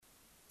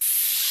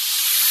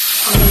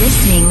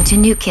listening to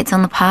New Kids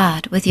on the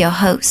Pod with your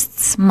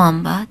hosts,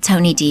 Mamba,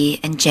 Tony D,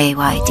 and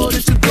JYD.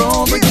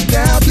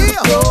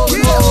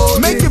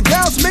 Make it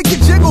bounce, make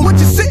it jiggle, what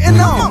you sitting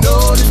on?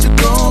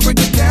 Break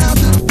it down,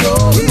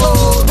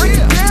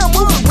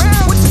 move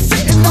around, what you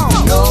sitting on?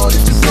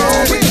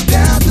 Break it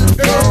down,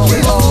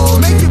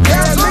 make it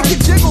bounce, make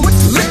it jiggle, what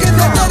you looking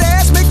at that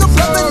ass, make a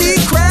brother need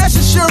crash,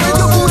 assuring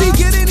the booty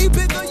get any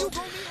bigger.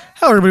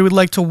 Hello, everybody. We'd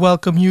like to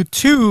welcome you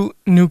to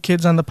New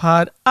Kids on the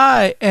Pod.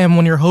 I am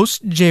one of your hosts,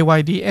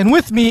 JYD, and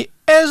with me,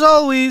 as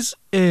always,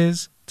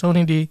 is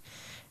Tony D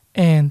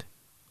and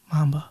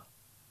Mamba.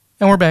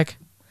 And we're back.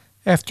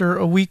 After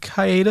a week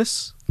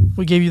hiatus,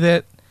 we gave you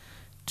that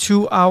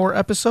 2-hour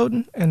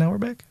episode, and now we're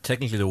back.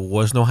 Technically, there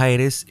was no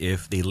hiatus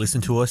if they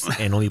listened to us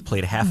and only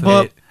played half of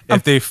But- it.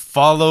 If they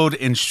followed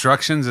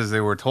instructions as they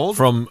were told.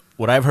 From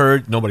what I've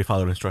heard, nobody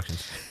followed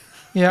instructions.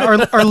 Yeah,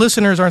 our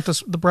listeners aren't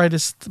the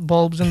brightest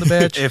bulbs in the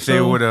batch. If they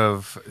would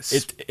have.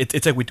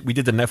 It's like we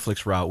did the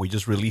Netflix route. We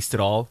just released it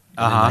all.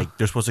 And then, like,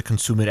 they're supposed to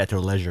consume it at their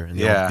leisure. And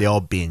they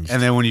all binged.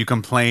 And then when you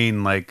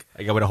complain, like,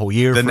 I got to wait a whole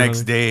year. the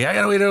next day, I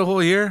got to wait a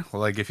whole year. Well,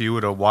 like, if you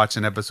would have watched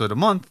an episode a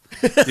month,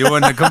 you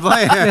wouldn't have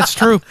complained. It's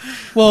true.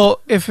 Well,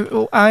 if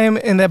I am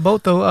in that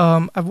boat, though,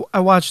 I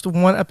watched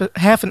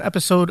half an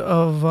episode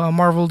of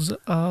Marvel's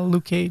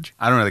Luke Cage.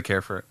 I don't really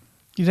care for it.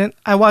 You didn't?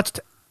 I watched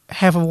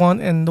half of one,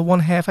 and the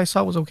one half I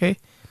saw was okay.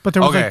 But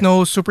there was Okay. like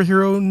no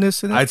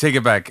superhero-ness in it. I take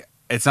it back.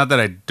 It's not that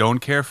I don't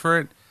care for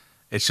it.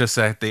 It's just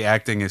that the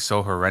acting is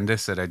so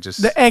horrendous that I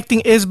just. The acting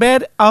is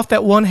bad. Off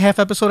that one half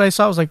episode I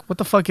saw, I was like, what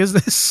the fuck is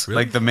this?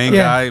 Like the main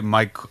Yeah.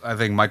 guy, I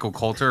think Michael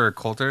Coulter.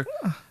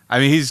 I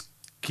mean,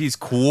 he's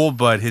cool,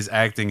 but his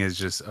acting is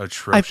just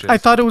atrocious. I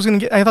thought it was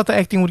I thought the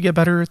acting would get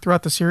better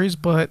throughout the series,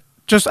 but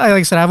just like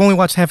I said, I've only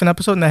watched half an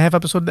episode, and the half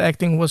episode the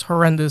acting was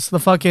horrendous. The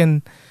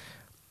fucking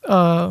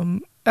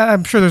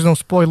I'm sure there's no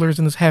spoilers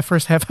in this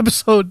first half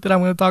episode that I'm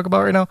going to talk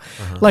about right now.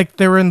 Like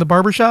they were in the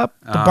barbershop,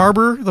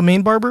 the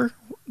main barber,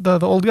 the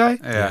old guy.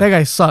 Yeah. That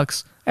guy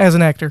sucks as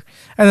an actor.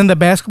 And then the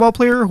basketball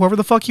player, whoever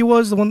the fuck he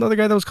was, the other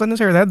guy that was cutting his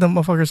hair, that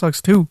motherfucker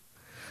sucks too.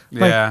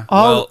 Like, Yeah.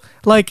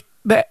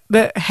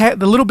 the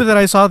little bit that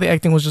I saw, the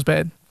acting was just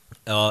bad.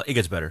 It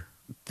gets better.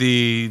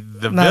 The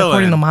Not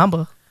according to villain.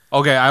 Mamba.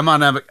 Okay, I'm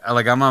on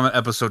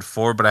episode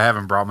 4, but I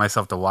haven't brought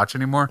myself to watch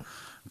anymore.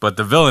 But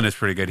the villain is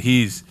pretty good.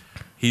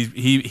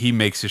 He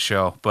makes a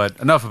show. But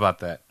enough about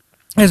that.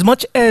 As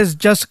much as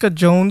Jessica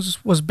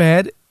Jones was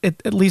bad,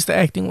 at least the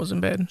acting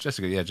wasn't bad.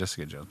 Jessica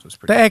Jones was The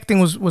pretty. acting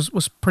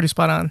was pretty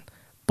spot on,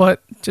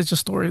 but just the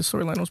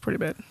storyline was pretty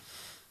bad.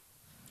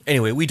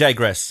 Anyway, we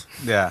digress.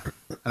 Yeah,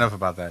 enough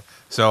about that.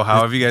 So,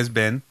 how have you guys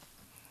been?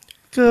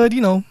 Good,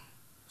 you know.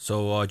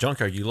 So,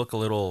 Junkyard, you look a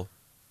little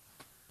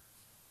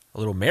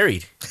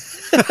married.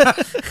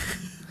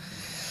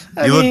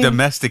 You look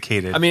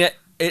domesticated. I mean,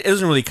 it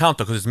doesn't really count,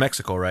 though, because it's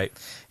Mexico, right?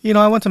 You know,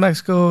 I went to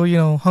Mexico,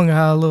 hung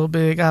out a little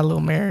bit, got a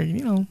little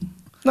married,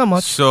 not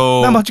much.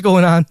 So- not much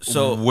going on.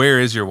 So, where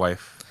is your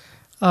wife?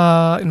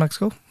 In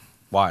Mexico,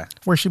 Why?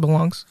 where she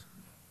belongs.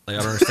 like, I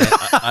don't understand.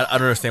 I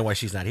don't understand why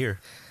she's not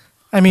here.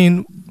 I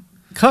mean,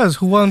 cause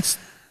who wants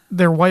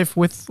their wife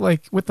with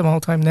them all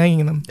the time,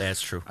 nagging them?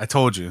 That's true. I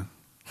told you.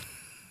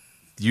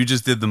 You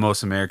just did the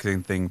most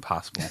American thing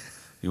possible.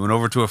 You went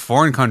over to a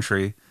foreign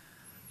country.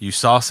 You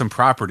saw some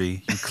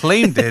property. You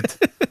claimed it.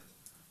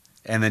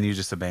 And then you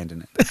just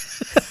abandoned it.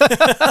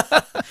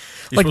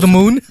 Like the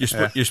moon?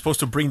 You're supposed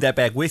to bring that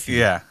back with you.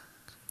 Yeah.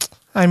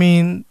 I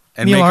mean,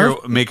 And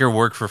make her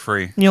work for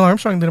free. Neil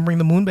Armstrong didn't bring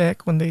the moon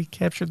back when they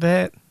captured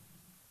that.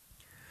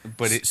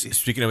 But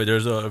Speaking of it,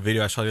 there's a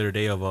video I saw the other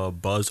day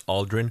of Buzz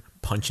Aldrin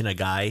punching a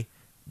guy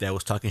that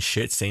was talking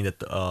shit, saying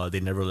that they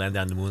never landed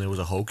on the moon. It was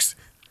a hoax.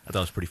 I thought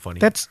it was pretty funny.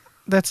 That's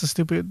a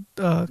stupid.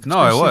 no, it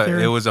conspiracy was.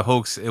 theory. It was a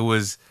hoax. It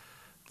was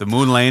the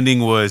moon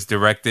landing was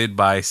directed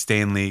by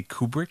Stanley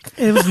Kubrick.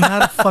 It was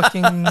not a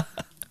fucking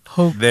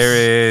hoax. There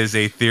is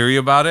a theory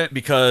about it.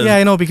 because Yeah,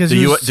 I know, because the,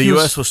 he U- was- the he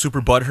was- U.S. was super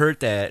butthurt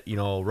that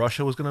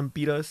Russia was gonna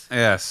beat us.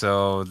 Yeah,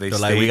 so they They're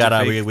staged like we a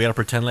gotta fake- we gotta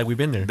pretend like we've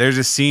been there. There's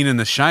a scene in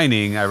The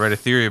Shining, I read a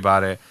theory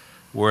about it,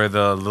 where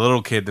the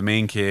little kid, the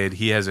main kid,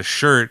 he has a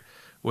shirt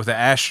with an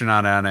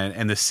astronaut on it,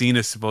 and the scene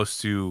is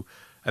supposed to,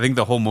 I think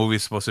the whole movie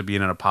is supposed to be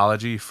an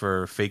apology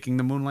for faking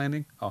the moon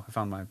landing. Oh, I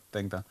found my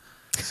thing though.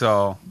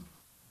 So,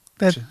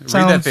 That read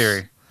sounds, that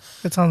theory.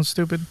 That sounds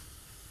stupid.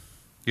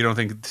 You don't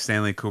think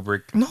Stanley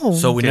Kubrick... No.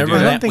 So we Can't never.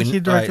 do I that. don't think he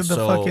directed the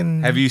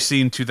fucking. Have you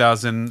seen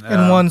 2000...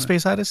 in one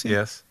Space Odyssey?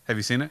 Yes. Have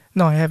you seen it?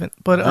 No, I haven't.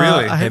 But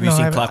Really? Have you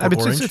seen I haven't. Clockwork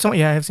Orange?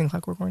 Yeah, I have seen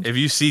Clockwork Orange. If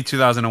you see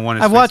 2001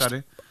 I've Space watched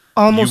Odyssey...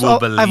 Almost you will all, I've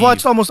believe.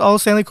 watched almost all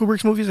Stanley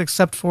Kubrick's movies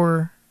except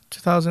for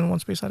 2001: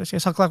 Space Odyssey. I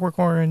saw Clockwork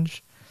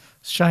Orange,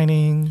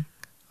 Shining,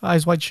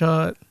 Eyes Wide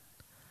Shut.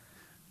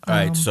 All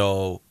right,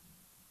 so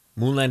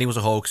moon landing was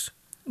a hoax.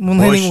 Moon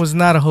Bush- landing was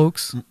not a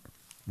hoax.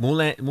 Moon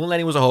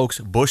landing was a hoax.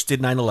 Bush did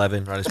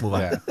 9/11. Right, let's move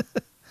on. Yeah.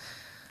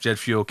 Jet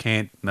fuel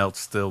can't melt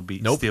steel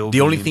beams. Nope.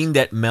 The only thing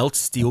that melts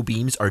steel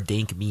beams are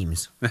dank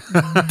memes.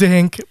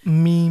 Dank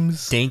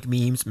memes. Dank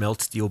memes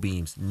melt steel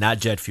beams, not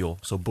jet fuel.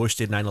 So Bush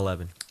did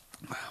 9/11.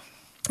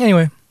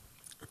 Anyway,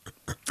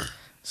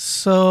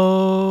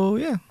 So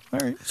yeah, all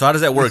right. So how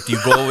does that work? Do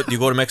you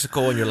go to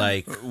Mexico and you're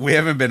like, We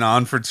haven't been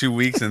on for 2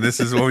 weeks, and this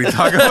is what we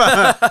talk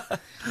about.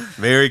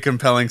 Very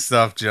compelling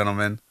stuff,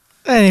 gentlemen.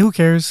 Hey, who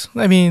cares?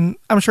 I mean,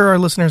 I'm sure our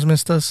listeners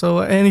missed us, so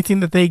anything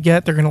that they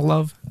get, they're gonna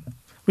love.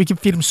 We can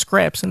feed them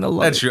scraps, and they'll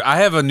love That's it. true. I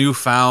have a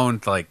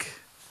newfound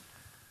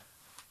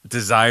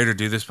desire to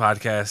do this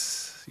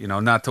podcast. You know,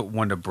 not to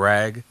one to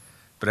brag,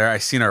 but I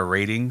seen our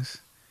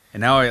ratings, and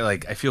now I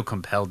feel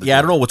compelled. yeah,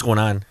 I don't know what's going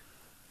on.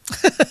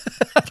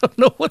 I don't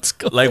know what's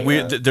going. Like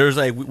on. there's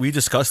we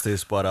discussed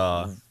this, but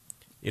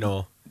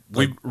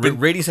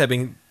ratings have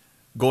been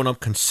going up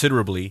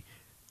considerably,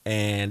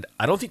 and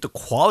I don't think the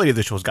quality of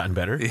the show's gotten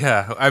better.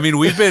 Yeah, I mean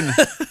we've been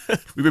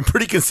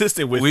pretty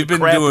consistent with we've the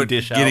been crap we doing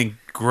dish out. getting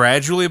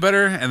gradually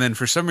better, and then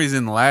for some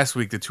reason last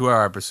week the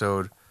 2-hour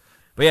episode.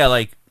 But yeah,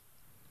 like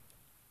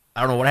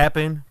I don't know what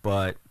happened,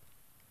 but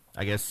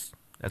I guess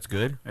that's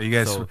good. Are you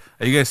guys So-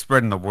 are you guys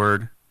spreading the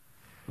word?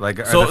 Like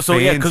are the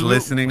fans 'cause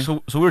listening?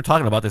 So we were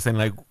talking about this, and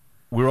like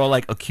we were all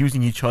like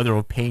accusing each other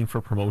of paying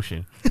for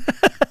promotion.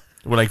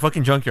 We're like,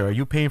 fucking Junkyard, are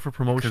you paying for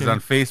promotion? Because on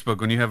Facebook,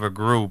 when you have a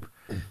group,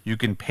 you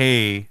can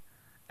pay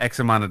X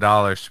amount of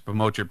dollars to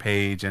promote your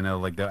page, and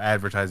they'll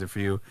advertise it for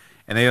you,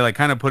 and they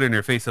kind of put it in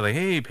your face. They're like,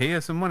 "Hey, pay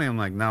us some money." I'm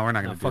like, "No, we're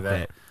not No, gonna do fuck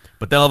that."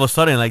 But then all of a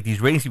sudden, like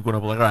these ratings keep going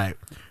up. We're like, all right,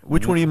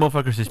 which one of you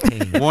motherfuckers is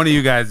paying? One of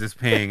you guys is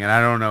paying, and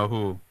I don't know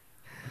who.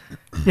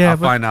 Yeah, I'll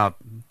but find out.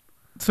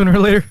 sooner or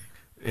later.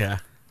 Yeah.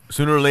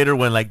 Sooner or later,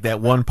 when like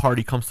that one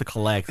party comes to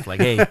collect, like,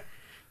 hey,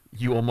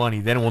 you owe money,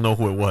 then we'll know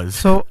who it was.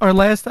 So our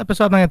last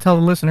episode, I'm not gonna tell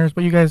the listeners,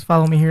 but you guys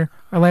follow me here.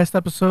 Our last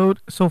episode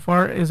so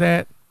far is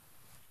at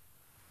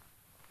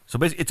So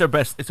basically, it's our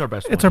best. It's our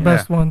best. it's one, our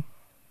best one.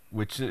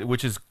 Which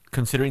is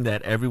considering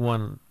that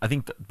everyone. I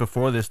think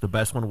before this, the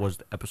best one was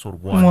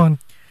episode One. one,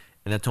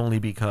 and that's only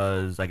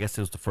because I guess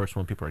it was the first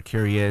one. People are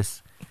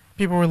curious.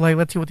 People were like,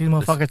 "Let's see what these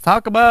motherfuckers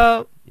talk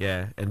about."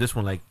 Yeah, and this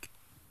one like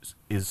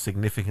is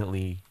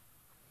significantly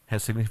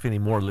has significantly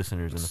more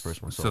listeners than the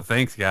first one. So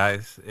thanks,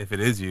 guys. If it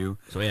is you,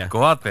 So yeah,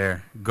 go out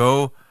there,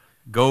 go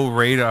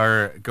rate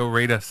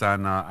us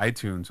on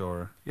iTunes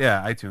or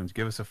iTunes.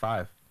 Give us a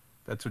 5.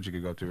 That's what you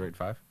could go to, rate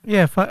 5.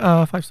 Yeah,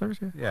 5 stars.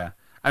 Yeah. Yeah,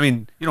 I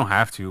mean you don't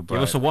have to, but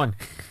give us a 1.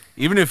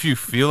 even if you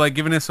feel like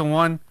giving us a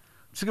 1,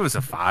 just give us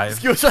a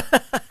 5.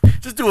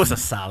 Just do us a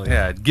solid.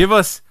 Yeah, give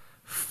us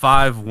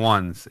 5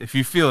 1s. If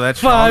you feel that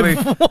strongly,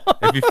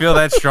 if you feel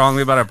that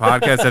strongly about our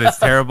podcast that it's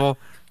terrible,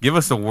 give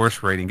us the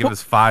worst rating. Give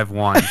us 5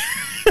 1s.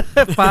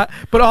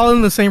 But all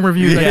in the same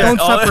review. Like, Yeah. don't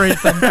separate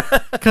them,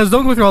 because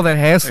don't go through all that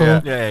hassle.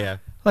 Yeah. Yeah.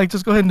 Like,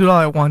 just go ahead and do it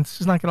all at once.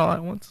 Just knock it all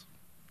at once.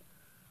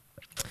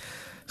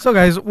 So,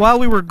 guys, while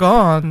we were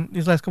gone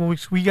these last couple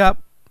weeks,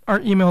 our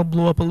email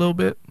blew up a little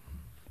bit.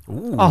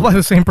 Ooh. All by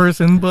the same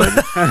person, but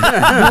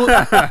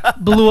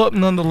blew up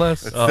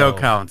nonetheless. It still Oh.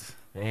 counts.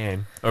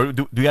 Man, or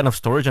do we got enough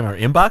storage on our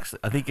inbox?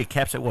 I think it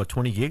caps at what,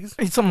 20 gigs?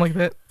 Something like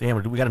that.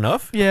 Damn, do we got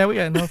enough? Yeah, we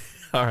got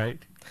enough. All right.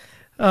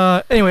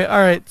 Anyway, all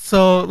right.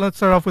 So let's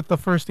start off with the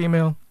first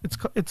email.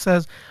 It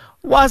says,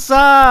 "What's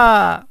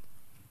up?"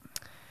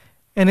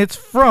 And it's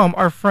from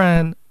our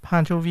friend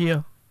Pancho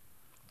Villa.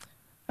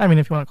 I mean,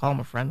 if you want to call him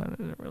a friend, that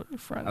isn't really a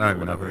friend. I don't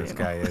even know whatever, who this you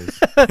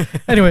know. guy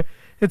is. Anyway,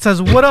 it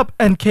says, "What up,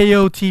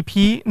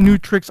 NKOTP? New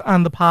tricks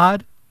on the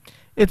pod.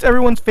 It's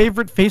everyone's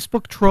favorite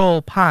Facebook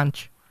troll,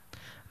 Panch.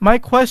 My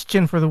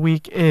question for the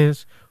week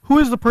is, who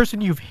is the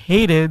person you've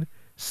hated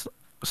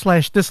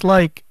 /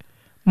 dislike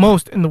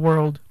most in the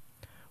world?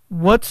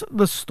 What's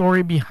the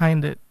story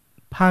behind it?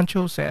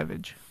 Pancho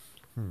Savage."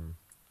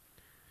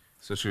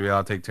 So should we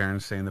all take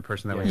turns saying the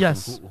person that we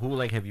Yes. Who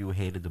like have you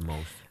hated the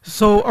most?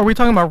 So are we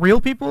talking about real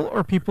people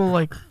or people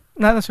like,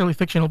 not necessarily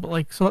fictional, but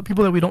like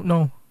people that we don't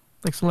know,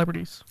 like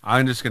celebrities?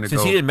 I'm just gonna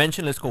Since go. he didn't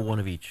mention, let's go one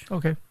of each.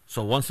 Okay.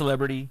 So one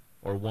celebrity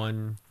or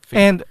one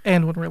And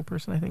one real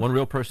person, I think. one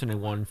real person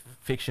and one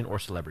fiction or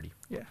celebrity.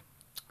 Yeah.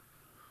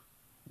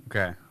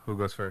 Okay, who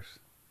goes first?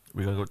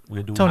 We're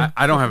gonna do Tony.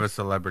 I don't have a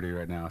celebrity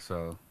right now,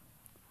 so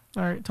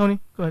All right,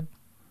 Tony, go ahead.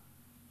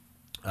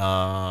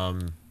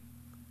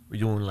 We're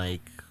doing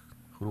like,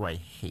 who do I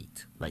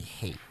hate? Like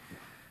hate.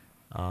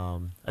 I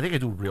think I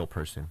do real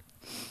person.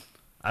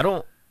 I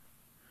don't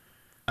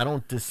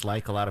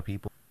dislike a lot of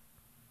people,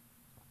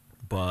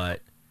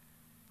 but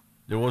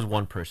there was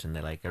one person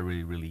that like I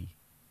really, really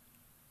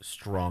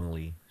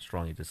strongly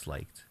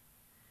disliked,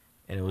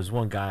 and it was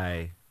one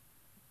guy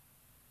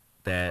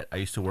that I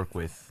used to work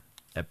with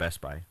at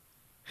Best Buy.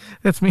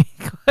 That's me.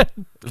 Go ahead.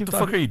 What Keep the fuck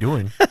talking. are you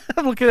doing?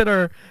 I'm looking at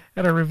our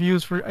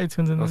reviews for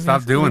iTunes and Well, it stop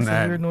makes- it doing makes a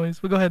that. Weird noise.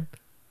 But go ahead.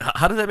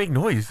 How does that make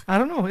noise? I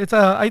don't know. It's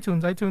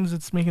iTunes. iTunes,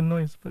 it's making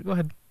noise. But go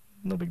ahead.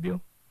 No big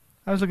deal.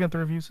 I was looking at the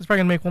reviews. It's probably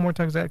gonna make one more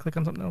time because I gotta click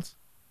on something else.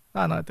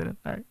 Ah, no, it didn't.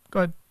 All right, go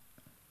ahead.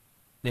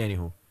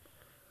 Anywho,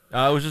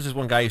 it was just this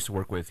one guy I used to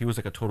work with. He was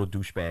like a total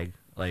douchebag,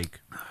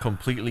 like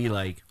completely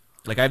like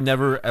I've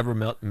never ever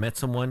met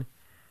someone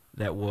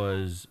that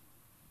was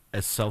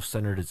as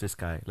self-centered as this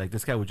guy. Like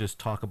this guy would just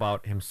talk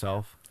about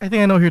himself, I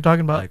think I know who you're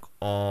talking about. like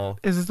all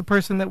Is this the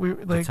person that we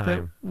like that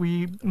time.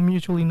 we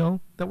mutually know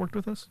that worked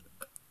with us?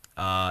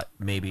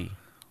 maybe,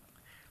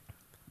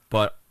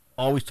 but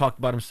always talked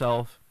about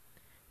himself,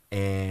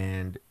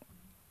 and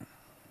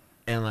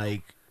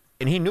like,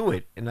 and he knew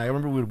it. And I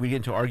remember we get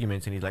into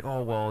arguments, and he's like,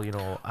 "Oh well, you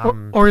know,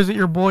 or is it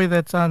your boy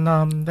that's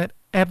on that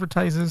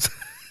advertises?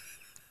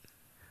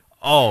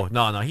 Oh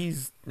no,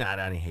 he's not.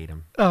 I didn't hate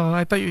him. Oh,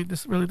 I thought you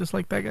just really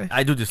disliked that guy.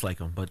 I do dislike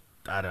him, but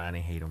I didn't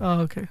hate him. Oh,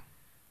 okay.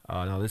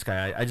 No, this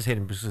guy, I just hate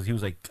him because he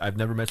was like, I've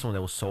never met someone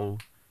that was so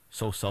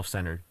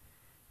self-centered,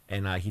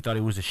 and he thought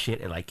he was a shit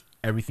at like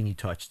everything he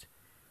touched,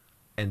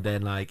 and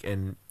then like,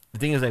 and the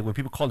thing is like when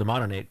people called him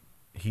out on it,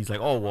 he's like,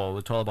 oh well,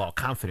 it's all about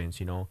confidence,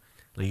 you know,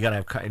 like you gotta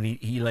have, and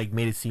he like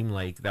made it seem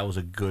like that was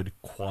a good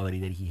quality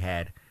that he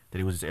had, that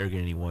he was as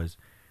arrogant as he was,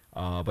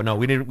 but no,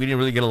 we didn't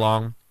really get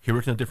along. He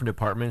worked in a different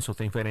department, so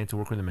thankfully I didn't have to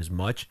work with him as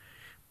much,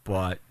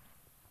 but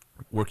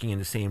working in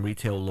the same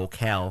retail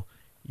locale,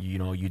 you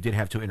know, you did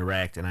have to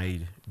interact, and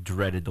I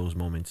dreaded those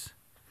moments.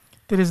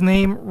 Did his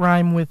name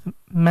rhyme with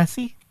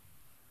Messi?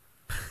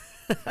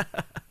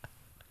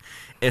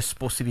 Es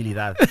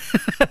posibilidad.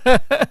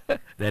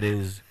 That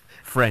is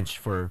French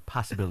for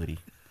possibility.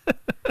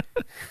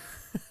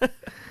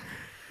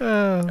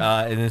 And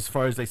as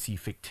far as I see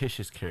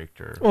fictitious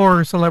character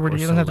Or celebrity. Or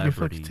It doesn't have to be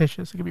celebrity.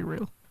 fictitious. It could be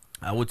real.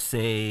 I would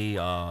say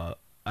I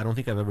don't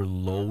think I've ever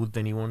loathed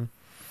anyone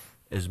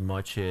as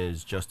much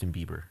as Justin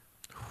Bieber.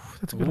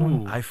 That's a good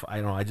one. I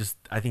don't know.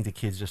 I think the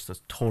kid's just a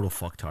total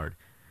fucktard.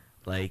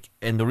 Like,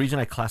 and the reason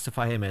I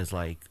classify him as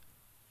like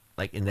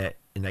in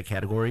that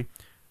category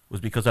was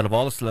because out of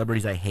all the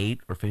celebrities I hate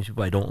or famous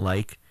people I don't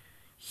like,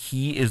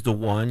 he is the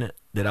one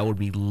that I would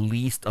be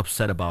least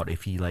upset about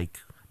if he like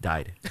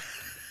died.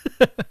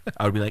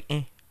 I would be like,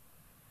 eh.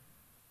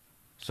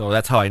 So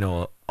that's how I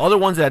know. Other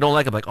ones that I don't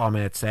like, I'm like, oh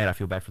man, it's sad. I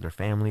feel bad for their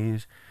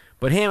families.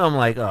 But him, I'm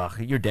like, oh,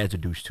 your dad's a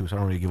douche too, so I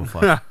don't really give a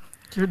fuck.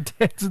 Your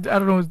dad's, I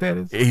don't know who his dad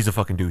is. He's a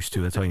fucking douche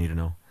too. That's all you need to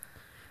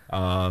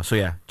know. So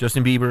yeah,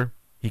 Justin Bieber,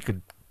 he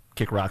could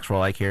kick rocks for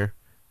all I care.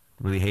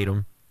 Really hate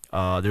him.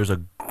 There's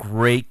a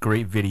great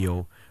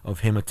video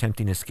of him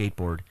attempting to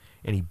skateboard,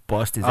 and he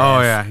busts his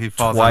ass yeah, he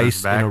falls on his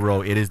twice back. in a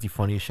row. It is the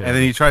funniest shit. And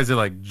then he tries to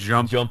like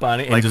jump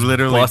on it and like just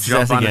literally busts his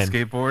jump ass on again. a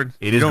skateboard.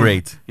 It You is don't-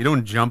 great. You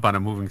don't jump on a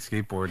moving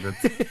skateboard.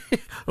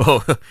 That's,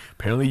 Oh,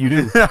 apparently you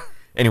do.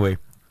 Anyway,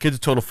 kid's a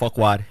total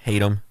fuckwad.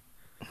 Hate him.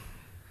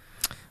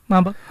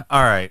 Mamba.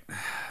 all right,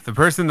 the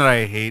person that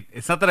I hate.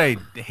 It's not that I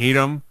hate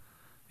him.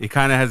 He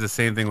kind of has the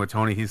same thing with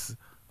Tony. He's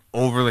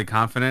overly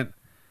confident,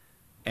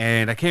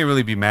 and I can't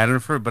really be mad at him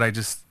for it. But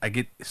I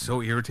get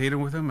so irritated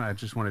with him. I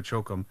just want to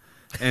choke him,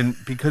 and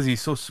because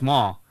he's so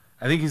small,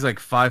 I think he's like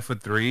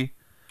 5'3",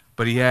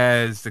 but he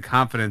has the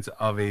confidence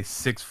of a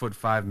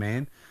 6'5"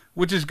 man,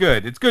 which is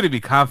good. It's good to be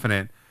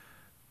confident,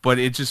 but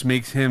it just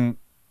makes him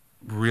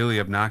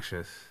really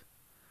obnoxious.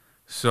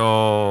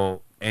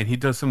 So, and he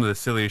does some of the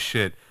silliest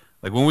shit.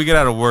 Like when we get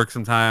out of work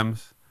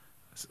sometimes,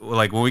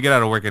 like when we get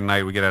out of work at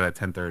night, we get out at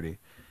 10:30.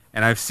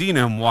 And I've seen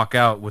him walk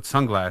out with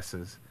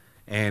sunglasses.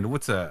 And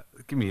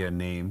give me a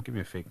name. Give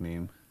me a fake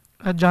name.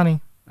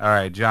 Johnny. All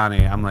right,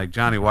 Johnny. I'm like,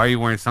 Johnny, why are you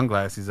wearing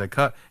sunglasses? He's like,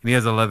 and he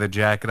has a leather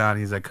jacket on.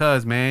 He's like,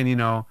 cuz, man, you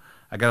know,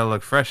 I got to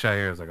look fresh out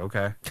here. I was like,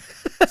 okay.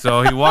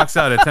 So he walks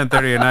out at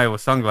 10:30 at night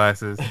with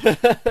sunglasses.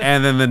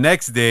 And then the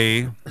next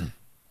day,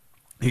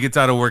 he gets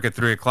out of work at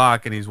 3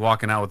 o'clock and he's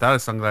walking out without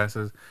his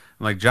sunglasses.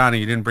 I'm like, Johnny,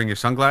 you didn't bring your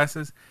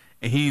sunglasses?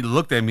 And he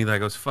looked at me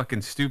like I was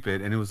fucking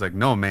stupid. And he was like,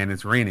 no, man,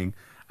 it's raining.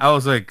 I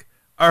was like,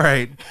 all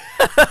right.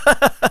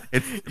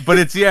 But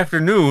it's the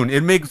afternoon.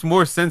 It makes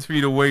more sense for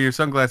you to wear your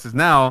sunglasses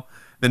now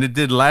than it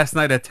did last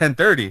night at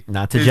 10:30.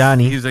 Not to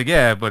Johnny. He's like,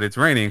 yeah, but it's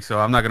raining, so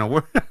I'm not going to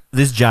wear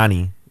This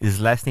Johnny, is his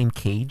last name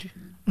Cage?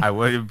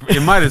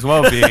 It might as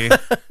well be.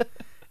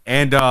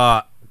 And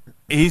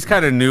he's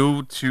kind of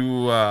new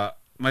to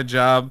my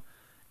job.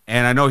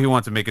 And I know he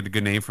wants to make it a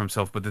good name for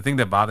himself. But the thing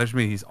that bothers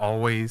me, he's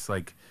always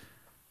like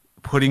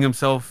putting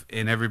himself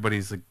in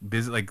everybody's like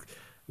busy, like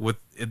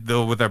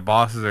with our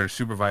bosses or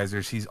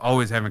supervisors. He's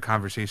always having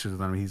conversations with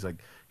them. He's like,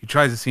 he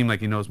tries to seem like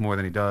he knows more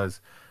than he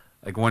does.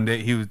 Like one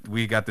day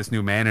we got this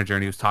new manager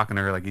and he was talking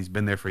to her like he's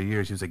been there for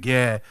years. He was like,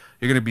 yeah,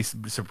 you're going to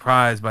be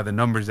surprised by the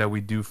numbers that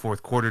we do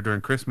fourth quarter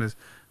during Christmas.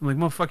 I'm like,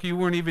 motherfucker, you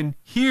weren't even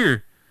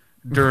here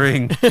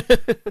during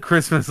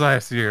Christmas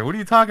last year. What are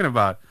you talking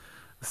about?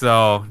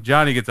 So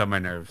Johnny gets on my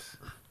nerves.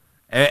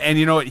 And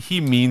you know what? He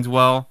means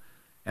well.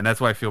 And that's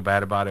why I feel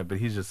bad about it. But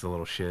he's just a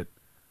little shit.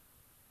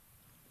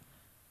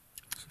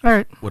 All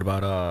right. What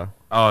about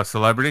Oh, a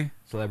celebrity?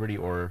 celebrity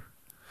or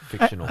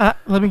fictional?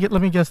 Let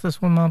me guess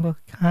this one, Mamba.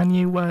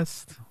 Kanye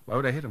West. Why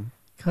would I hit him?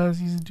 Because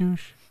he's a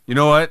douche. You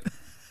know what?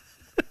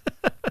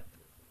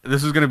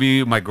 This is going to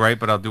be my gripe,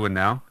 but I'll do it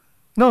now.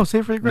 No,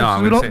 save for the No,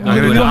 I'm we gonna don't- say- I'm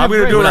we gonna don't have do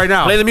it grapes. right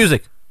now. Play the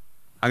music.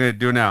 I'm going to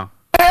do it now.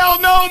 Hell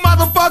no,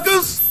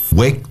 motherfuckers!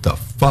 Wake the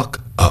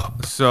fuck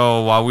up.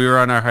 So while we were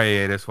on our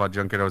hiatus, while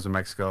Junket was in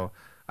Mexico,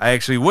 I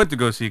actually went to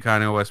go see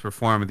Kanye West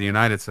perform at the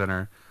United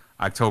Center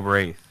October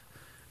 8th.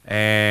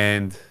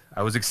 And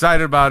I was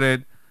excited about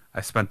it.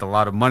 I spent a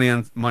lot of money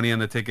on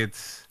the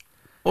tickets.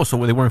 Oh, so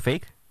they weren't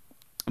fake?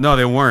 No,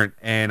 they weren't.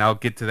 And I'll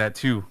get to that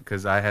too,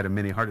 because I had a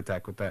mini heart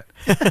attack with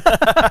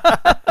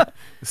that.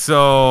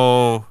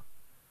 So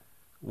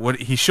what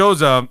he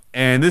shows up,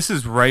 and this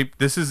is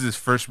his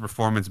first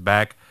performance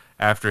back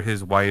after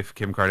his wife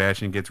Kim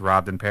Kardashian gets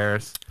robbed in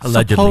Paris.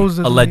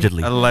 Supposedly.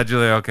 Allegedly,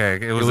 okay.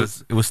 It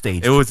was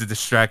staged. It was to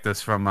distract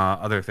us from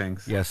other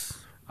things. Yes.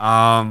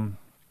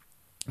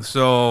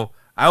 So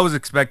I was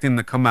expecting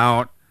to come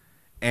out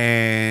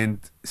and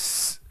go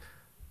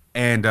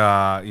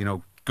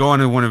on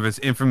to one of his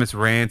infamous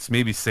rants,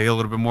 maybe say a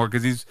little bit more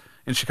because he's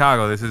in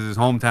Chicago. This is his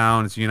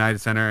hometown. It's United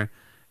Center.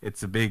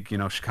 It's a big,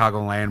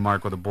 Chicago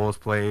landmark where the Bulls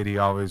played. He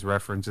always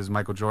references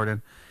Michael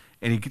Jordan.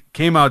 And he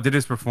came out, did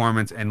his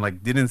performance,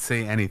 and, didn't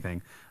say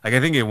anything. I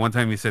think at one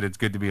time he said it's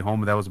good to be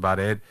home, but that was about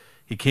it.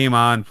 He came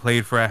on,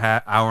 played for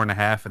an hour and a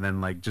half, and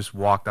then, just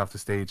walked off the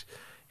stage.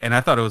 And I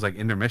thought it was,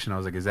 intermission. I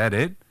was like, is that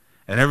it?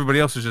 And everybody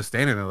else was just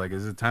standing there like,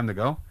 is it time to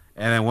go?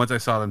 And then once I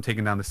saw them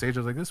taking down the stage, I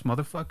was like, this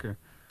motherfucker.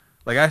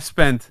 I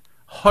spent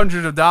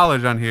hundreds of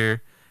dollars on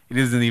here. He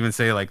doesn't even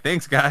say,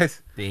 thanks,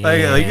 guys. He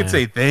could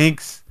say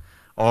thanks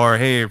or,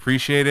 hey,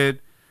 appreciate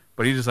it.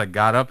 But he just,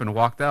 got up and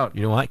walked out.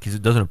 You know why? Because he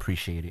doesn't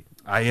appreciate it.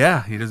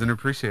 Yeah, he doesn't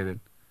appreciate it.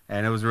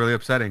 And it was really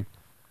upsetting.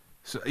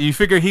 So you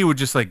figure he would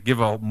just, give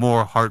a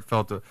more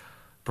heartfelt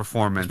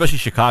performance. Especially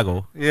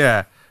Chicago.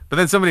 Yeah. But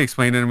then somebody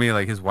explained it to me,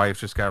 his wife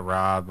just got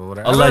robbed or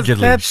whatever.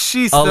 Allegedly.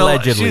 She's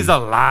alive. She's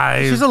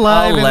alive.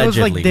 And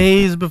it was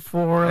days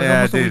before.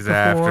 Days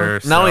after.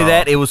 So. Not only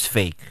that, it was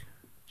fake.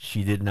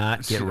 She did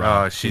not get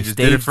robbed. She just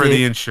did it for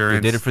the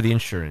insurance. They did it for the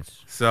insurance.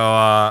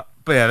 So,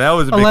 but yeah, that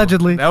was a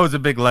allegedly. That was a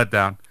big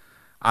letdown.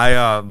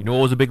 You know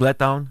what was a big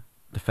letdown?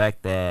 The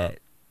fact that.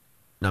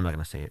 No, I'm not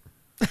gonna say it.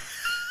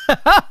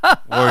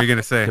 What were you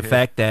gonna say? The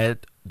fact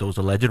that those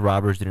alleged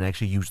robbers didn't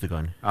actually use the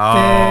gun. Oh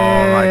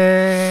my!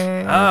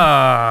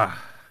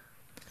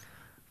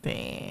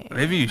 Damn.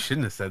 Maybe you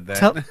shouldn't have said that.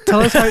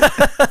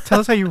 Tell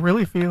us how you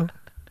really feel.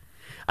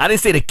 I didn't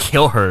say to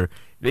kill her.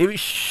 Maybe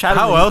shot her.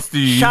 How else do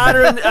you shot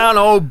her? I don't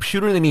know.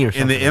 Shoot her in the knee or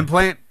something. In the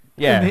implant?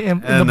 Yeah. In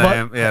the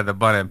butt. The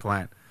butt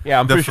implant. Yeah,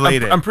 I'm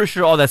pretty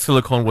sure all that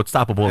silicone would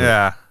stop a bullet.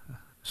 Yeah.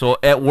 So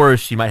at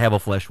worst, she might have a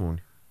flesh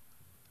wound.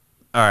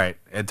 All right.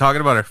 And talking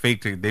about her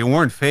fake, they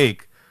weren't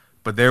fake,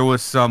 but there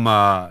was some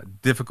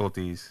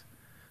difficulties.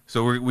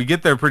 So we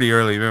get there pretty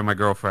early, me and my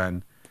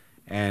girlfriend,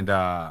 and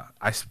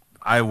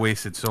I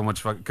wasted so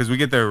much because we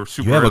get there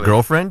super early. You have a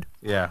girlfriend?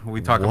 Yeah,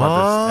 we talk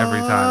about this every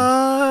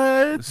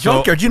time.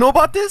 Junkyard, do you know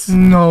about this?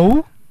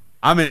 No.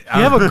 You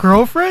have a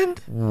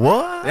girlfriend?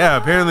 What? Yeah,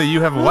 apparently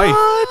you have a wife.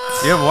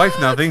 You have a wife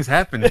now. Things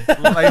happen.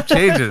 Life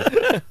changes.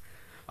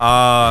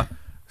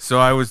 So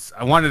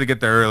I wanted to get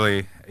there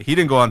early. He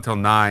didn't go on until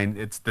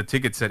 9. The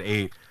ticket said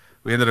 8.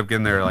 We ended up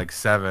getting there like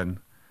 7.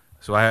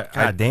 So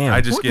God damn.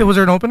 Was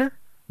there an opener?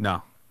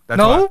 No.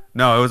 No?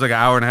 No, it was like an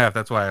hour and a half.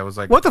 That's why I was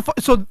like, what the fuck?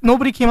 So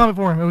nobody came out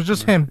before him. It was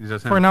just him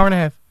for an hour and a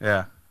half.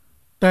 Yeah.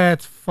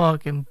 That's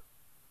fucking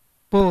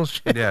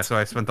bullshit. Yeah, so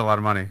I spent a lot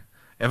of money.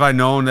 If I'd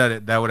known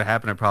that that would have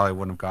happened, I probably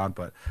wouldn't have gone.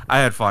 But I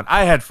had fun.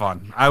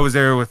 I was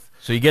there with.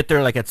 So you get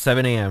there like at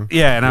 7 a.m.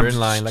 Yeah, and You're I'm in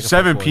line like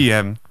 7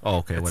 p.m. Oh,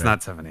 okay. It's whatever.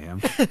 not 7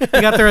 a.m. You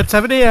got there at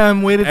 7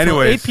 a.m., waited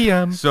till 8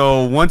 p.m.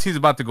 So once he's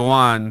about to go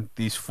on,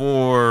 these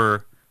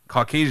 4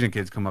 Caucasian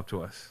kids come up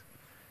to us.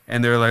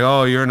 And they're like,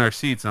 oh, you're in our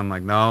seats. And I'm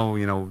like,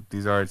 no,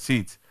 these are our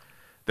seats.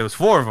 There was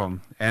 4 of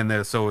them.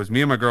 And so it was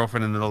me and my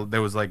girlfriend, and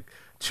there was like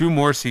 2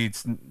 more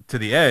seats to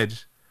the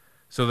edge.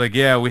 So like,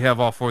 yeah, we have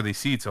all 4 of these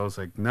seats. I was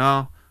like,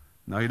 no,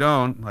 you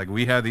don't. Like,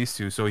 we have these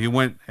 2. So he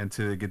went and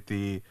to get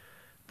the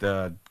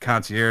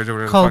concierge or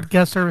whatever. Called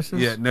guest services.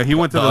 Yeah, no, he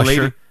went to the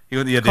usher. lady. He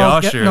went the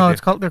usher.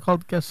 They're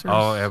called guest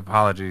services. Oh,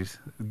 apologies.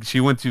 She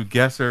went to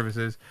guest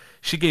services.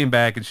 She came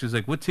back and she was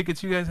like, what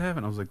tickets you guys have?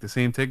 And I was like, the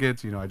same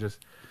tickets. She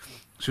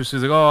was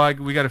like, oh,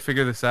 we got to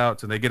figure this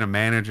out. So they get a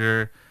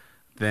manager.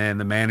 Then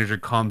the manager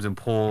comes and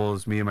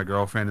pulls me and my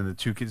girlfriend and the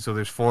 2 kids. So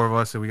there's 4 of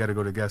us, and we got to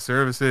go to guest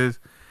services.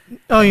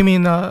 Oh, you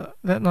mean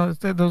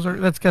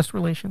that's guest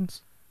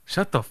relations.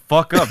 Shut the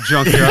fuck up,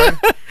 junkyard.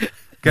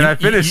 Can I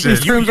finish this?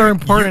 These terms are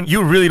important.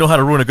 You really know how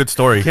to ruin a good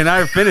story. Can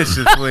I finish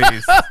this,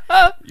 please?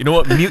 You know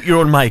what? Mute your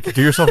own mic.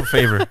 Do yourself a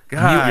favor.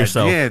 God, Mute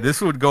yourself. Yeah,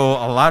 this would go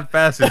a lot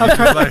faster.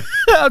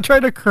 I'll try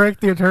to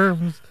correct your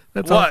terms.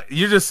 That's what?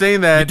 You're just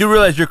saying that. You do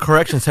realize your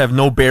corrections have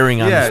no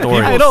bearing on the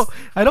story.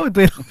 I don't.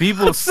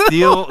 People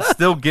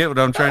still get what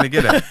I'm trying to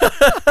get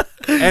at.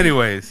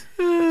 Anyways,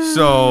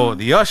 so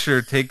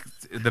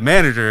the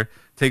manager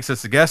takes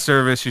us to guest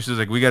service. She's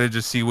like, we got to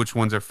just see which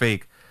ones are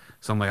fake.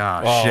 So I'm like,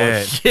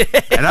 oh shit.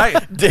 And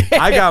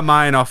I got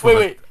mine off of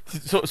Wait.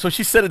 So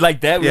she said it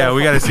like that? Yeah,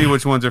 we got to see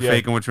which ones are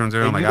fake and which ones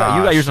are. I'm like, you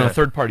got yours on a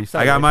third-party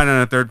site. I got mine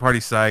on a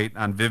third-party site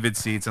on Vivid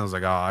Seats, and I was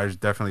like, ours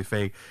definitely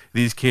fake.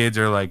 These kids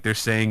are like, they're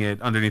saying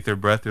it underneath their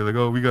breath. They're like,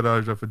 oh, we got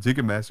ours off of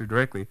Ticketmaster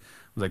directly. I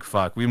was like,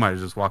 fuck, we might as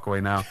just walk away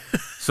now.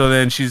 So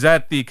then she's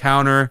at the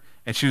counter,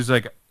 and she was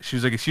like,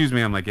 excuse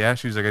me. I'm like, yeah.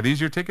 She was like, are these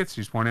your tickets?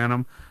 She's pointing at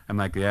them. I'm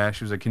like, yeah.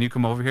 She was like, can you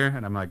come over here?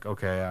 And I'm like,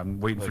 okay, I'm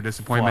waiting for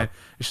disappointment.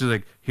 And she's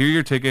like, here are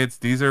your tickets.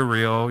 These are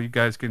real. You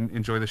guys can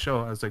enjoy the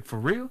show. I was like, for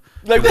real?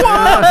 Like,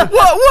 what?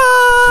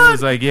 What? She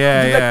was like,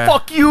 yeah. Like,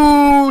 fuck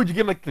you. Did you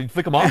give him, like,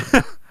 flick him off?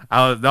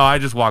 I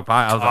just walked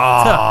by. I was like,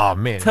 Oh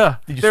tuh, man! tuh.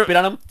 Did you There- spit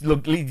on him?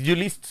 Look, did you at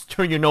least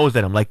turn your nose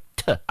at him like?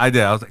 Tuh. I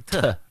did. I was like,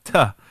 tuh,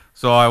 tuh.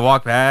 So I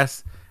walked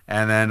past,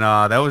 and then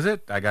that was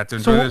it. I got to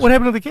enjoy So this. what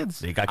happened to the kids?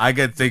 They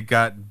got They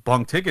got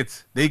bunk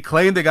tickets. They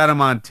claimed they got them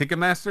on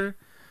Ticketmaster,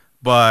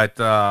 but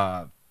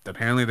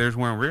apparently theirs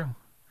weren't real.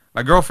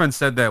 My girlfriend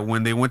said that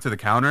when they went to the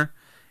counter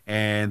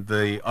and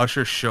the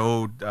usher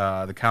showed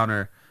the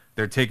counter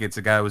their tickets,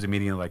 the guy was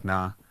immediately like,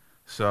 nah.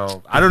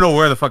 So I don't know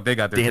where the fuck they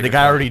got their the tickets.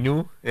 guy from. already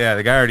knew. Yeah,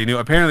 the guy already knew.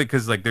 Apparently,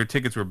 because like their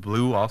tickets were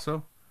blue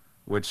also,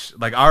 which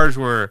like ours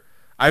were.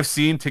 I've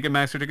seen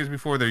Ticketmaster tickets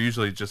before. They're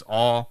usually just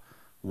all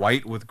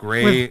white with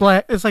gray, With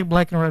black, it's like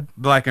black and red.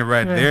 black and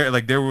red. Yeah.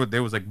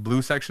 There was like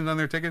blue sections on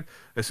their ticket.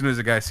 As soon as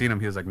the guy seen them,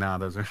 he was like, "Nah,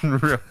 those are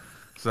real."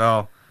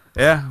 So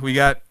yeah, we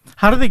got.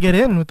 How do they get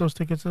in with those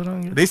tickets? I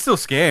don't get. They still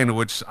scan,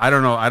 which I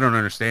don't know. I don't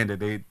understand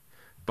it.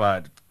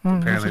 But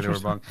that's apparently they were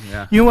interesting. bunk.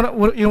 Yeah. You know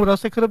what? You know what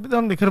else they could have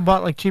done? They could have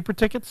bought like cheaper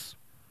tickets,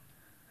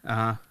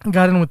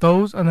 got in with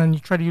those, and then you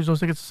try to use those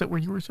tickets to sit where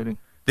you were sitting.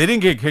 They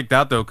didn't get kicked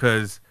out though,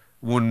 because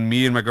when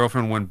me and my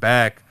girlfriend went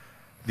back,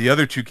 the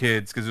other two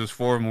kids, because it was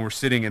four of them, were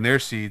sitting in their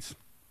seats,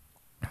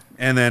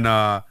 and then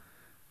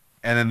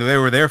they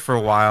were there for a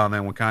while. And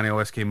then when Kanye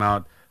West came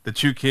out, the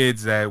two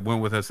kids that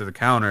went with us to the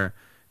counter,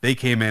 they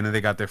came in and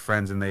they got their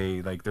friends, and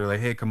they're like,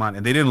 hey, come on,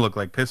 and they didn't look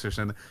like piss or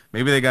something.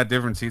 Maybe they got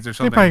different seats or They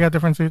something. probably got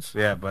different seats.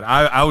 Yeah, but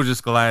I was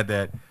just glad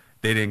that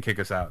they didn't kick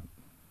us out.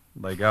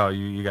 Like, oh,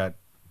 you got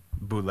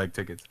bootleg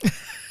tickets.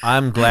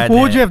 I'm glad.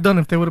 What would you have done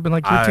if they would have been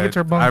like your tickets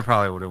are I bunk?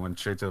 probably would have went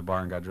straight to the bar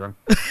and got drunk.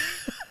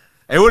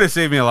 It would have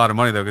saved me a lot of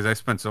money though, because I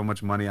spent so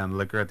much money on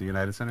liquor at the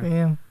United Center.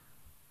 Damn.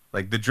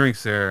 Like the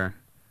drinks there,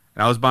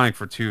 and I was buying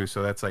for two,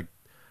 so that's like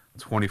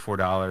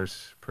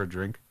 $24 per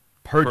drink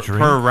per drink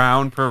per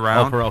round.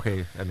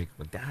 okay. I mean,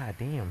 god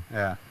damn.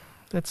 Yeah.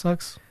 That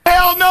sucks.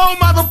 Hell no,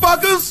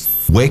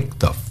 motherfuckers! Wake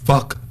the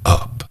fuck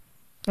up.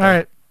 All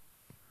right.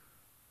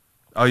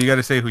 Oh, you got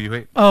to say who you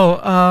hate. Oh,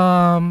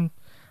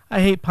 I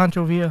hate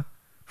Pancho Villa.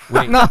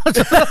 Wait. No,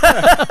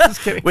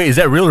 just kidding. Wait, is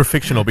that real or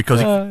fictional?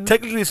 Because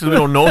technically, since we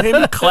don't know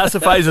him, he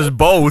classifies as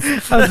both.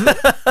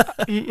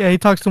 He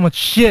talks too much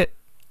shit.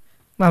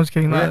 No, I'm just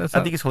kidding. No, I that's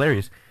not, think it's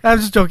hilarious. I'm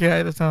just joking.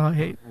 That's not how I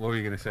hate. What were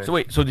you gonna say? So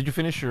wait, so did you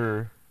finish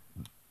your?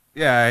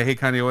 Yeah, I hate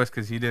Kanye West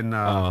because he didn't.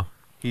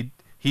 He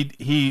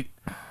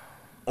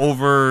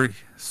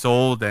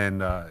oversold and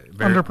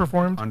very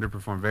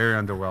Underperformed. very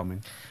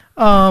underwhelming.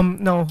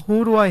 No,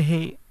 who do I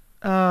hate?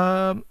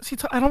 See,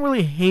 I don't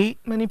really hate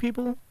many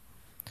people,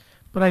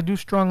 but I do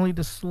strongly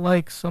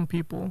dislike some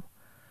people.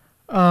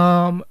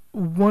 One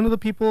of the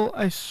people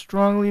I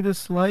strongly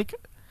dislike.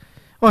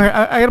 Well, here,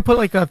 I gotta put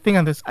like a thing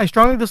on this. I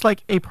strongly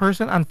dislike a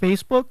person on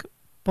Facebook,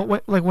 but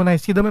when I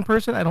see them in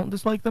person, I don't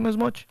dislike them as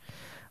much.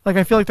 Like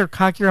I feel like they're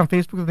cockier on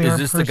Facebook than they are Is in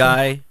this person. the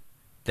guy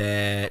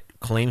that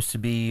claims to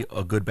be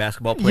a good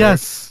basketball player?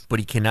 Yes. But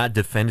he cannot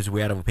defend his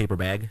way out of a paper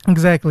bag,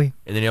 Exactly.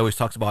 and then he always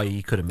talks about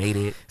he could have made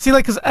it. See,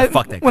 like, cause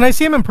fuck that when guy. I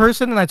see him in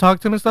person and I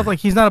talk to him and stuff, like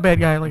he's not a bad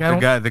guy. Like I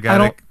don't. The guy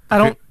I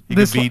don't. he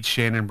could beat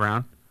Shannon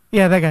Brown.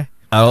 Yeah, that guy.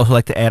 I also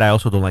like to add, I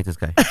also don't like this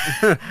guy.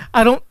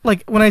 I don't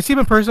like when I see him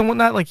in person and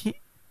whatnot. Like he.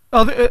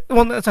 Oh,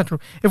 well, that's not true.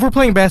 If we're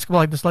playing basketball,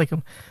 I dislike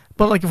him.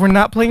 But like if we're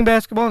not playing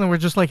basketball and we're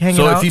just like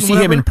hanging out. So if you and see him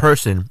whatever, in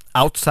person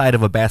outside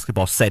of a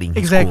basketball setting, he's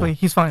exactly, cool.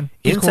 he's fine.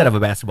 He's Inside cool. of a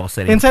basketball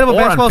setting, inside of a or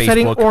on basketball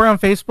setting Facebook, or on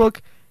Facebook,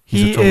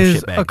 he's a he total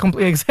is shitbag. a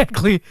complete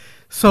exactly.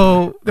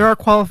 So there are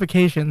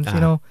qualifications, you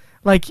know.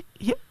 Like,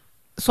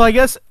 so I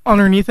guess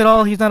underneath it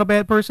all, he's not a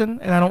bad person,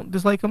 and I don't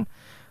dislike him.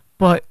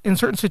 But in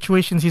certain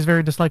situations, he's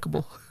very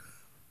dislikable.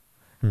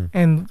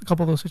 And a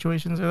couple of those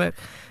situations are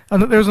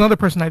that. There's another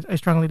person I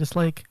strongly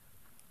dislike.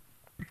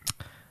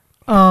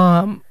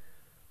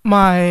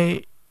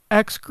 My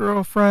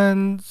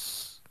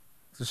ex-girlfriend's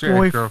Just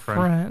your ex-girlfriend.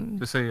 boyfriend.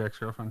 Just say your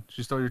ex-girlfriend.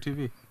 She stole your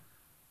TV.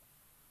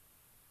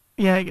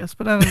 Yeah, I guess,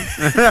 but I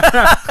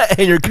don't.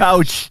 and your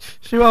couch.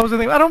 She was the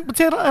thing. I don't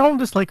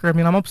dislike her. I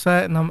mean, I'm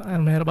upset and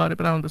I'm mad about it,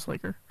 but I don't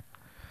dislike her.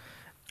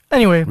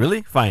 Anyway,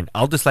 Really? Fine.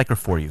 I'll dislike her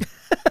for you.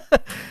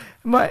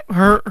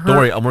 her. Don't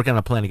worry. I'm working on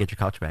a plan to get your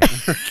couch back.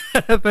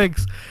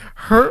 Thanks.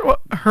 Her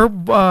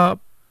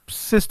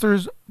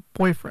sister's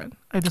boyfriend.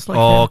 I dislike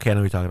him. Oh, okay. I know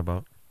what you're talking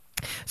about.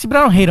 See, but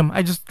I don't hate him.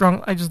 I just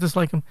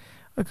dislike him.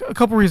 A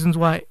couple reasons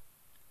why.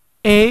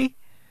 A,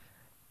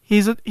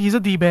 he's a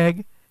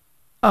d-bag.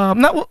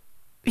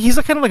 He's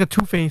kind of like a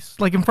two-face.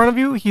 Like in front of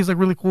you, he's like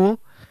really cool,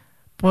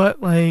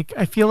 but like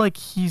I feel like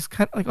he's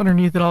kind of like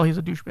underneath it all, he's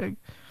a douchebag.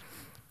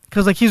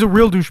 Cause like he's a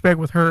real douchebag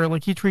with her.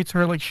 Like he treats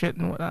her like shit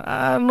and whatnot.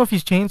 I don't know if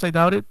he's changed. I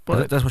doubt it,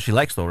 but That's what she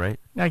likes, though, right?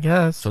 I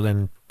guess. So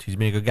then he's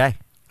being a good guy.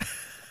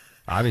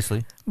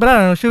 Obviously. But I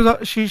don't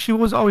know. She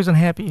was always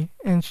unhappy,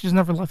 and she's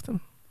never left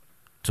him.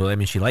 So that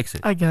means she likes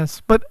it. I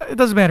guess, but it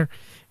doesn't matter.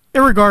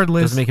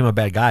 Irregardless, Doesn't make him a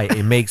bad guy.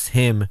 It makes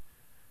him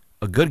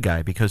a good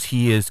guy because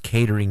he is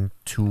catering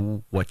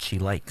to what she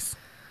likes.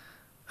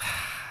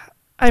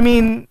 I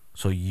mean,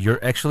 So you're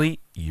the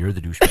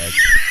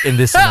douchebag in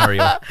this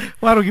scenario.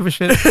 well, I don't give a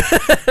shit.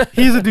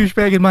 He's a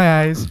douchebag in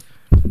my eyes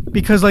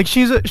because like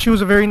she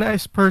was a very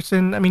nice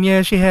person. I mean,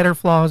 yeah, she had her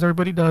flaws.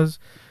 Everybody does,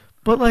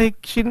 but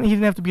like he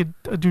didn't have to be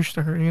a douche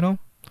to her, you know.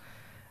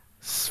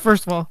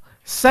 First of all,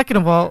 second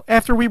of all,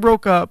 after we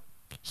broke up,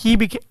 he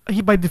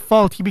by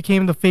default he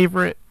became the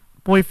favorite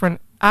boyfriend.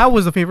 I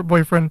was the favorite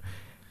boyfriend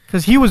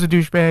because he was a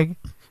douchebag.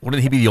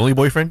 Wouldn't he be the only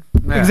boyfriend?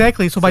 Yeah.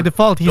 Exactly. So by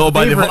default, he's the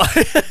by favorite.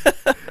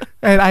 default.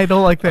 And I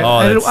don't like that. Oh,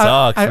 I that didn't-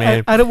 sucks,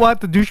 man. I didn't want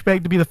the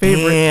douchebag to be the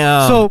favorite.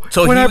 Damn.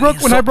 So when I broke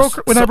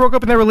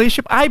up in that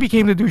relationship, I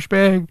became the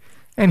douchebag,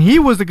 and he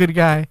was the good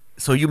guy.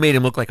 So you made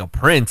him look like a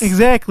prince.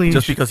 Exactly.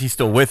 Just because he's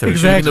still with her.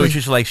 Exactly. Even though he's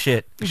just like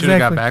shit. You should have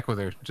got Exactly. back with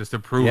her just to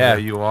prove Yeah.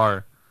 that you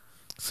are.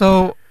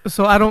 So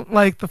I don't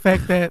like the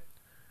fact that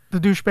the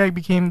douchebag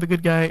became the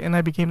good guy, and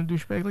I became the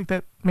douchebag. Like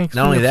that makes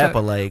Not me only that, upset.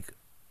 but like,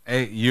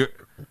 Hey, you're.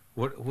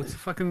 What's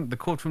the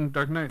quote from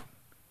Dark Knight?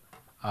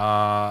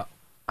 not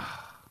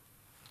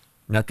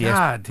the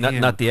God ex, not,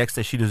 damn. not the ex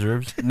that she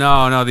deserves.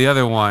 No, the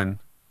other one.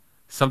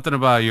 Something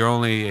about you're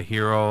only a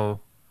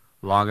hero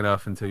long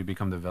enough until you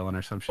become the villain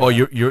or some shit. Oh,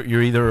 you're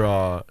either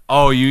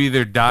Oh, you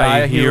either die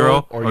a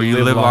hero or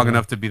you live long enough.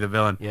 enough to be the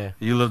villain. Yeah.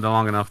 You lived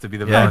long enough to be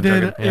the Yeah. I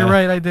villain. did. Dragon. You're Yeah.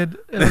 right. I did.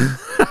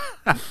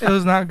 It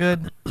was not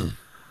good.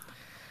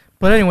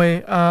 But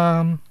anyway,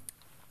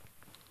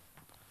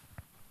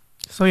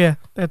 so yeah,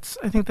 I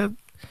think that.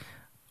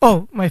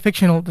 Oh, my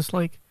fictional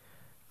dislike.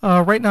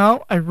 Right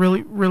now, I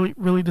really, really,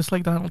 really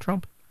dislike Donald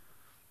Trump.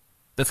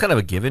 That's kind of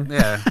a given.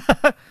 Yeah.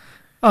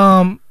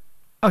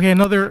 Okay,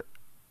 another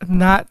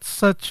not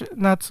so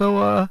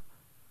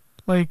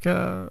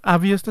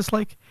obvious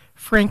dislike.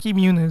 Frankie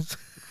Muniz.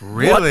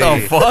 Really?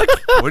 What the fuck?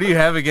 What do you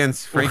have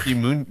against Frankie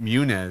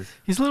Muniz?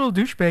 He's a little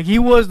douchebag. He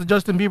was the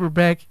Justin Bieber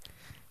back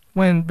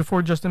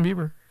before Justin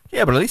Bieber.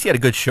 Yeah, but at least he had a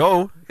good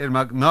show. Yeah,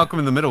 Malcolm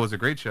in the Middle was a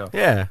great show.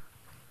 Yeah.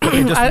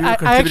 Just I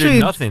contributed actually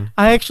nothing.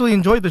 I actually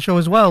enjoyed the show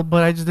as well,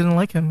 but I just didn't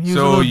like him. He was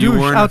So a little you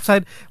douche weren't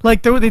outside.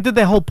 Like they did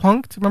that whole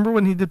punked. Remember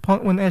when he did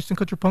punk when Ashton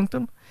Kutcher punked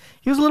him?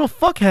 He was a little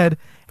fuckhead.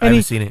 I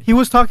haven't seen it. He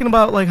was talking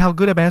about like how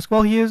good at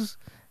basketball he is,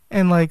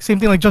 and like same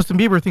thing like Justin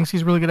Bieber thinks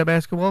he's really good at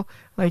basketball.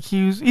 Like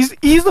he is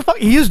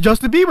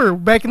Justin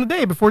Bieber back in the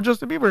day before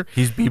Justin Bieber.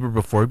 He's Bieber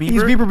before Bieber.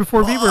 He's Bieber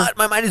before Bieber. What?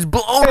 My mind is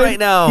blown And right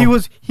now. He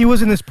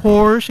was in his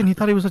Porsche and he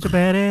thought he was such a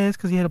badass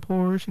because he had a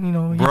Porsche and he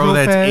Bro, drove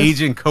that's fast.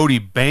 Agent Cody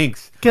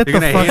Banks. Get You're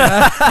the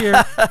gonna fuck hate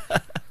out of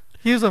here.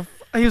 He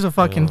was a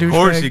fucking douchebag. Of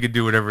course, he could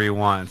do whatever he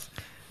wants.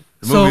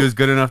 The So- movie was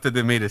good enough that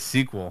they made a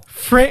sequel.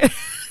 Fra-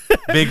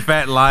 Big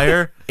Fat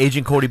Liar.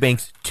 Agent Cody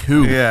Banks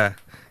 2. Yeah.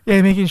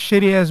 Yeah, making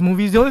shitty ass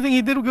movies. The only thing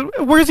he did good.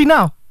 Where is he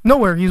now?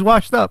 Nowhere. He's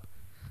washed up.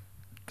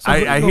 So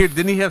I go- hear.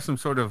 Didn't he have some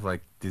sort of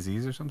like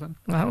disease or something?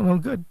 I don't know.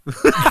 Good.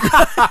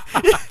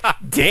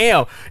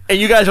 Damn. And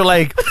you guys are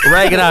like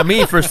ragging on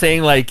me for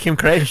saying like Kim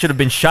Kardashian should have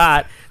been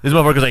shot. This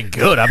motherfucker's like,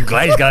 good. I'm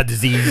glad he's got a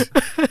disease.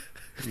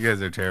 You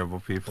guys are terrible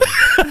people.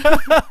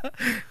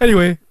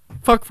 Anyway,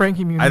 fuck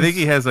Frankie Muniz. I think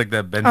he has like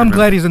that Benjamin. I'm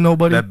glad he's a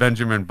nobody. that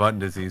Benjamin Button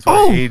disease. Where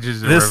Oh!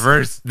 ages in This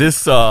reverse.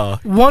 This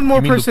One more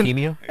you mean person.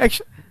 leukemia?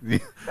 Actually,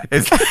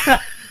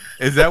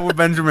 Is that what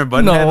Benjamin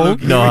Button No. had?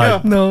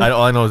 Leukemia? No, No.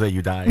 all I know is that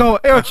you died. no.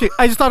 Actually,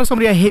 I just thought of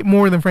somebody I hate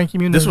more than Frankie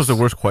Muniz. This was the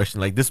worst question.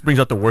 Like this brings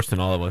out the worst in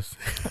all of us.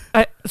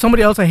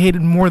 Somebody else I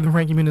hated more than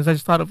Frankie Muniz. I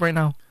just thought of right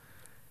now.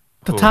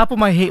 The Who? top of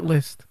my hate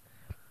list.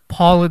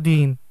 Paula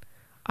Dean.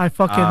 I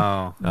fucking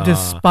Oh.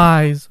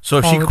 despise. So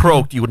if Paula she Deen.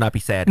 croaked, you would not be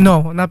sad.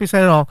 No, not be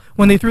sad at all.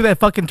 When they threw that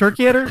fucking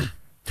turkey at her,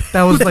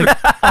 that was like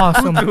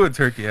awesome. Threw a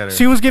turkey at her.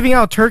 She was giving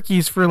out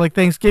turkeys for like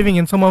Thanksgiving,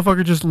 and some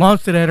motherfucker just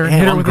launched it at her and Damn,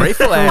 hit her with a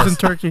ungrateful frozen ass.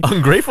 turkey.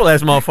 Ungrateful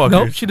ass motherfucker.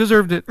 Nope, she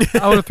deserved it.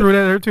 I would have threw it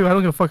at her too. I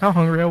don't give a fuck how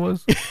hungry I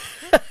was. You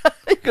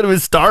could have been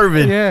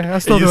starving. Yeah, I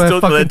still You threw that still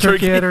threw fucking that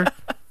turkey turkey. at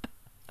her.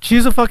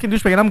 She's a fucking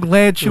douchebag, and I'm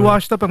glad she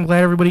washed up. I'm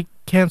glad everybody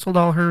canceled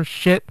all her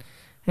shit,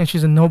 and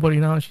she's a nobody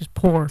now. And she's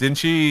poor. Didn't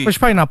she? Well, she's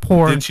probably not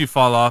poor. Didn't she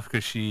fall off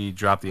because she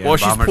dropped the Well,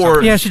 N-bomb she's or poor.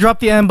 something? Yeah, she dropped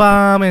the M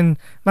bomb, and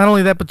not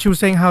only that, but she was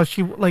saying how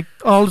she like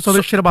all this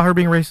other shit about her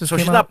being racist. So came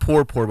she's out. not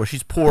poor, but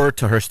she's poor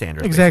to her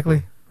standards.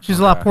 Exactly. She's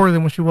a lot Okay. poorer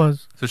than what she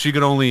was. So she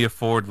could only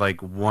afford like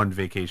one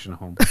vacation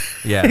home.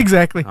 basically. Yeah.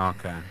 Exactly.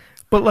 Okay.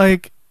 But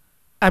like,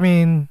 I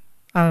mean,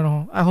 I don't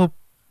know. I hope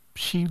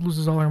she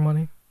loses all her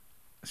money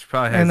She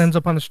probably has and ends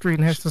up on the street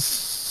and has to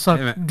suck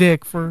Hey, man.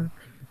 dick for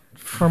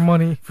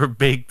money. for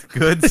baked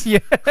goods. Yeah.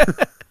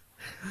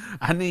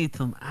 I need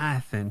some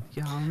icing.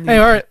 Y'all need. Hey,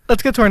 all right.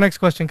 Let's get to our next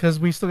question because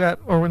we still got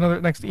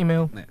another next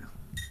email.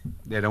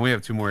 Yeah, don't we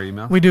have two more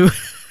emails? We do.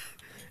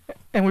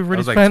 And we've already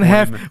was like spent 20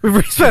 half. minutes. We've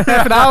already spent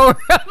half an hour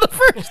on the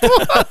first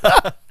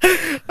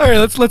one. All right,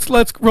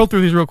 let's roll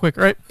through these real quick.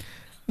 All right.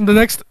 The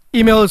next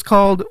email is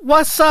called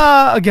 "What's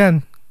up?"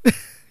 Again.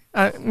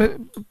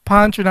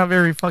 Ponch, you're not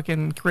very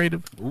fucking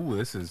creative. Ooh,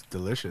 this is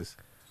delicious.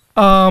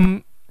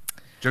 Um.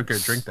 Junker,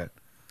 drink that.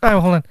 Oh,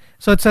 hold on.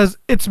 So it says,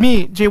 "It's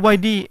me,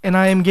 JYD, and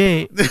I am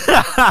gay.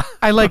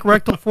 I like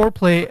rectal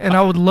foreplay, and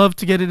I would love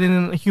to get it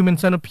in a human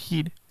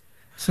centipede.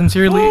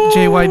 Sincerely,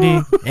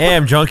 JYD."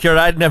 Damn, Junkyard,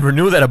 I never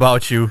knew that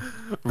about you.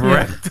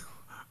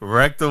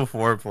 Rectal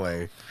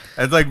foreplay.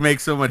 That like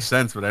makes so much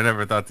sense, but I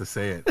never thought to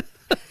say it.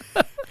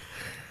 Like,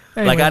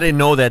 Anyway. I didn't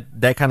know that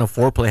kind of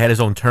foreplay had its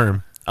own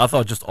term. I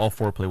thought just all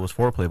foreplay was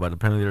foreplay, but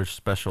apparently there's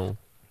special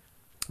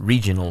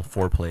regional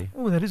foreplay.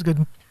 Oh, that is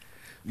good.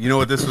 You know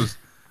what this was?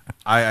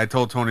 I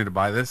told Tony to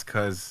buy this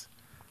because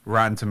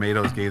Rotten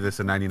Tomatoes gave this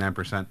a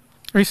 99%.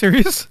 Are you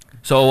serious?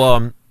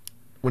 So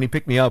when he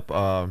picked me up,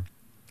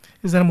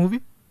 Is that a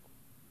movie?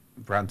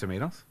 Rotten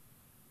Tomatoes?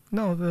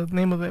 No, the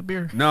name of that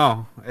beer.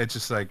 No, it's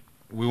just like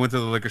we went to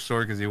the liquor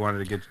store because he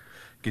wanted to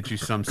get you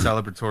some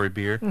celebratory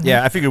beer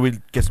yeah, I figured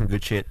we'd get some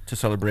good shit to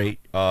celebrate.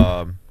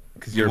 because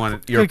you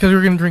wanted. Because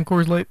we're gonna drink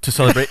Coors Light. To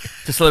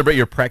celebrate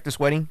your practice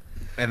wedding.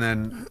 And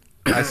then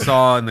I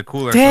saw in the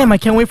cooler. Damn, I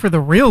can't wait for the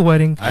real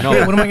wedding. I know.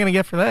 Shit, what am I gonna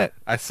get for that?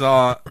 I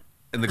saw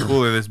in the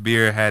cooler this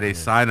beer had a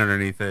sign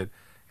underneath it,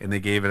 and they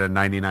gave it a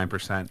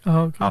 99% Oh,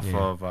 okay. off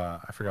of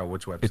I forgot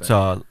which website. It's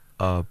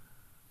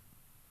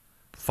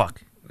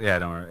fuck. Yeah,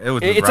 don't worry. It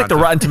was. It's like the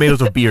Rotten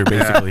Tomatoes of beer,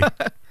 basically.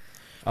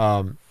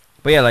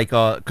 But yeah, like,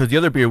 because the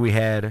other beer we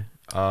had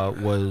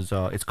was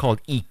it's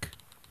called Eek.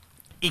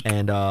 Eek.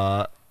 And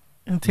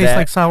It tastes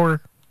like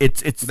sour.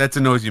 it's That's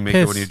a noise you make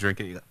Piss. when you drink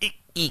it. You go, "Eek."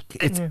 Eek.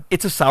 Yeah.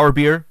 It's a sour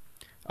beer.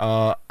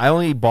 I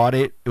only bought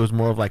it. It was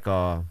more of like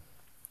a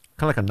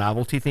kind of like a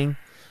novelty thing.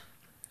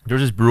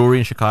 There's this brewery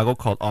in Chicago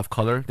called Off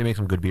Color. They make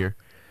some good beer.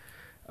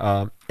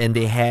 And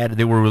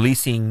they were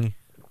releasing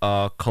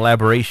a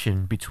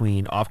collaboration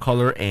between Off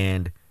Color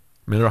and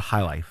Miller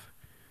High Life,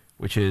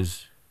 which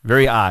is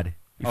very odd.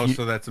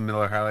 So that's a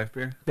Miller High Life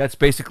beer. That's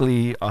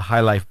basically a High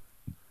Life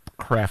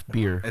craft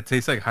beer. It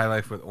tastes like High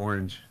Life with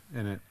orange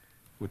in it,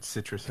 with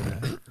citrus in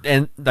it.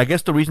 And I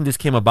guess the reason this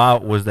came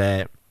about was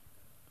that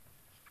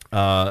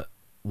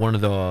one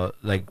of the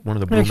It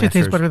actually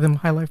tastes brewmasters, better than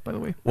High Life, by the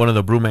way. one of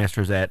the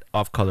brewmasters at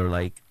Off Color,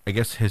 like, I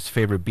guess his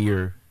favorite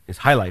beer is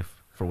High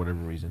Life for whatever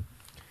reason.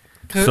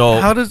 So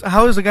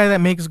how is a guy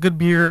that makes good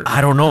beer?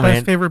 I don't know, his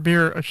man. favorite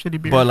beer a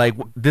shitty beer? But like,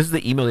 this is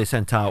the email they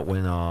sent out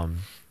when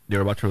they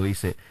were about to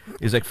release it.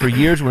 It's like, for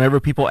years, whenever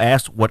people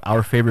asked what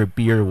our favorite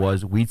beer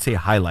was, we'd say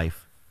High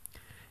Life,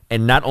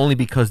 and not only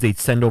because they'd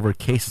send over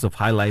cases of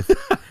High Life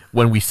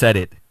when we said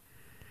it.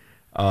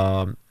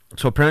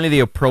 So apparently they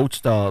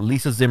approached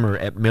Lisa Zimmer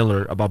at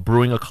Miller about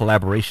brewing a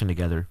collaboration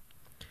together,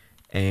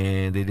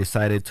 and they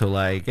decided to,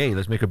 like, hey,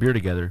 let's make a beer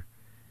together,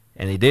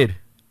 and they did,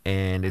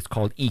 and it's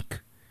called Eek.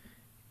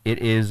 It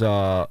is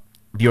the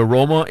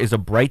aroma is a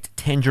bright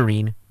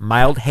tangerine,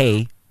 mild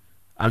hay.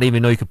 I didn't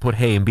even know you could put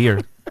hay in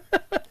beer.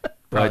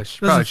 Probably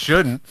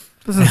shouldn't.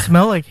 Doesn't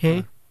smell like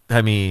hay.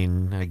 I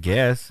mean, I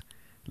guess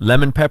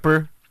lemon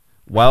pepper,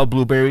 wild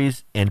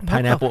blueberries, and What the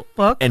pineapple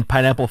fuck? and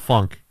pineapple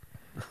funk.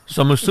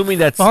 So I'm assuming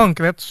that's Funk.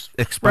 That's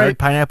expired right.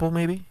 pineapple,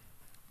 maybe.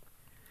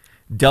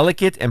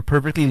 Delicate and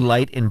perfectly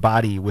light in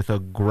body, with a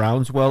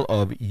groundswell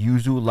of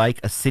yuzu-like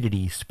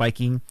acidity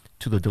spiking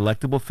to the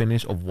delectable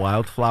finish of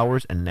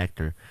wildflowers and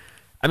nectar.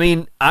 I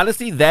mean,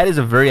 honestly, that is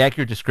a very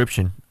accurate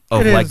description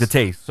of, It like, is. the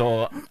taste.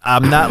 So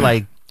I'm not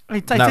like I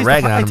not taste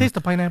ragging the, on I him. taste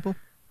the pineapple.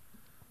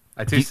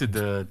 I tasted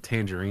the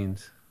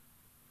tangerines.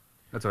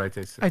 That's what I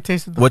tasted. I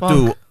tasted the what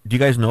funk. do you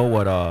guys know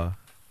what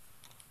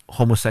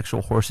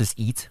homosexual horses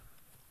eat?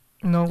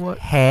 No what?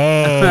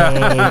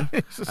 Hey.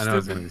 It's so I know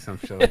it's stupid. gonna be some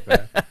shit like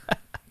that.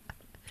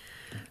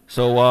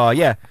 So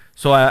yeah,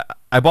 so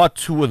I bought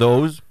 2 of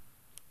those,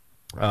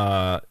 and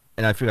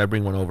I figured I'd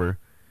bring one over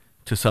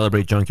to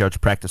celebrate Junkyard's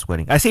practice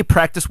wedding. I say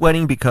practice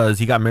wedding because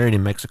he got married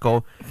in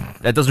Mexico.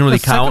 That doesn't really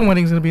The second count.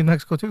 wedding's gonna be in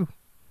Mexico too.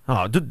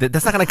 Oh, dude,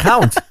 that's not gonna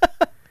count.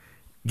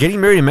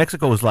 Getting married in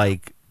Mexico is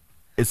like,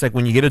 it's like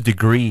when you get a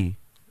degree,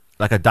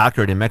 like a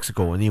doctorate in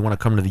Mexico, and then you want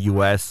to come to the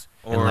U.S.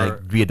 and Or-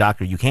 like be a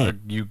doctor. You Or can't.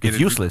 you get It's a,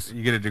 useless.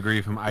 You get a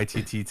degree from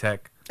ITT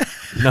Tech.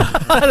 No,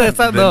 That's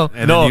not no.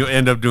 And No. then you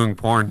end up doing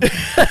porn.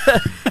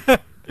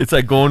 it's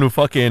like going to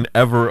fucking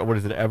What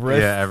is it?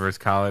 Everest. Yeah, Everest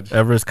College.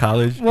 Everest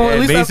College. Well, at Yeah,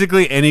 least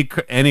basically,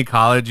 any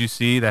college you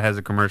see that has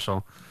a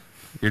commercial,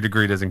 your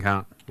degree doesn't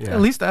count. Yeah.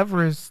 At least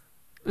Everest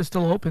is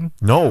still open.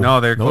 No, No,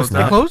 they're it's closed They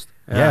not. closed?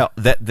 Yeah,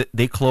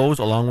 they closed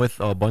along with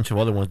a bunch of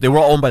other ones. They were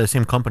all owned by the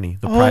same company.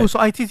 The Oh, so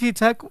ITT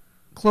Tech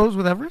closed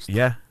with Everest?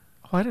 yeah,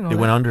 Oh, I didn't know. they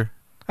that. went under.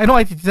 I know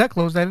ITT Tech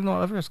closed. I didn't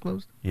know Everest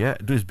closed. Yeah,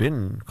 dude, it's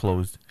been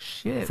closed.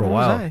 Shit. For a where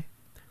was while. I?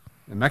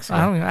 In Mexico.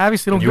 I don't. I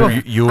obviously don't You-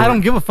 give. you- I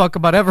don't give a fuck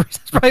about Everest.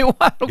 That's probably why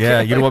I don't Yeah,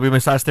 care. you don't want to be a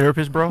massage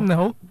therapist, bro?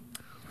 No,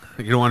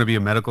 You don't want to be a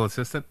medical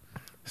assistant?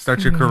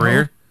 Start your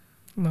career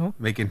no.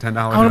 making $10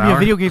 I an want to be hour? a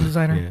video game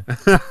designer.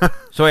 Yeah.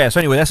 So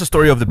anyway, that's the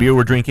story of the beer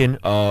we're drinking.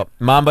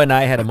 Mamba and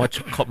I had a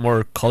much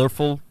more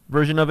colorful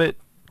version of it.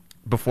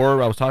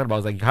 Before I was talking about, I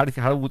was like, how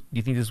do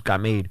you think this got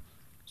made?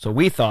 So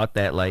we thought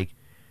that, like,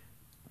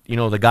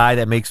 the guy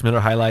that makes Miller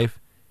High Life,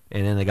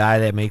 and then the guy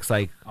that makes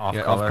like Off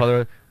Off Color.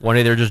 Color. One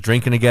day they're just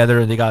drinking together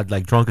and they got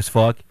like drunk as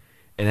fuck.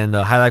 And then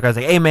the High Life guy's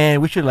like, "Hey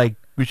man, we should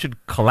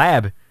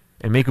collab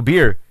and make a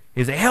beer."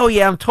 He's like, "Hell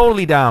yeah, I'm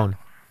totally down."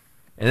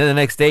 And then the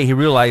next day he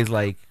realized,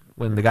 like,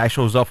 when the guy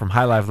shows up from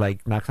High Life,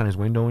 like, knocks on his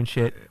window and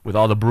shit with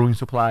all the brewing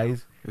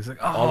supplies, He's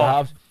like, all the oh,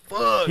 hops.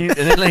 And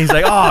then he's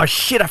like, "Oh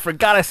shit, I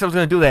forgot I said I was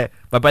gonna do that."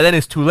 But by then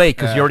it's too late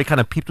because Yeah. you already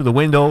kind of peeped through the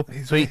window,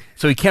 so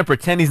he can't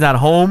pretend he's not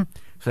home.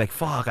 He's like,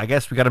 "Fuck, I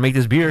guess we gotta make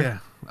this beer." yeah.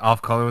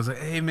 Off Color was like,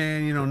 hey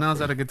man, now's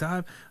not a good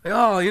time. Like,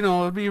 oh,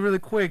 it'll be really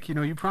quick.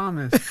 You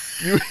promised.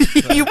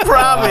 You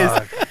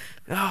promised.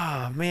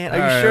 Oh man, are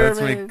you All right, sure, let's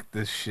man? make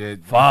this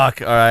shit.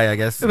 Fuck. All right, I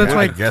guess. That's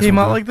why I it guess came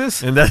we'll out go. like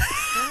this. And that.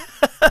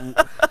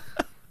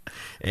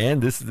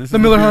 And this is The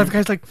Miller High beer. Life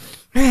guy's like,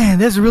 man,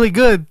 this is really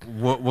good.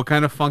 What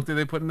kind of funk did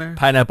they put in there?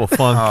 Pineapple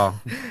funk. Oh,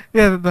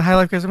 Yeah, the High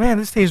Life guy's like, man,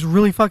 this tastes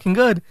really fucking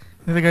good.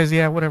 And the other guy's,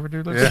 yeah, whatever,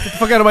 dude. Let's get the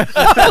fuck out of my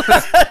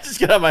house. Just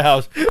get out of my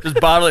house. Just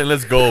bottle it and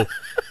let's go.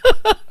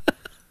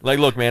 Like,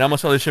 look, man, I'm gonna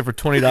sell this shit for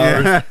 $20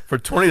 Yeah. for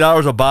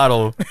 $20 a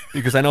bottle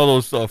because I know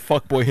those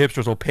fuckboy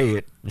hipsters will pay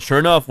it. And sure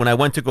enough, when I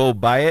went to go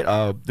buy it,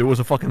 there was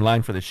a fucking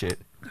line for this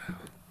shit.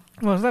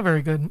 Well, it's not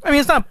very good. I mean,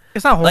 it's not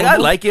horrible. Like, I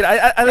like it.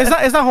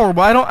 It's not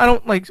horrible. I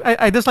don't like.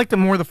 I disliked it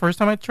more the first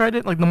time I tried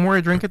it. Like, the more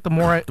I drink it, the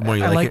more more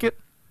you I like like it?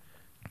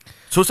 it.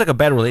 So it's like a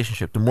bad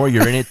relationship. The more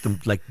you're in it,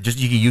 just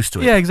you get used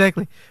to it. Yeah,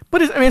 exactly.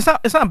 But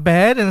it's not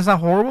bad and it's not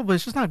horrible, but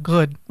it's just not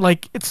good.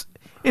 Like, it's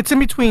in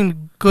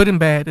between good and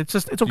bad. It's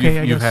okay.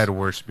 I you've guess. had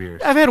worse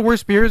beers. I've had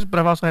worse beers, but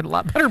I've also had a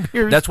lot better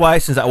beers. That's why,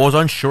 since I was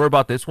unsure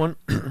about this one,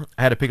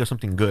 I had to pick up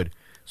something good.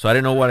 So I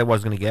didn't know what I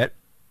was gonna get.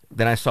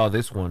 Then I saw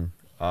this one,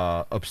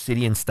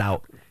 Obsidian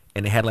Stout,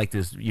 and it had like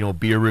this,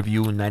 beer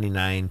review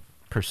 99%.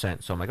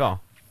 So I'm like, oh,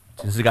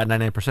 since it got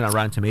 99% on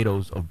Rotten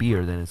Tomatoes of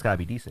beer, then it's gotta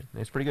be decent.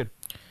 It's pretty good.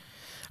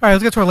 All right,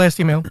 let's get to our last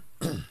email.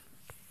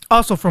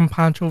 Also from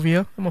Pancho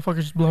Villa. The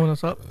motherfucker's just blowing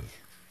us up.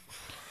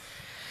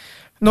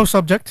 No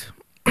subject.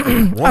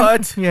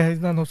 What? Yeah, he's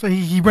not no. So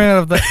he ran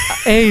out of the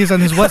A's on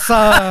his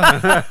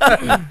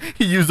WhatsApp.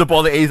 He used up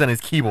all the A's on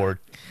his keyboard.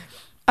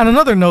 On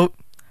another note,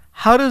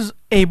 how does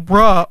a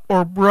bra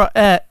or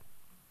bra'ette,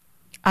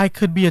 I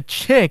could be a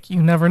chick,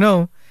 you never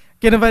know,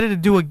 get invited to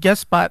do a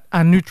guest spot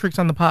on New Tricks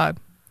on the Pod?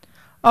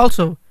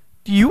 Also,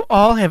 do you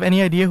all have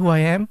any idea who I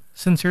am?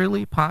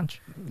 Sincerely, Ponch.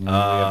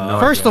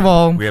 First of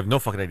all, We have no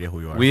fucking idea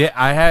who you are.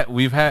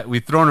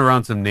 We've thrown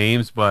around some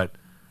names, but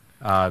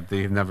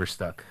they've never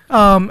stuck.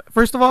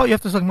 first of all, you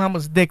have to suck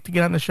Mama's dick to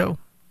get on the show.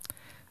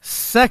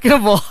 Second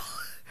of all,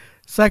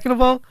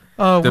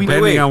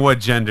 Depending wait. on what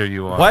gender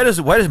you are. Why does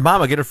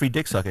Mama get a free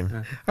dick sucking?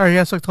 all right, you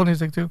gotta suck Tony's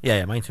dick too.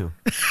 Yeah, mine too.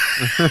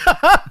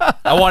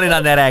 I want in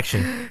on that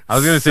action. I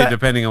was gonna say Se-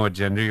 depending on what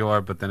gender you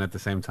are, but then at the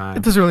same time,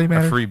 It doesn't really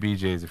matter. a free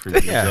BJ is a free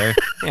BJ. Yeah,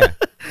 yeah.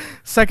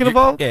 Second of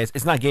all, Yeah,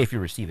 it's not gay if you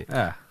receive it.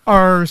 Yeah.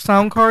 our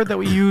sound card that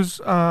we use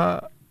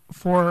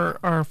for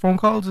our phone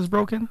calls is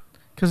broken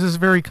because it's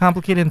very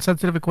complicated and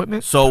sensitive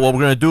equipment. So what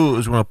we're gonna do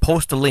is we're gonna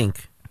post a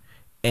link,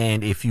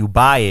 and if you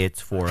buy it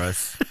for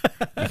us,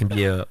 you can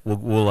be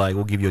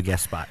we'll give you a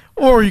guest spot.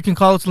 Or you can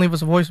call us and leave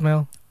us a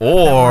voicemail.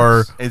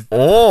 Or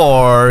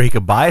he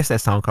could buy us that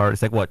sound card.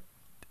 It's like what,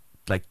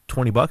 like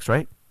 $20,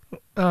 right?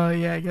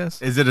 Yeah, I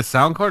guess. Is it a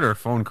sound card or a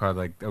phone card?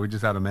 Like, are we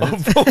just out of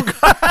minutes?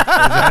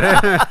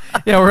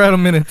 Yeah, we're out of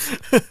minutes.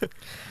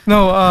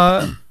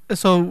 No,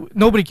 so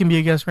nobody can be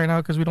a guest right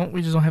now because we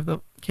just don't have the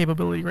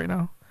capability right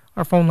now.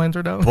 Our phone lines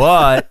are down.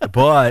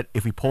 But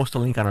if we post a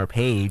link on our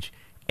page,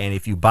 and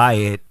if you buy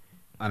it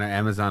On our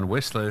Amazon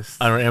wish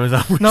list. on our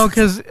Amazon, No,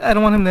 because I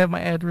don't want him to have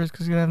my address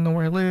because he's gonna have to know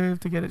where I live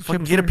to get it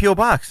fucking shipped. get a here. PO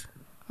box.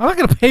 I'm not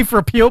gonna pay for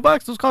a PO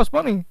box. Those cost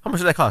money. How much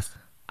does that cost?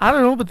 I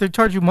don't know, but they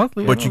charge you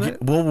monthly. But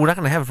we're not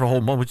gonna have it for a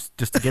whole month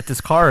just to get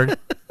this card.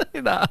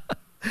 Nah.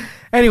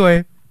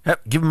 Anyway,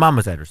 Give him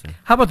Mama's address then.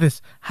 how about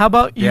this? How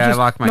about you Yeah, I just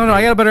locked my no,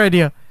 I gate. got a better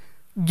idea.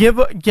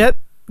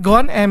 Go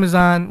on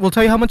Amazon. We'll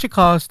tell you how much it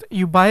costs.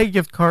 You buy a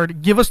gift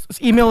card.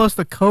 Email us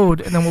the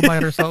code, and then we'll buy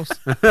it ourselves.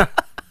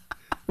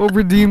 We'll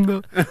redeem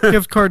the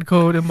gift card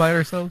code and buy it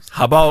ourselves.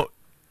 How about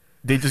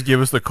they just give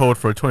us the code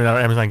for a $20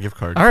 Amazon gift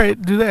card? All right,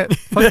 do that.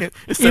 Fuck it.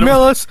 Instead of-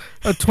 Email us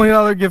a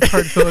 $20 gift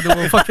card code, and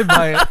we'll fucking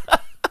buy it.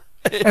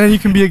 And then you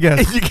can be a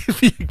guest. You can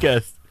be a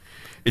guest.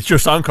 It's your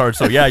sound card,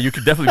 so yeah, you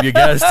could definitely be a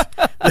guest.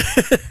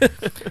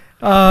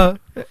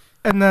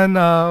 And then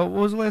what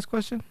was the last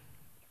question?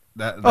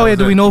 That Oh yeah, was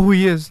do we it. know who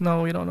he is?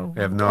 No, we don't know.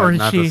 We have no, or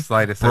not she. the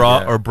slightest Bra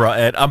idea. or bra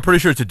Ed. I'm pretty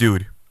sure it's a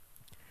dude.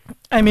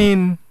 I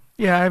mean,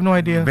 yeah, I have no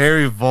idea.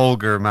 Very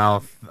vulgar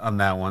mouth on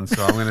that one,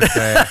 so I'm gonna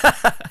say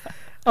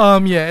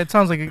Yeah, it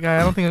sounds like a guy.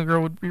 I don't think a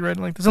girl would be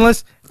writing like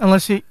this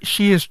unless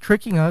she is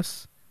tricking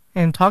us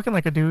and talking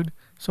like a dude.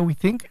 So we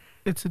think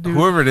it's a dude.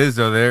 whoever it is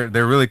though,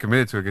 they're really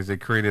committed to it because they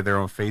created their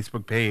own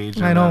Facebook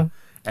page. I and, know.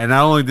 And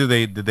not only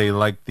did they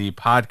like the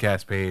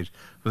podcast page,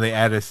 but they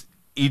add us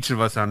each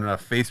of us on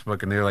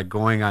Facebook, and they're like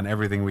going on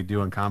everything we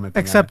do and commenting.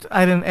 on Except it.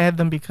 I didn't add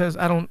them because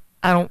I don't.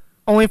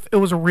 Only if it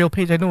was a real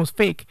page, I know it was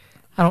fake.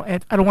 I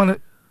don't want to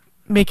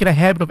make it a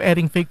habit of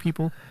adding fake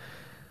people,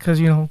 because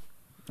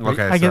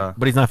Okay, I get- so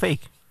But he's not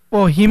fake.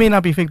 well, he may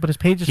not be fake, but his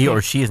page is He fake.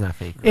 or she is not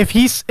fake. If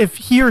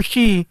he or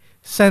she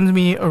sends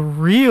me a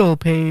real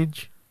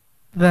page,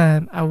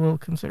 then I will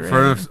consider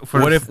for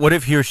What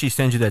if he or she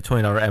sends you that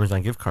 $20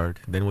 Amazon gift card?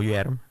 Then will you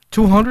add him?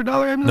 $200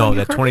 Amazon No,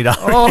 gift that card? $20.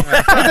 Oh, I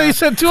thought you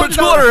said $200.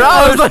 $200.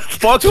 I was like,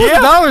 Fuck $200. yeah.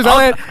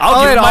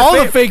 I'll give add him my all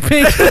fa- the fake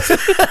pages.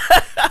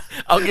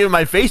 I'll give him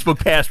my Facebook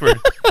password.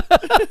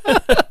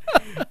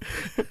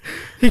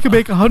 He could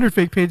make 100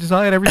 fake pages.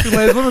 I'll add every single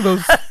last one of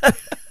those.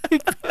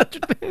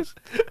 100 pages.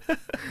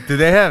 did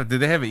they have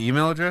an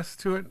email address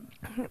to it?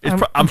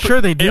 I'm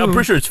sure they do. I'm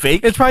pretty sure it's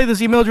fake. It's probably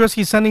this email address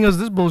he's sending us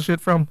this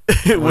bullshit from.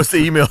 What's the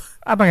email?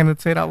 I'm not gonna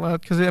say it out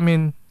loud because I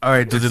mean, All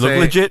right, Does just it look say-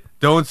 legit?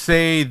 Don't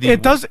say the.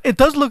 it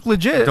does look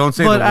legit. Don't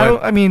say but the I web-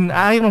 don't. I mean,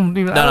 I don't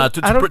even. No, I no.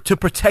 don't, I don't, To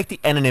protect the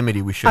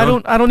anonymity, we should.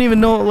 I don't even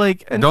know.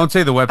 Like, and Don't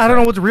say the website. I don't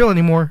know what's real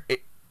anymore.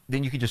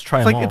 Then you can just try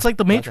It's them like- all. it's like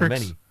the Not that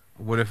Matrix. many.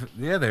 What if?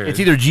 Yeah, there. It's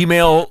is. either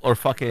Gmail or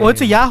fucking. Well, it's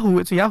a Yahoo.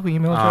 It's a Yahoo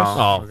email address.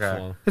 Oh, Okay.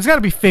 well. It's got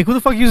to be fake. Who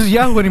the fuck uses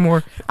Yahoo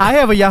anymore? I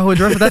have a Yahoo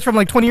address, but that's from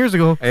like 20 years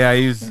ago. Yeah, I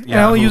use. I only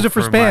Yahoo use it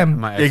for spam.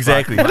 My Xbox,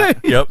 Exactly. My,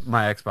 Yep.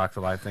 my Xbox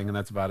Live thing, and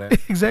that's about it.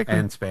 Exactly.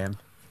 And spam.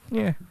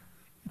 Yeah.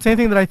 It's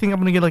anything that I think I'm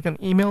gonna get like an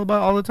email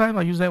about all the time.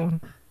 I'll use that one.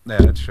 Yeah,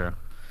 that's true.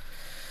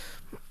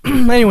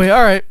 Anyway,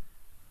 all right.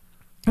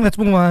 Let's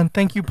move on.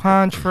 Thank you,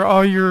 Ponch, for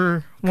all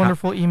your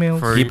wonderful emails.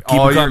 For Keep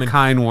all 'em your coming.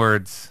 kind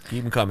words.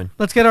 Keep them coming.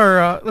 Let's get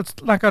our let's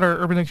knock out our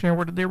Urban Dictionary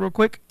word of the day real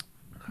quick.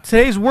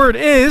 Today's word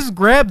is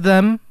grab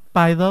them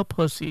by the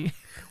pussy.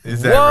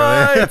 Is that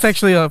really? It's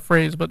actually a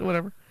phrase, but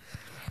whatever.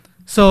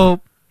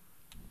 So,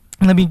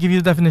 let me give you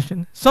the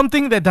definition.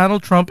 Something that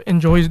Donald Trump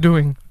enjoys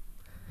doing.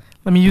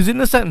 Let me use it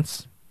in a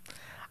sentence.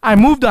 I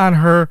moved on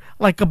her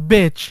like a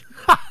bitch,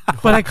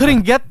 but I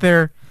couldn't get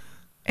there,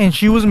 and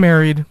she was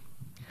married.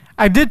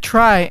 I did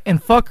try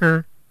and fuck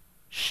her.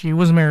 She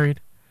was married.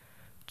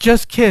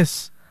 Just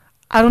kiss.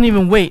 I don't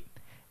even wait.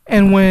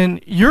 And when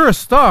you're a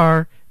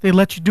star, they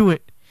let you do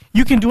it.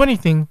 You can do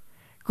anything.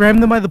 Grab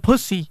them by the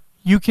pussy.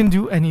 You can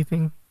do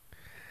anything.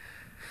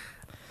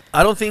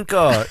 I don't think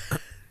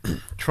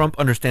Trump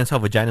understands how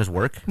vaginas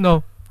work,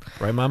 No.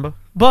 right, Mamba?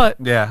 But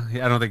Yeah,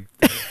 I don't think.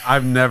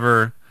 I've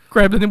never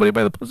grabbed anybody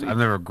by the pussy.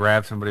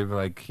 grabbed somebody, but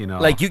like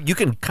Like you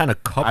can kind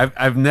of cup.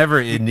 I've never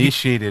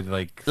initiated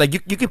like. like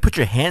you can put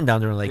your hand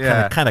down there and like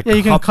Yeah. kind of Yeah,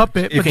 you can cup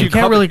it, but you cup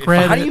can't really it-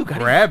 grab how it. do you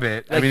grab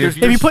it. I Like, mean, there's-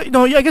 if If you you're put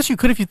no, yeah, I guess you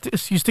could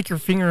if you stick your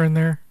finger in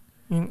there,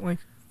 you can, like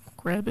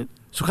grab it.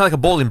 So kind of like a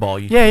bowling ball.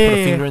 You Yeah, put yeah,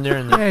 a finger yeah. in there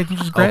and Yeah, you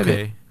just grab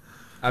okay. it.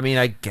 I mean,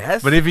 I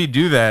guess. But if you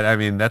do that, I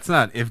mean, that's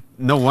not. If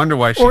no wonder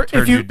why she Or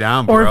turned if you,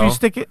 down, or bro. if you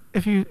stick it,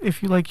 if you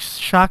like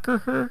shocker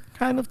her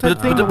kind of type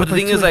but, thing. but with, the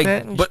thing is two like,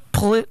 that and you but just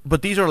pull it.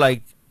 But these are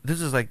like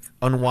this is like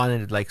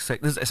unwanted like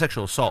this is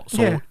sexual assault.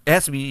 So Yeah. it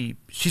has to be.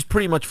 She's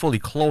pretty much fully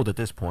clothed at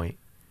this point.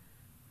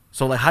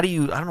 So like, how do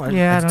you? I don't know.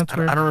 Yeah, I, that's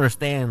weird. I don't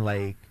understand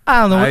like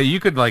I don't know. You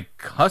could like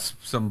cusp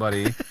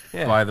somebody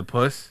Yeah. by the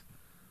puss,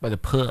 by the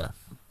puss.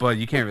 but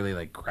you can't really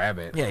like grab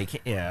it. Yeah, you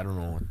can't. Yeah, I don't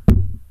know.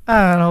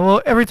 I don't know.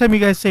 Well, every time you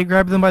guys say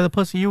grab them by the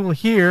pussy, you will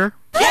hear.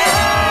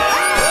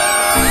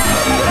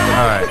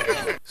 All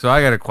right. So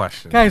I got a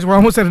question. Guys, we're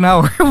almost at an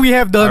hour. We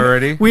have done.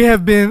 Already? We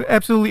have been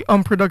absolutely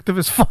unproductive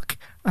as fuck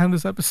on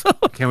this episode.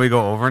 Can we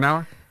go over an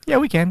hour? Yeah,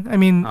 we can. I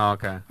mean, Oh,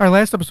 okay. our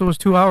last episode was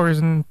 2 hours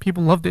and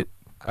people loved it.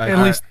 At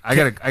least, I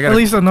got. at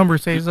least the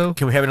numbers say so.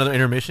 Can we have another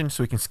intermission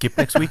so we can skip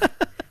next week?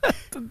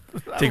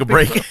 Take a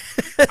break.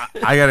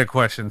 I got a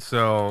question.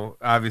 So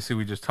obviously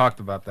we just talked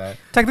about that.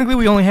 Technically,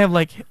 we only have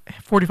like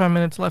 45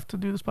 minutes left to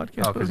do this podcast.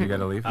 Oh, but because you got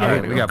to leave. Yeah, All right, I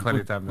gotta we go. got plenty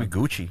of time. We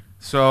Then. Gucci.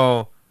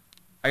 So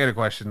I got a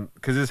question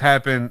because this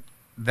happened.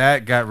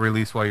 That got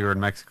released while you were in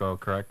Mexico,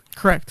 correct?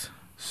 Correct.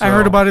 I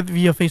heard So, about it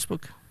via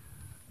Facebook.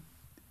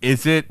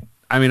 Is it?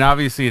 I mean,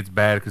 obviously it's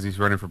bad because he's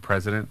running for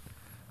president,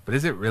 but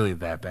is it really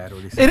that bad?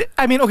 What he said?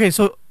 I mean, okay,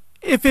 so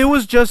if it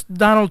was just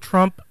Donald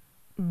Trump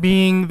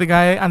being the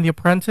guy on The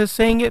Apprentice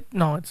saying it,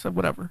 no, it's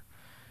whatever.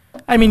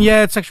 I mean,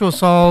 yeah, it's sexual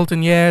assault,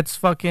 and yeah, it's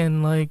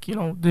fucking like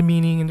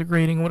demeaning and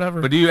degrading,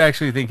 whatever. But do you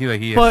actually think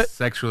he But-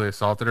 sexually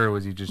assaulted her, or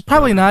was he just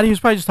Probably not. He was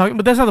probably just talking.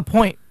 But that's not the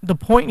point. The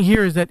point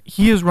here is that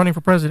he is running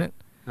for president.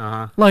 Uh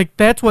huh. Like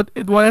that's what.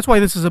 Well, that's why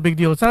this is a big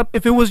deal. It's not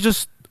if it was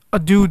just a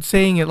dude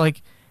saying it,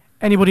 like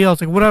anybody else,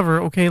 like whatever.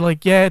 Okay,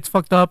 like yeah, it's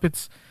fucked up.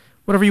 It's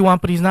whatever you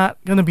want, but he's not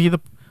gonna be the.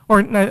 Or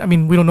I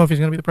mean, we don't know if he's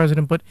gonna be the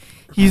president, but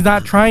he's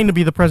not trying to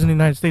be the president of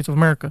the United States of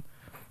America.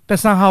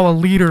 That's not how a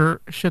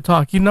leader should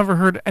talk. You never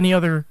heard any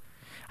other.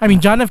 I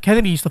mean, John F.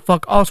 Kennedy used to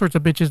fuck all sorts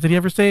of bitches. Did he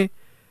ever say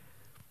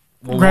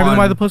grab them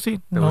by the pussy?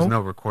 There was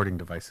no recording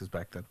devices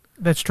back then,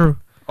 That's true.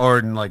 or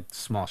in, like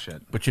small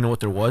shit. But you know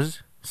what there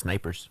was?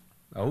 Snipers.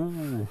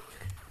 Oh,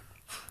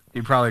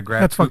 he probably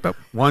grabbed That's fucked up.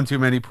 one too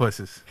many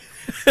pusses.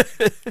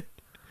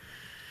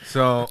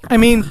 So I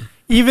mean,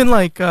 even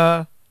like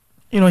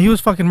he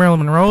was fucking Marilyn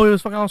Monroe. He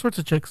was fucking all sorts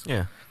of chicks.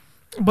 Yeah.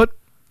 But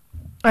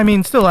I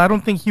mean, still, I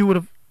don't think he would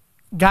have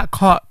got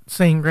caught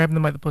saying grab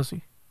them by the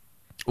pussy.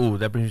 Ooh,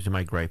 that brings me to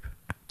my gripe.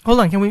 Hold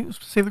on, can we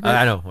save the gripe?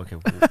 I know. Okay.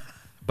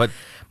 But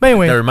But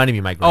anyway, that reminded me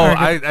of my gripe. Oh,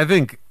 Alright, I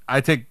think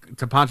I take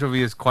to Pancho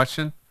Villa's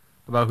question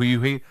about who you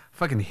hate. I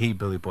fucking hate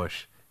Billy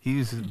Bush.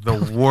 He's the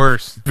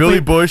worst. Billy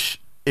Bush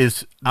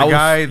is The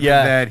guy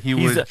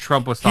that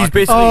Trump was talking He's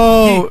basically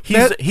Oh,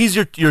 he's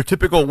your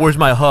typical "Where's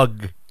my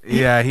hug?"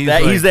 Yeah, he's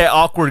He's like- that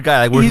awkward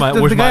guy. Like, where's he's my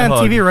the where's guy my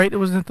on hug? TV, right? It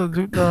wasn't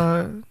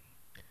the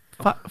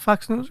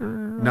Fox News or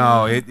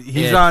No,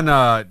 he's Yeah.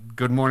 on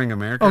Good Morning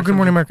America. Oh, or Good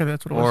Morning something. America.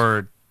 That's what it was.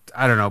 Or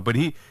I don't know, but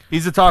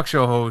he's a talk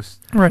show host,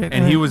 Right,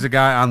 And he right. was a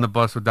guy on the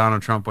bus with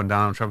Donald Trump when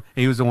Donald Trump.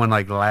 He was the one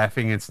like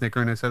laughing and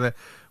snickering and said that,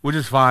 which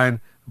is fine.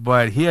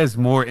 But he has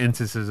more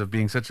instances of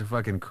being such a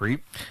fucking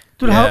creep.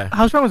 Dude, Yeah.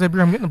 how strong was that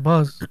beer? I'm getting a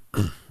buzz.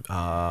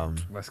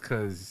 That's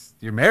because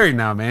you're married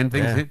now, man.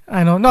 Things Yeah. hit,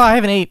 I know. No, I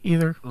haven't ate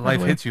either. by the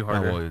life way. hits you Oh,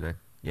 harder. well,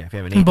 Yeah, if you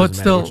have an 8, But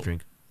doesn't matter which still-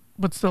 drink.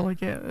 But still,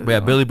 like, yeah. But yeah,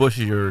 Billy Bush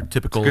is your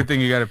typical. Good thing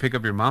you got to pick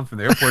up your mom from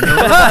the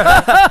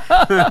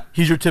airport.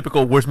 He's your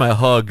typical "Where's my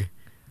hug"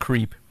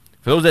 creep.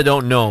 For those that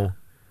don't know,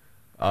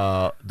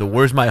 the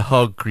 "Where's my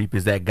hug" creep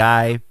is that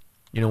guy.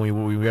 You know,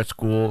 when we were at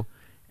school,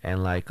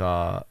 and like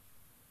a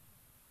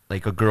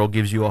girl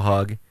gives you a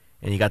hug,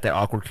 and you got that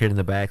awkward kid in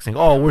the back saying,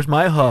 "Oh, where's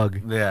my hug?"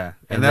 Yeah,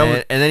 And that then,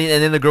 was, and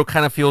then the girl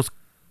kind of feels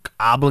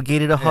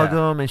obligated to hug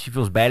Yeah. him, and she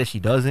feels bad if she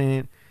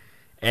doesn't.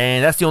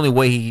 And that's the only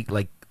way he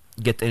like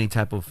gets any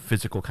type of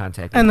physical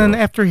contact. with And then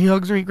girls. after he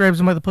hugs her, he grabs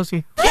him by the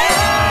pussy.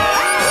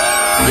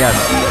 Yes.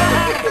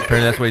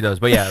 Apparently that's what he does.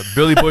 But yeah,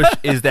 Billy Bush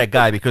is that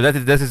guy because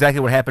that's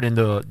exactly what happened in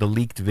the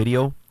leaked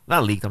video.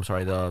 Not leaked, I'm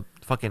sorry. The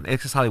fucking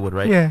Access Hollywood,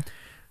 right? Yeah.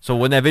 So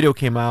when that video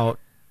came out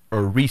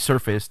or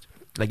resurfaced,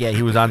 like yeah,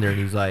 he was on there and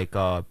he's like,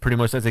 pretty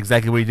much that's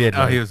exactly what he did. oh,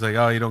 like, he was like,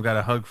 oh, you don't got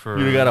a hug for.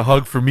 you got a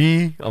hug for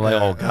me? I'm like,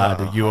 Yeah. oh god,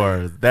 dude, you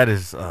are. That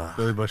is.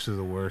 Billy Bush is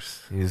the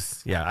worst.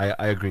 He's yeah,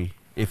 I agree.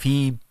 If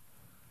he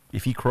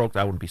croaked,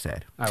 I wouldn't be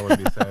sad. I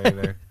wouldn't be sad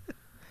either.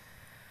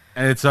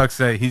 And it sucks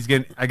that he's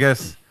getting. I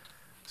guess.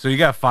 So he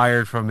got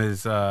fired from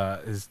his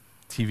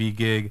TV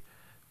gig,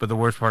 but the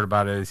worst part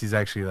about it is he's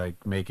actually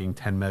like making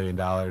 $10 million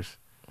That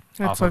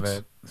off sucks. of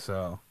it.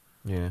 So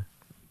Yeah.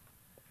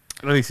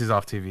 at least he's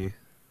off TV.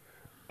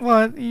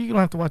 Well, you don't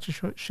have to watch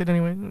the shit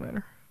anyway. Doesn't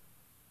matter.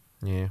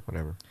 Yeah.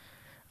 Whatever.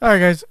 All right,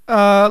 guys.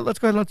 Let's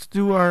go ahead. Let's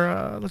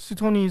do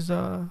Tony's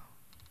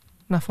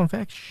not fun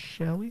facts,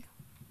 shall we?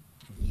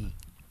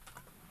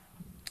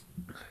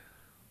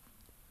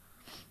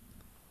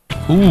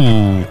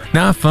 Ooh,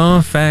 not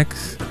fun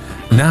facts.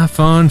 Not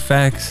fun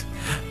facts.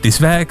 These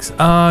facts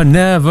are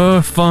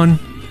never fun.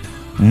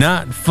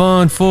 Not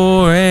fun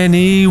for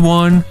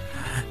anyone.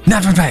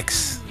 Not fun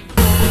facts.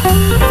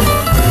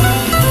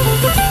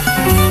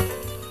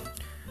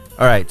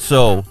 All right.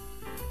 So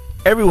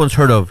everyone's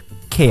heard of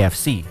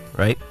KFC,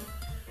 right?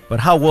 But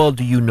how well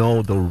do you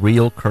know the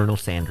real Colonel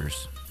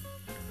Sanders?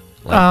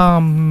 Like, I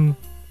mean,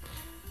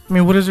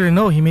 what is there to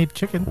know? He made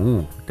chicken.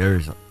 ooh,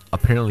 there's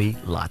apparently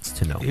lots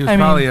to know. He was I mean-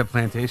 probably a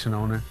plantation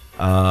owner.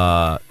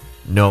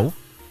 No,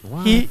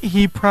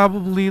 He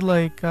probably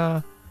like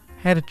had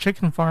a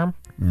chicken farm.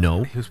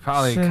 no, He was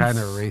probably Since- kind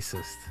of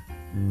racist.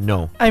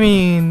 no. I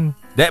mean,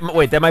 That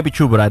might be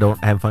true, but I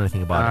haven't found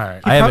anything about All it.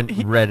 right. I He haven't prob-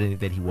 he- read any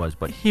that he was,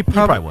 but he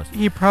probably probably was.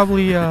 He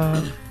probably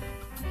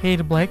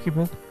hated black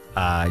people.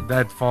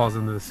 That falls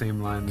into the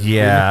same line. as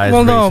Yeah. as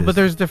Well, no, racist. but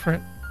there's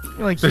different.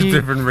 Like There's he,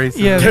 different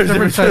races. Yeah, there's There's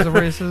different sides of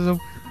racism.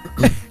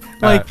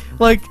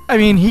 like I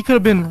mean, he could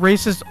have been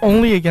racist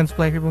only against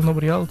black people,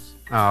 nobody else.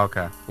 Oh,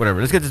 okay. Whatever.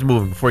 Let's get this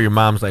moving before your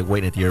mom's like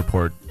waiting at the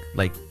airport,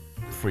 like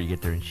before you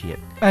get there and shit.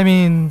 I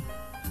mean,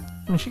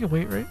 she could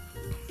wait, right?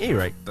 Yeah, you're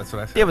right. That's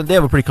what I said. They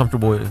have a pretty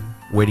comfortable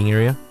waiting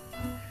area.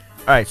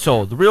 All right,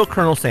 so the real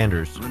Colonel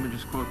Sanders. Let me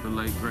just quote the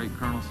late, great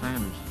Colonel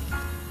Sanders.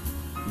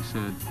 He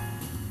said,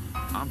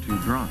 I'm too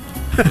drunk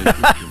to take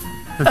pictures."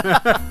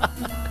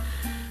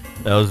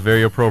 That was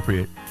very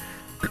appropriate.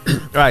 All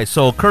right,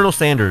 so Colonel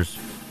Sanders,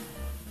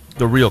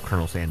 the real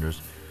Colonel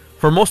Sanders.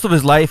 For most of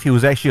his life, he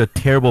was actually a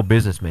terrible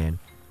businessman.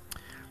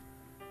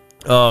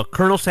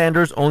 Colonel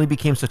Sanders only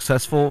became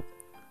successful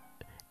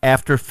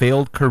after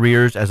failed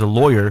careers as a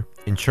lawyer,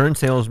 insurance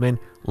salesman,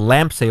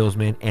 lamp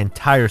salesman, and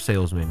tire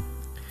salesman.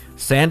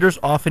 Sanders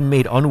often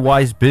made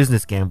unwise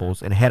business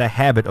gambles and had a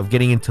habit of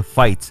getting into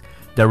fights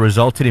that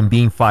resulted in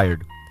being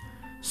fired.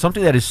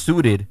 Something that is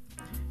suited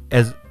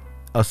as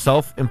a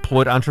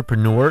self-employed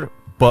entrepreneur,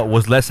 but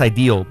was less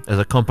ideal as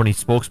a company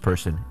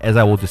spokesperson, as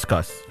I will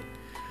discuss.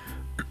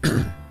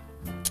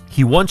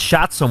 He once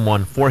shot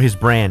someone for his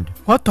brand.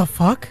 What the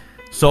fuck?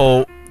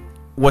 So,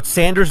 what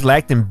Sanders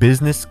lacked in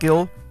business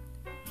skill,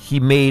 he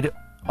made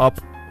up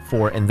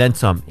for and then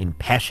some in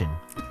passion.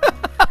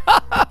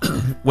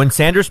 When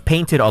Sanders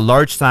painted a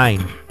large sign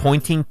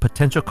pointing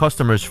potential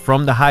customers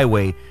from the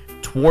highway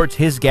towards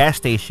his gas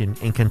station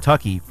in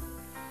Kentucky,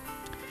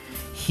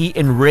 he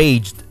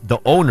enraged the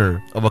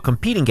owner of a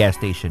competing gas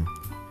station.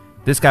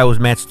 This guy was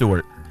Matt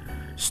Stewart.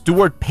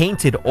 Stewart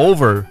painted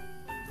over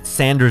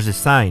Sanders'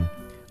 sign,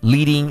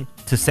 leading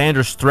to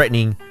Sanders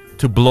threatening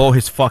to blow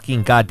his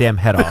fucking goddamn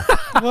head off.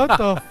 What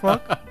the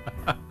fuck?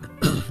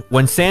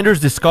 When Sanders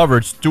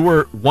discovered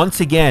Stewart once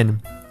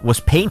again was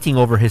painting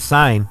over his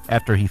sign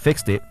after he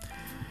fixed it,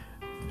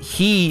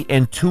 he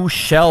and two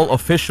Shell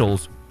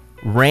officials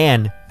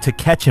ran to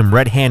catch him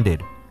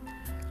red-handed.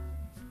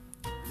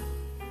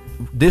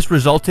 This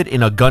resulted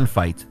in a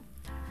gunfight.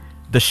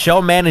 The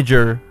Shell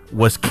manager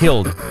was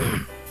killed,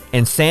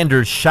 and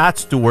Sanders shot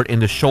Stewart in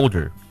the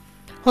shoulder.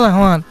 Hold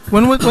on.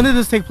 When did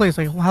this take place?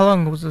 Like, how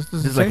long was this?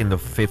 Does This it is like say? in the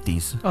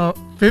 50s.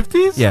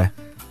 50s? Yeah.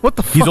 What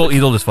the fuck?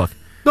 He's old as fuck.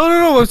 No.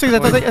 I was saying I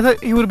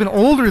thought he would have been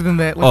older than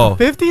that. Like Oh.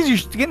 the 50s?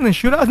 You're getting a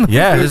shootout in the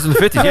Yeah, 50s? this is in the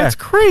 50s, yeah. That's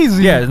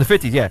crazy. Yeah, in the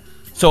 50s, yeah.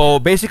 So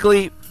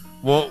basically,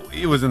 Well,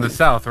 it was in the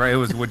South, right? It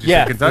was, would you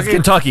yeah, say Kentucky? it's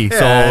Kentucky. So,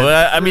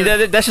 Yeah. I mean,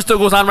 that shit still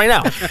goes on right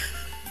now.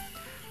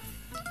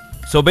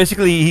 So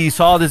basically, he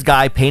saw this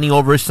guy painting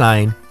over his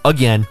sign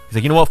again. He's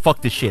like, you know what?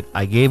 Fuck this shit.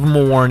 I gave him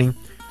a warning.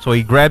 So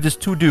he grabbed his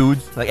two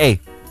dudes, like, hey,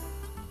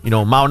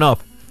 mount up.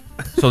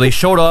 So they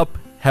showed up,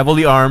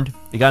 heavily armed.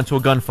 They got into a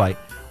gunfight.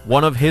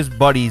 One of his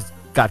buddies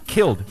got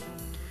killed.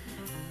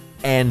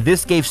 And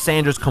this gave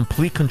Sanders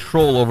complete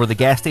control over the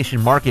gas station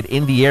market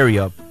in the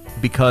area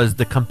because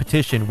the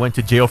competition went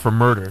to jail for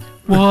murder.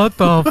 What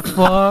the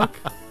fuck?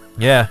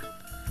 Yeah.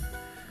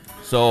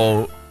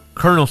 So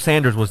Colonel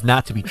Sanders was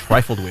not to be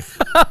trifled with.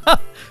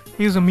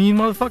 He was a mean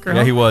motherfucker. Yeah,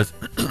 huh? he was.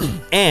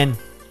 And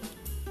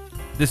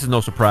this is no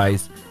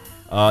surprise.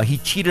 He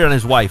cheated on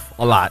his wife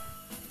a lot.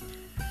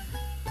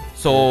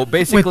 So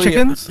basically, With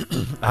chickens?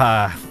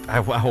 I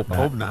hope not.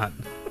 Hope not.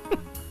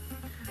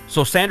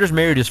 So Sanders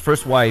married his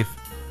first wife,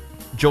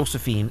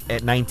 Josephine,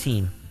 at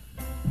 19.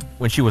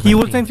 When she was He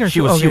 19. was 19 or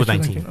she was, okay, she was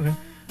 19.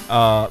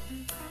 Okay.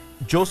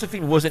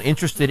 Josephine wasn't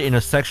interested in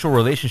a sexual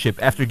relationship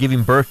after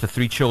giving birth to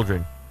 3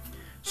 children.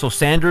 So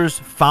Sanders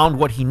found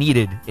what he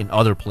needed in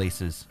other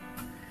places.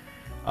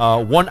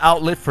 One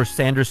outlet for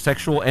Sanders'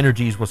 sexual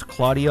energies was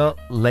Claudia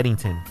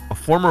Leddington, a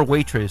former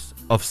waitress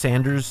of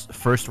Sanders'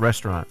 first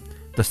restaurant,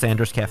 the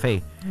Sanders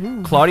Cafe.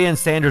 Claudia and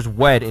Sanders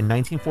wed in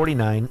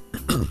 1949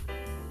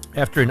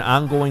 after an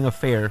ongoing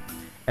affair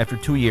after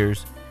 2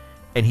 years,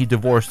 and he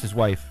divorced his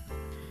wife.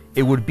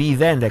 It would be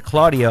then that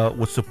Claudia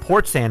would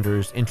support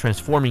Sanders in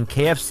transforming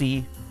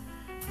KFC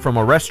from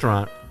a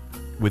restaurant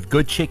with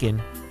good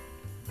chicken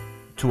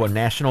to a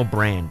national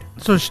brand.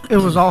 So it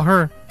was all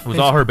her. It was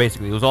all her,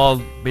 basically. It was all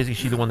basically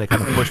she's the one that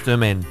kind of pushed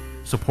him and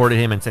supported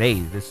him and said, "Hey,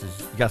 this is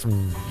you got some,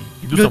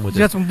 you do something with You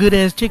got this. some good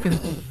ass chicken.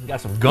 You got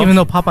some gumption." Even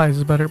though Popeyes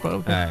is better, but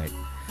okay. All right.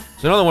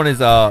 So another one is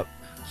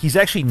he's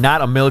actually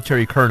not a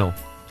military colonel.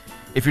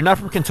 If you're not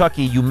from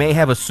Kentucky, you may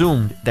have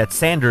assumed that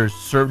Sanders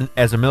served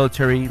as a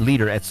military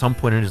leader at some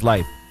point in his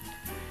life.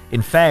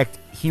 In fact,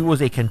 he was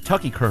a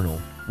Kentucky colonel,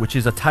 which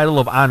is a title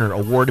of honor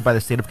awarded by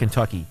the state of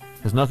Kentucky.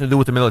 Has nothing to do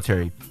with the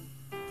military.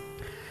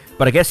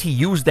 But I guess he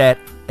used that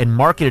and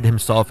marketed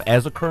himself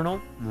as a colonel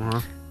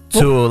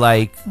to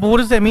like. But what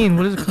does that mean?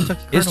 What is a Kentucky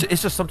It's colonel?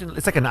 just something.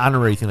 It's like an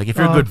honorary thing. Like if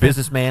you're a Oh, good okay.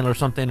 businessman or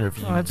something, or if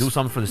you that's- do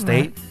something for the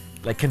state,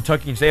 like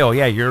Kentucky, you say, "Oh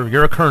yeah,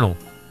 you're a colonel,"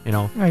 you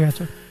know. I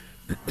gotcha.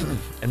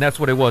 And that's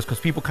what it was, because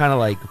people kind of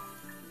like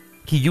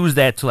he used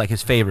that to like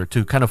his favor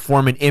to kind of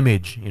form an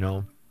image, you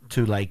know,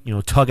 to like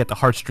tug at the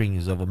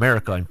heartstrings of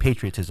America and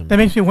patriotism. That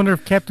makes me wonder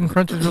if Captain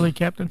Crunch is really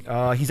Captain.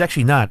 He's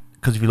actually not,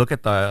 because if you look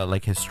at the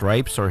like his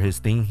stripes or his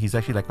thing, he's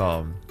actually like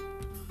a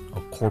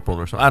corporal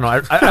or something. I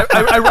don't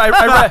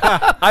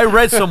know. I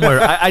read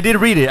somewhere. I did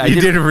read it. You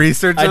did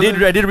research. I on did.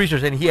 it? I did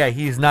research, and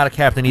he's not a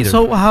captain either.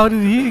 So how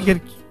did he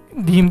get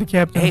deemed the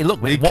captain? hey, look,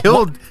 He man,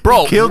 killed,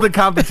 bro. He killed the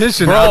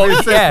competition. Bro,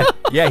 obviously.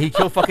 yeah, he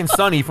killed fucking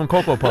Sonny from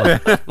Cocoa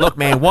Puff. Look,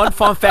 man, one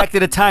fun fact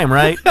at a time,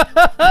 right?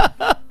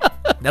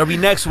 That'll be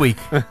next week.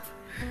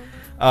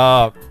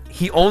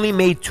 He only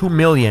made $2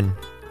 million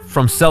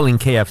from selling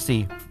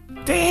KFC.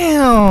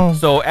 Damn.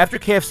 So after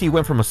KFC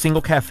went from a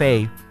single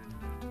cafe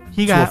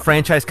He to a got.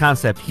 franchise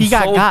concept, He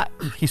got got.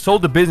 He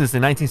sold the business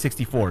in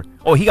 1964.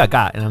 Oh, he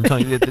got, and I'm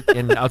telling you,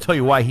 and I'll tell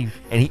you why.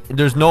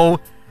 There's no.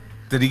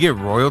 Did he get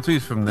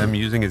royalties from them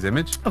using his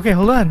image? Okay,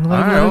 hold on. All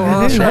right, well,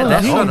 Hold on.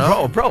 That's Hold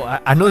on. bro.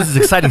 I know this is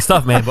exciting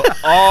stuff, man, but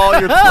all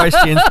your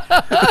questions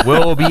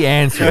will be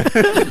answered.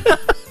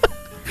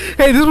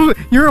 Hey,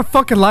 you're a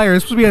fucking liar.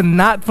 This supposed to be a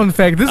not fun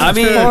fact. This is I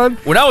mean, fun.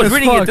 when I was as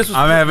reading fuck. it, this was.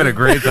 I'm having a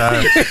great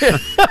time.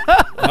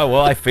 Oh,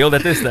 well, I failed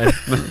at this then.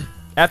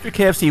 After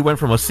KFC went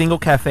from a single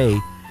cafe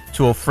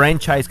to a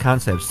franchise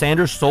concept,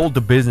 Sanders sold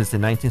the business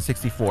in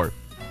 1964.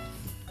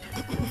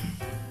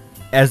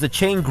 As the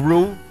chain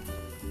grew,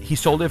 he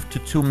sold it to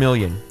 $2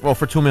 million. Well,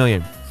 for $2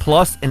 million,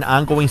 plus an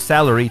ongoing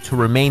salary to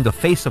remain the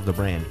face of the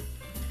brand.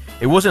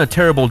 It wasn't a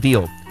terrible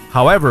deal.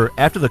 However,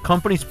 after the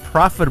company's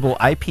profitable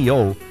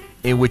IPO,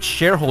 in which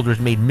shareholders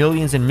made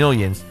millions and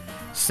millions,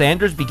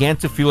 Sanders began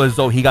to feel as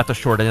though he got the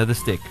short end of the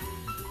stick.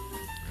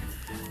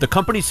 The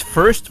company's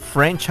first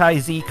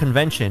franchisee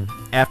convention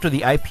after the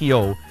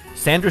IPO,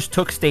 Sanders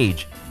took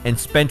stage and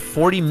spent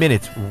 40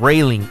 minutes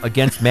railing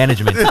against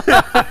management.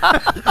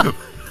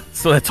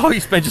 So that's all he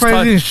spent. Just Probably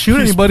talking. didn't shoot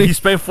anybody. He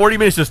spent 40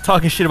 minutes just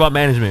talking shit about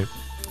management.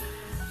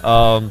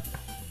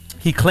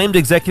 He claimed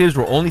executives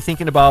were only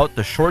thinking about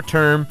the short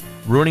term,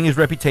 ruining his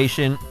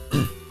reputation,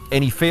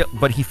 and he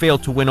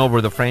failed to win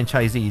over the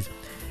franchisees,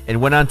 and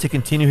went on to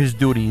continue his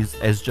duties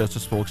as just a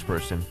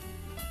spokesperson.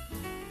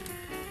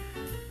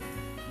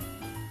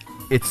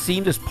 It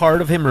seemed as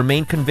part of him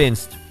remained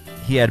convinced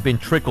he had been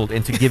trickled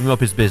into giving up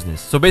his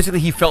business. So basically,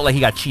 he felt like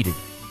he got cheated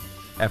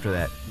after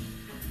that.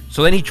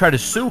 So then he tried to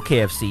sue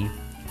KFC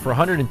for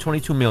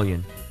 $122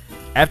 million.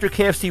 After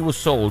KFC was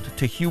sold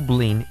to Hugh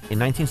Blean in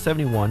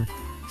 1971,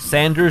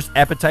 Sanders'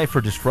 appetite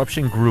for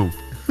disruption grew.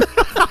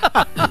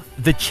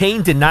 The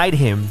chain denied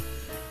him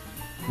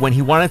when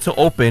he wanted to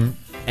open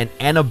an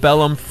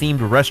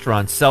antebellum-themed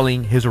restaurant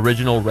selling his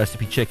original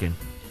recipe chicken.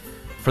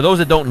 For those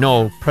that don't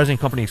know, present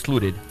company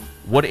excluded,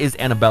 what is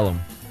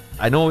antebellum?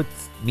 I know it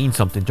means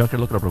something. Junker,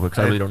 look it up real quick,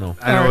 'cause I really don't know.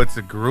 I know Alright. it's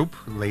a group,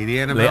 Lady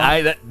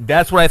Annabelle.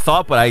 That's what I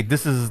thought, but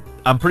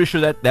I'm pretty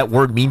sure that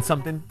word means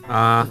something.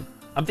 Yeah,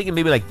 I'm thinking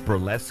maybe like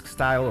burlesque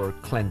style or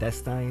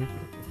clandestine.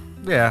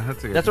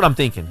 that's a good. That's what I'm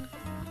thinking.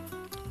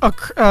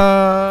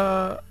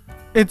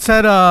 It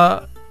said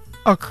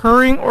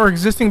occurring or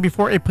existing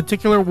before a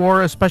particular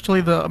war,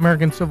 especially the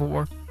American Civil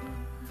War.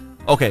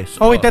 Okay. So,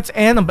 Oh wait, that's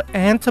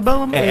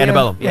antebellum.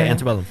 Antebellum. Yeah,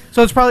 antebellum.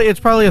 So it's probably a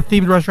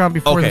themed restaurant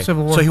before Okay. the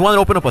Civil War. So he wanted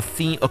to open up a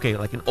theme. Okay,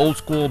 like an old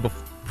school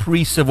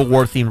pre-Civil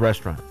War themed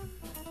restaurant.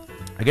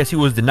 I guess he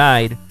was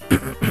denied,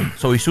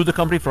 so he sued the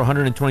company for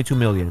 122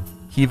 million.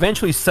 He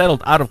eventually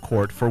settled out of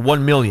court for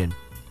 1 million.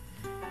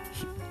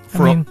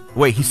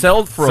 He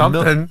settled for a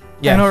million. Something.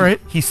 Yeah, I know, right?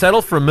 He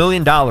settled for $1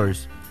 million,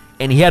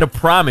 and he had a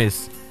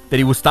promise that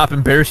he would stop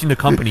embarrassing the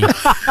company.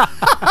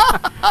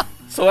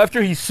 So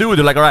after he sued,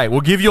 they're like, "All right,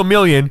 we'll give you $1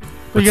 million,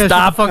 but You guys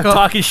stop shut the fuck up."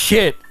 talking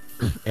shit."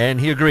 And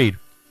he agreed.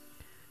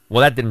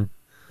 Well, that didn't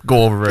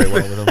go over very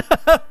well with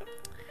him.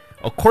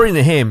 According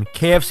to him,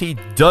 KFC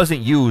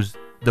doesn't use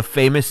the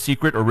famous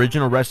secret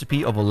original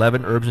recipe of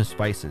 11 herbs and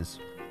spices.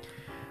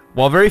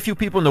 While very few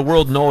people in the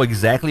world know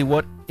exactly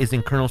what is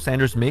in Colonel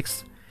Sanders'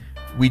 mix,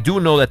 we do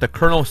know that the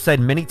Colonel said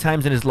many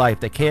times in his life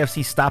that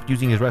KFC stopped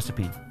using his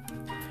recipe.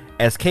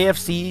 As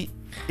KFC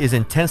is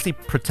intensely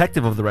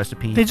protective of the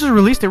recipe, They just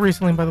released it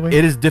recently, by the way.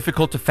 it is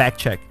difficult to fact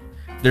check.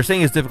 They're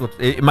saying it's difficult.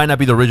 It might not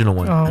be the original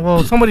one. Oh,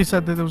 well, somebody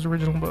said that it was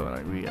original, but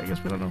I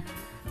guess we don't know.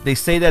 They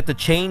say that the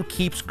chain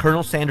keeps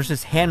Colonel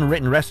Sanders'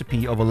 handwritten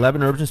recipe of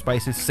 11 herbs and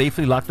spices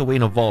safely locked away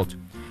in a vault,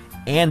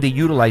 and they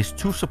utilize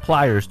 2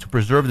 suppliers to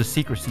preserve the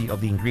secrecy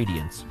of the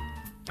ingredients.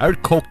 I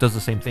heard Coke does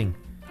the same thing.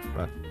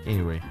 But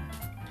anyway.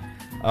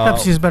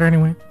 Pepsi is better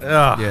anyway.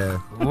 Ugh. Yeah.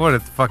 What the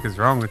fuck is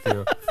wrong with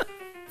you?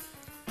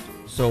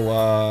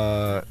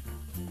 So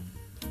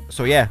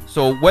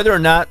whether or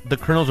not the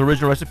Colonel's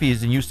original recipe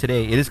is in use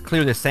today, it is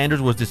clear that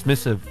Sanders was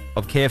dismissive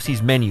of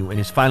KFC's menu in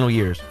his final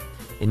years.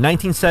 In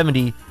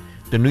 1970,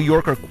 the New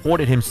Yorker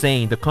quoted him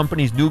saying, "The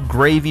company's new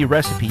gravy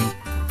recipe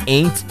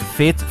ain't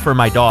fit for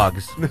my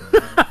dogs."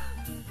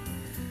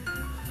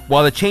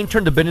 While the chain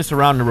turned the business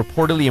around and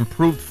reportedly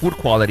improved food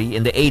quality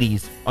in the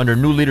 80s under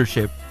new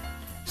leadership,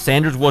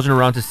 Sanders wasn't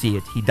around to see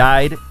it. He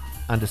died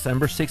on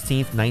December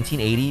 16th,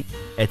 1980,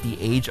 at the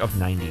age of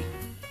 90.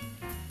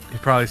 He's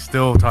probably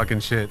still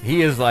talking shit.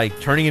 He is like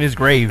turning in his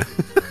grave.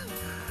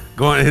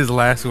 His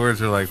last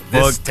words are like,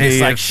 This "Fuck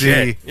tastes like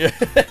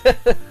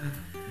KFC."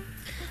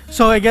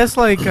 So I guess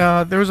like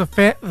there was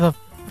the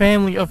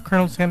family of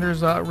Colonel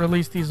Sanders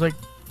released these like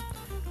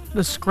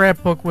the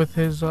scrapbook with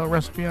his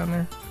recipe on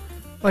there.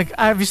 Like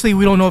obviously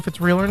we don't know if it's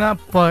real or not,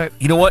 but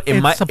You know what?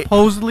 it's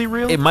supposedly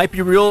real. It might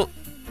be real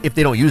if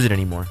they don't use it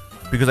anymore.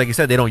 Because like you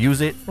said, they don't use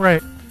it.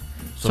 Right.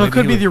 So it maybe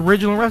could he be would- the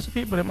original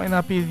recipe, but it might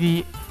not be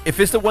the. If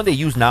it's the one they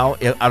use now,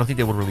 I don't think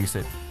they would release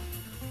it.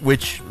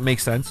 Which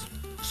makes sense.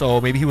 So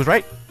maybe he was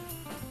right.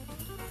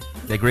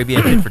 That gravy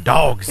ain't fit for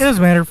dogs. It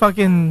doesn't matter.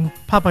 Fucking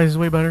Popeyes is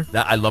way better.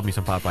 I love me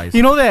some Popeyes.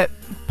 You know that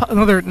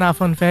another not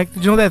fun fact.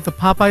 Did you know that the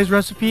Popeyes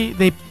recipe?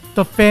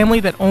 The family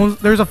that owns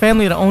there's a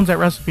family that owns that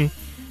recipe,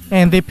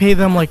 and they pay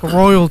them like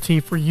royalty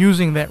for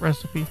using that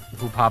recipe.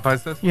 Who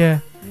Popeyes does? Yeah,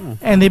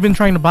 and they've been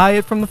trying to buy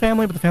it from the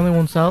family, but the family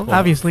won't sell.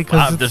 Obviously,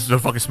 because this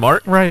is fucking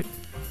smart. right.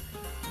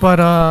 But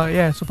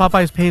yeah, so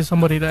Popeyes pays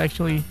somebody to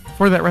actually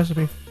for that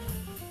recipe,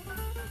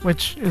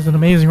 which is an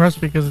amazing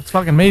recipe because it's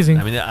fucking amazing.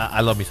 I mean,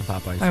 I love me some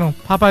Popeyes. I know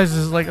Popeyes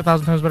is like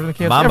 1,000 times better than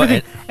KFC.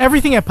 Mama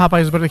Everything at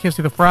Popeyes is better than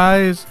KFC. The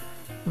fries,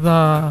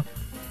 the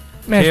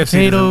mashed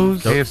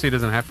potatoes. KFC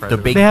doesn't have fries. The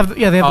though. bake- They have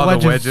the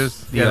wedges. The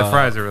wedges. Yeah, the uh,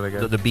 fries are really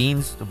good. The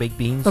beans, the baked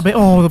beans.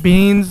 The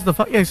beans.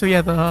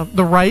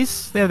 The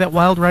rice. They have that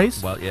wild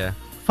rice. Well, yeah.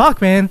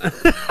 Fuck, man.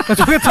 Let's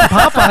get some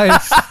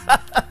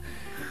Popeyes.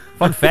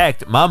 Fun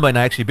fact: Mamba and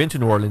I actually been to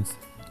New Orleans,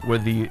 where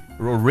the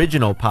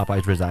original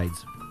Popeyes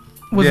resides.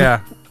 Was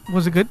yeah,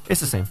 Was it good? It's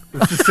the same.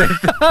 it's the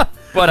same.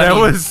 But that I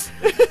mean,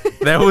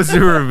 was the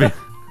review.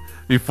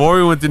 Before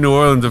we went to New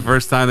Orleans, the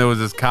first time there was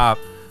this cop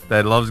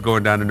that loves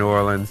going down to New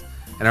Orleans,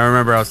 and I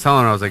remember I was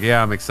telling him, I was like,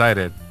 "Yeah, I'm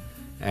excited,"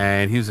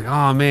 and he was like,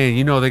 "Oh man,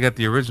 you know they got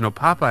the original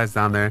Popeyes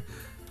down there."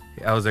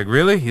 I was like,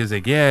 "Really?" He was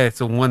like, "Yeah, it's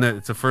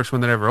the first one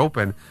that ever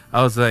opened."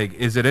 I was like,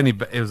 "Is it any?"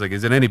 It was like,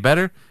 "Is it any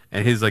better?"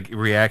 And his like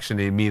reaction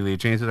immediately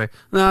changed. He was like,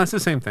 "No, it's the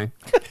same thing.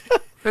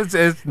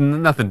 it's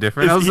nothing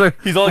different." I was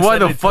like, he's all "Why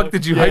excited the to fuck talk.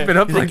 did you Yeah. hype it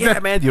up He's like yeah,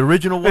 that?" man, the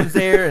original one's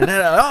there. And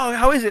then, oh,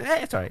 how is it?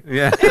 It's all right.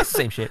 Yeah, It's the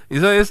same shit.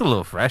 He's like, "It's a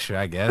little fresher,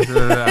 I guess." I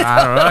don't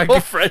know. A little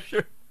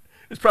fresher.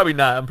 It's probably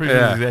not. I'm pretty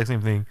sure it's the exact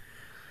same thing.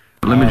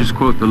 Let me just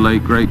quote the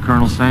late, great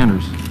Colonel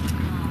Sanders,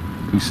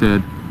 who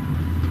said,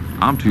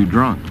 "I'm too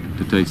drunk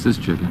to taste this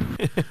chicken."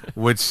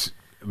 Which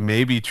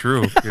may be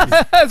true.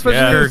 Especially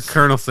Yeah, this.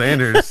 Colonel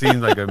Sanders seems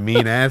like a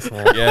mean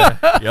asshole. Yeah.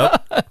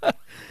 Yep.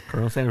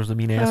 Colonel Sanders was a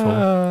mean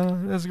asshole.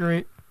 That's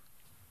great.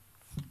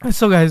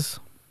 So, guys,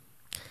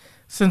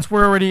 since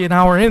we're already an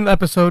hour in the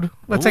episode,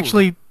 let's Ooh.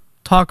 actually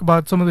talk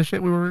about some of the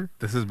shit we were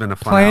This has been a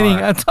fun planning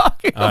hour. on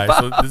talking All right,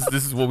 about. so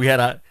this is what we had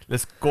on.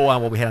 Let's go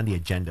on what we had on the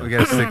agenda. We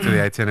gotta stick to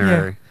the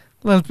itinerary.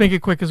 Let's make it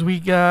quick because we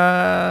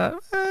got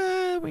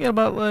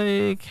about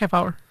like half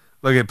hour.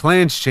 Look, at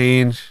plans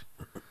change.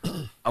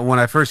 When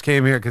I first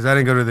came here, because I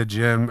didn't go to the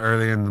gym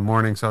early in the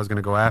morning, so I was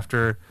gonna go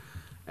after,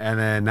 and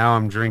then now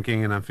I'm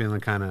drinking and I'm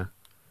feeling kind of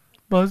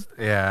Buzzed.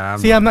 yeah.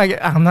 See, I'm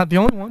not the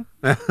only one.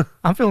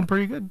 I'm feeling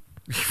pretty good.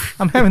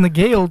 I'm having the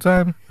gay old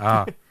time.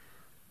 Ah.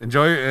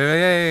 Enjoy.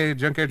 Hey,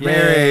 Junkyard Yeah,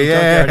 Mary.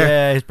 junkyard, Yeah.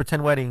 yeah, his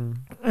pretend wedding.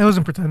 It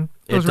wasn't pretend.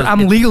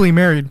 I'm it- legally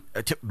married.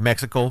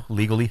 Mexico,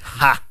 legally.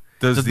 Ha!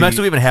 Does Does the-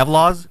 Mexico even have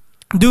laws?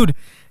 Dude,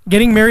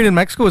 getting married in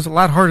Mexico is a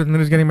lot harder than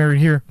it is getting married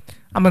here.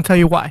 I'm going to tell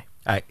you why.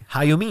 All right,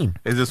 how you mean?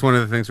 Is this one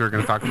of the things we're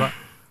going to talk about?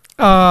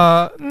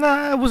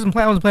 Nah, I wasn't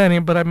planning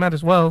it, but I might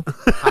as well.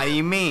 How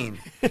you mean?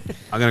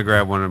 I'm going to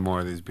grab one or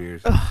more of these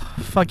beers.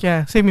 Fuck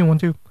yeah. Save me one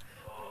too.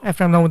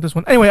 After I'm done with this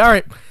one. Anyway, all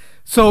right.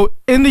 So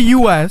in the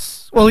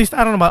U.S., well, at least I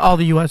don't know about all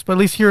the U.S., but at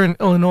least here in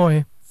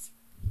Illinois,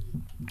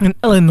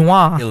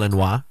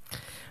 Illinois.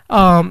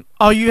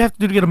 all you have to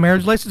do to get a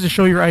marriage license is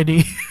show your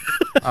ID.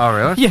 Oh,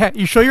 really? Yeah,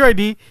 you show your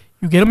ID,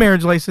 you get a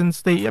marriage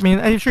license.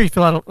 I'm sure you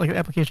fill out like an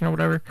application or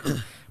whatever,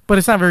 but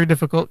it's not very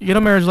difficult. You get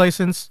a marriage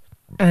license,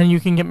 and you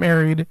can get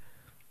married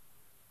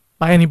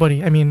by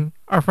anybody. I mean,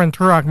 our friend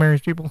Turok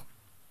marries people,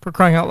 for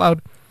crying out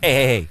loud.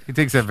 Hey. He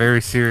takes that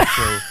very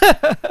seriously.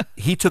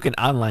 He took an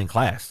online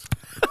class.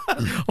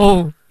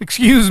 Oh,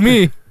 excuse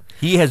me.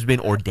 He has been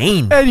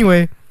ordained.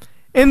 Anyway,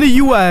 in the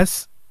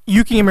U.S.,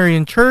 you can get married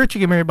in church. You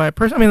get married by a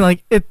person. I mean,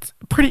 like, it's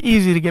pretty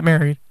easy to get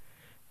married.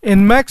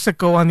 In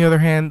Mexico, on the other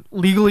hand,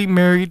 legally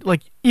married,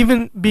 like,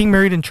 even being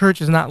married in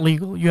church is not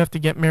legal. You have to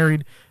get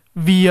married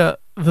via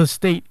the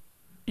state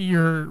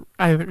you're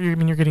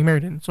getting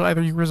married in. So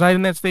either you reside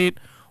in that state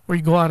or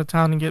you go out of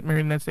town and get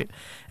married in that state.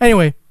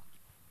 Anyway,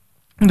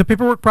 the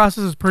paperwork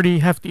process is pretty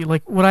hefty.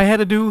 Like, what I had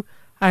to do,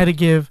 I had to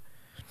give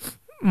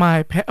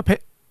my copy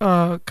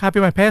of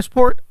my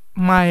passport,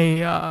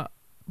 my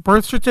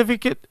birth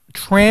certificate,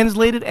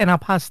 translated and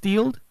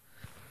apostilled.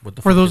 What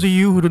the For fuck those is- of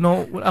you who don't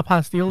know what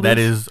apostilled that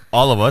is, is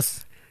all of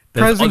us. That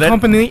is- present that-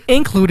 company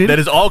included. That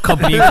is all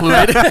company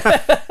included.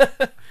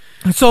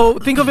 So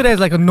think of it as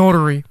like a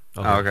notary,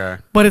 Okay.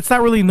 but it's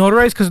not really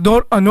notarized because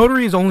a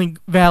notary is only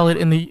valid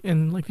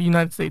in like the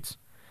United States.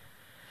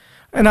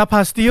 An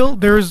apostille,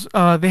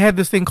 they had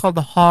this thing called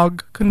the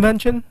Hague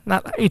Convention,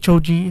 not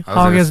H-O-G.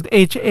 Hague is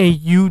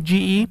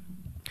H-A-U-G-E.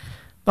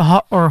 The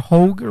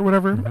Hague or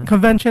whatever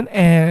convention,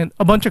 and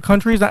a bunch of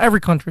countries, not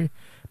every country,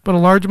 but a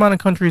large amount of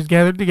countries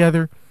gathered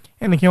together,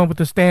 and they came up with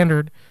a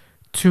standard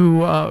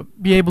to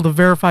be able to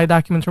verify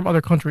documents from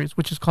other countries,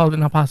 which is called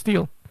an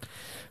apostille.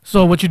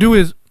 So what you do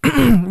is,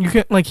 you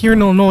can, like here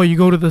in Illinois, you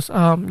go to this, you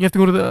have to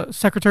go to the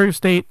Secretary of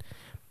State,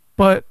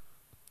 but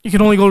you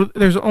can only go to,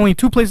 there's only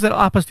two places that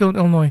apostille in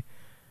Illinois,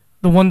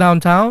 the one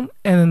downtown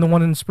and then the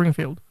one in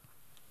Springfield.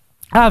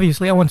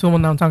 Obviously, I went to the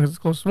one downtown because it's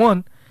the closest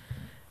one.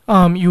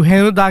 You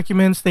hand the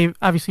documents, they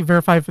obviously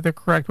verify if they're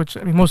correct, which,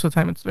 I mean, most of the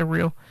time they're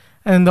real.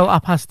 And then they'll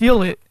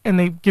apostille it, and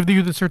they give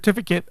you the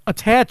certificate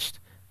attached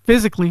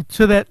physically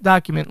to that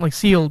document, like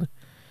sealed,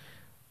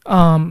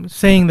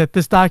 saying that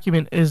this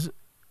document is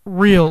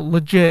real,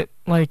 legit,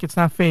 like it's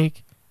not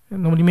fake,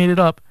 and nobody made it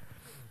up.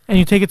 And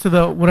you take it to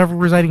the whatever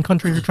residing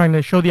country you're trying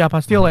to show the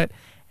apostille at.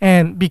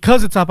 And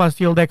because it's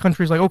apostille, that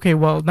country's like, okay,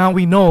 well, now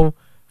we know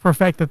for a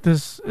fact that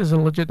this is a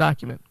legit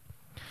document.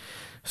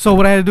 So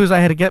what I had to do is I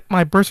had to get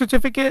my birth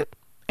certificate,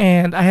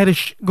 and I had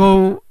to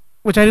go,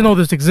 which I didn't know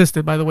this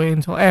existed, by the way,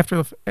 until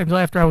after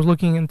I was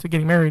looking into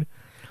getting married.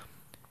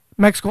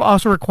 Mexico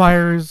also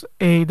requires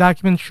a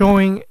document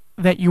showing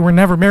that you were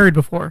never married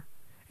before.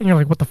 And you're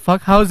like, what the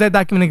fuck? How does that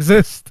document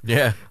exist?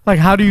 Yeah. Like,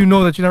 how do you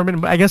know that you've never been?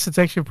 But I guess it's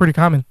actually pretty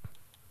common.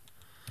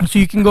 So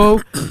you can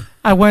go.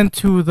 I went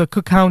to the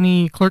Cook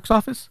County Clerk's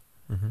office,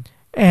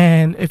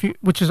 and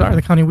which is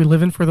the county we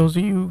live in. For those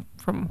of you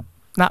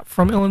not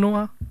from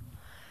Illinois,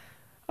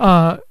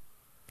 I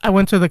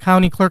went to the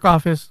county clerk's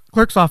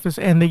office,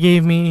 and they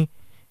gave me.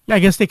 I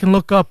guess they can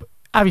look up.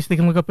 Obviously, they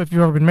can look up if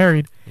you've ever been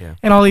married. Yeah.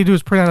 And all they do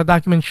is print out a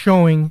document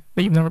showing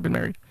that you've never been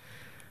married.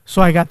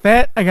 So I got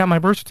that. I got my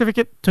birth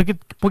certificate.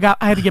 I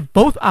had to get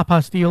both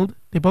apostilled.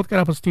 They both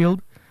got apostilled.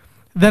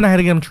 Then I had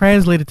to get them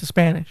translated to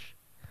Spanish.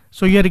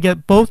 So you had to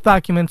get both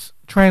documents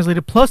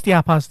translated plus the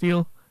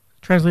apostille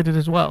translated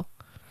as well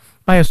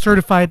by a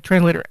certified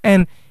translator.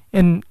 And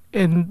in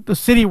the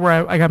city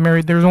where I got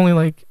married, there's only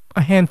like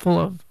a handful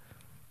of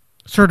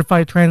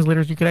certified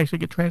translators you could actually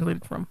get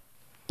translated from.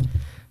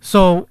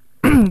 So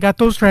got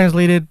those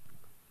translated.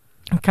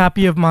 A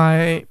copy of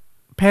my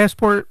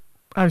passport,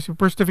 obviously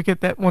birth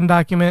certificate, that one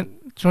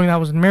document showing I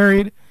was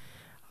married.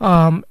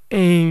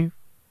 A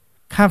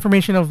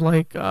confirmation of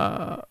like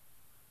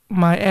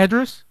my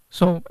address.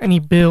 So any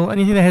bill,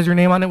 anything that has your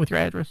name on it with your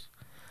address.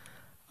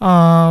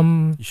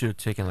 You should have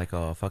taken like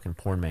a fucking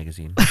porn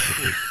magazine.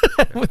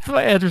 With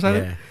my address on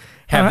Yeah. it.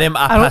 Have them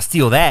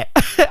apostille that.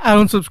 I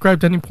don't subscribe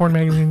to any porn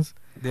magazines.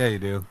 Yeah, you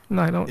do.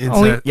 No, I don't.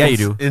 Yeah, you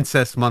do.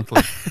 Incest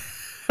Monthly.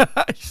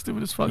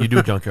 Stupid as fuck. You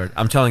do, Junkyard.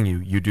 I'm telling you,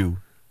 you do.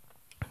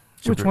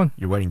 Which one?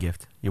 Your wedding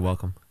gift. You're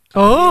welcome.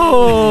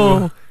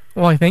 Oh,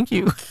 well, I thank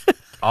you.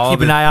 All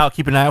Keep an eye out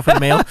for the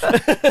mail.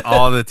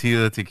 all the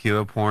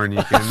tequila porn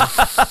you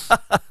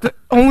can.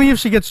 Only if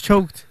she gets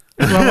choked.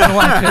 Is what I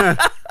want to watch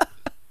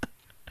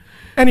it.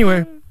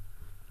 Anyway,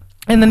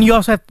 and then you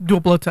also have to do a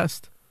blood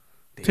test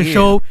to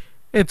show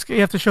you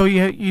have to show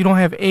you don't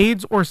have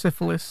AIDS or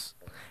syphilis,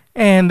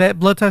 And that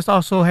blood test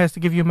also has to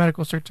give you a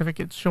medical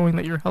certificate showing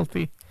that you're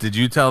healthy, Did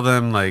you tell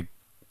them like?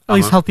 at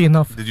least healthy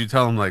enough. Did you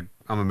tell them like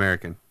I'm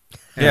American?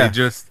 And Yeah. they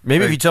just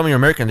Maybe if like, you tell me you're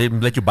American, they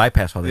let you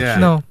bypass all this Yeah.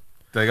 shit. No,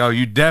 like, oh,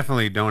 you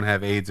definitely don't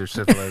have AIDS or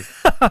syphilis.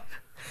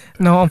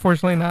 no,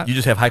 unfortunately not. You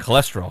just have high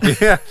cholesterol.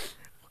 Yeah.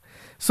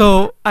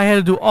 So I had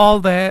to do all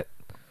that,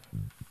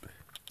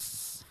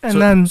 and so,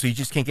 then so you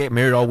just can't get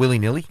married all willy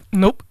nilly?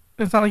 nope,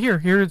 it's not like here.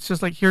 Here it's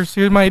just like here's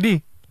my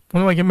ID.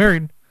 When do I get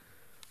married?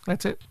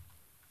 That's it.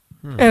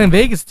 And in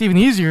Vegas, it's even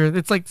easier.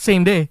 It's like the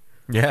same day.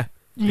 Yeah.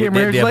 You get They-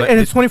 married, they have like, a- and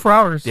it's 24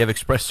 hours. They have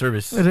express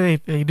service. They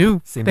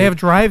do. Same They day. have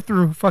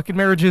drive-through fucking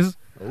marriages.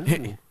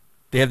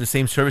 They have the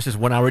same service as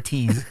 1 hour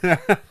teas.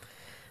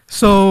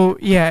 So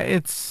yeah,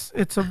 it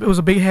was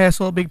a big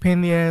hassle, a big pain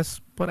in the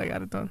ass, but I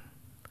got it done.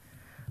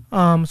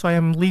 So I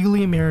am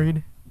legally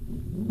married,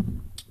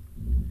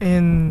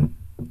 and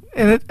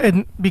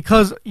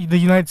because the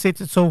United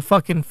States is so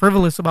fucking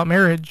frivolous about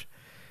marriage,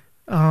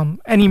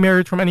 any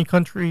marriage from any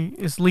country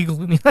is legal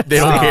in the United They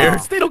don't States. care.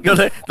 They don't care.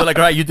 They're like,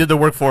 all right, you did the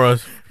work for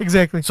us.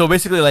 Exactly. So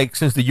basically, like,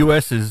 since the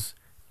U.S. is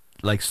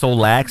like so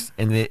lax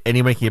and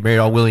anybody can get married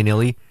all willy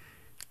nilly,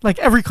 Like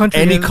every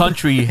country. any has-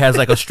 country has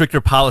like a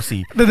stricter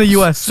policy than the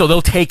U.S. So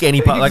they'll take any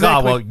like, oh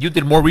Exactly. well, you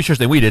did more research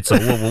than we did, so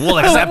we'll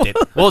accept it.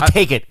 We'll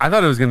take it. I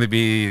thought it was going to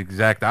be the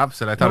exact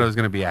opposite. I thought it was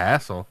going to be a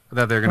hassle. I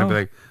thought they were going to No. be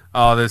like,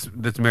 oh,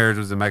 this marriage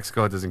was in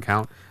Mexico, it doesn't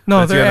count. No,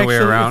 That's the they're other way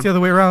actually- around. it's the other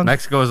way around.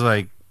 Mexico's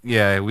like,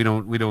 yeah, we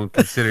don't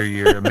consider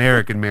your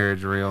American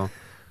marriage real.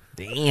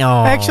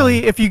 Damn.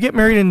 Actually, if you get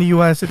married in the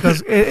U.S., it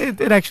does.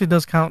 It actually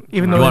does count,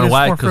 even you though want it to is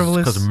why? more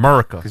frivolous. Because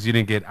America. Because you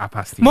didn't get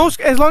apostille.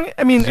 Most as long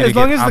I mean You as didn't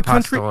long get as the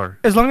country apostol.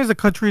 as long as the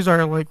countries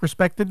are like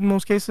respected in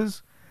most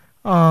cases,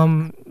 I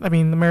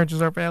mean the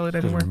marriages are valid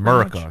anywhere. pretty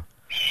much. America.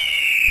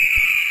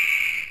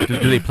 do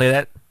they play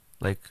that?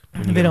 Like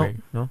when you They get don't.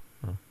 married? No.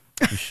 Oh,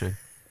 you should.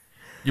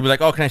 You'd be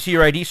like, oh, can I see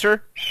your ID,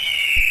 sir?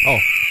 Oh,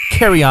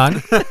 carry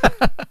on.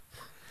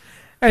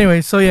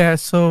 Anyway, so yeah,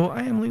 so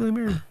I am legally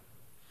married,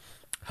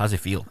 How's it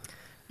feel?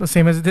 the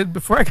same as it did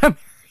before I got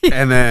married.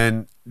 And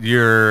then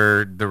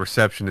the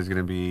reception is going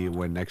to be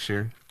when next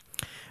year?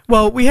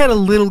 Well, we had a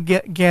little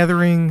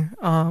gathering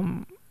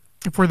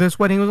for this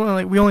wedding. It was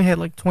only we only had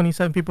like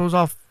 27 people. It was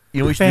all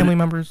You know, we should family do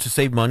members. to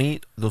save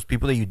money. Those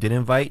people that you did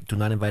invite, do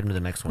not invite them to the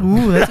next one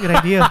Ooh, that's a good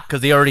idea. because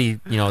they already,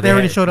 you know, They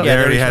already showed up. They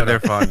Yeah, already had showed their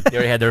up. fun. They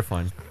already had their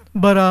fun.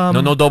 But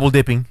No double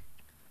dipping.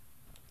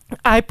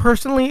 I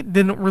personally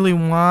didn't really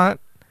want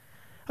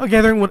a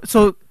gathering.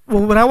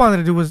 What I wanted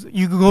to do was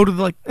you could go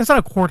to it's not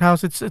a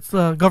courthouse. It's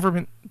the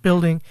government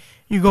building.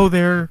 You go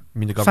there, I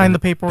mean, the sign the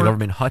government- paperwork. The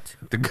government hut.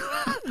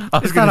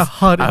 It's not a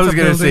hut. I it's was a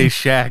going to say building.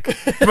 shack.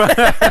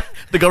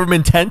 The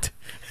government tent.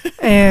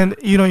 And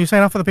you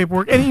sign off for the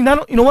paperwork. And you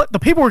know what? The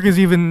paperwork is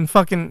even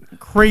fucking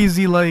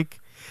crazy. Like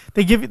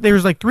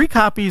there's like 3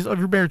 copies of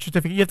your marriage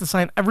certificate. You have to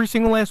sign every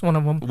single last one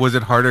of them. Was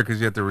it harder because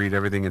you have to read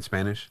everything in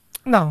Spanish?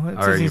 No, it's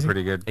Or are as you easy.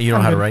 pretty good? And you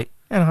don't know I'm how to good. write.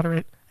 I know how to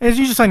write. And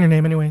you just sign your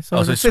name anyway. So,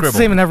 Oh, so it's it's the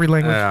same in every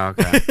language. Yeah,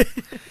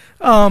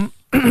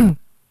 okay.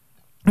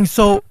 And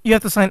so you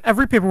have to sign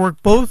every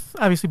paperwork. Both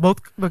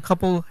the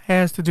couple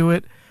has to do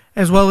it,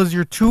 as well as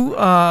your 2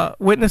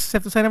 witnesses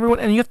have to sign everyone,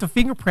 and you have to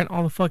fingerprint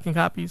all the fucking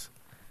copies.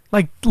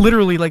 Like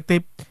literally, like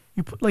if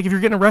you're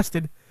getting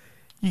arrested,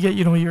 you get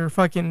your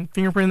fucking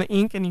fingerprint in the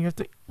ink, and you have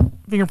to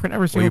fingerprint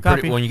every Well, single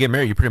copy. when you get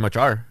married, you pretty much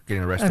are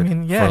getting arrested. I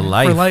mean, yeah, for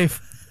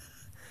life.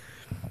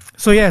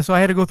 So yeah, so I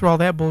had to go through all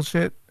that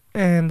bullshit,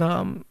 and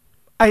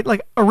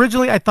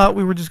originally I thought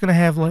we were just gonna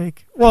have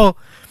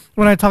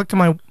when I talked to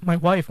my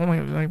wife, I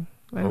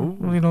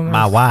really don't know.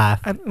 My wife.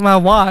 My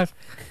wife.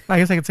 I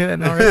guess I could say that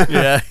now, right?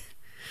 Yeah.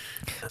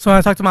 So when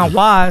I talked to my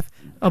wife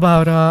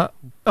about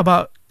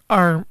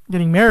our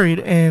getting married,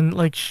 and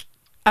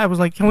I was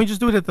like, can we just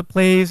do it at the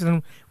place,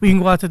 and we can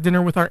go out to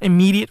dinner with our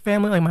immediate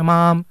family, like my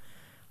mom,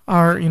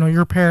 our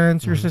your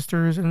parents, your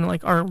sisters, and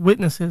like our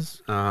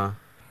witnesses. Uh-huh.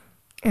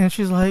 And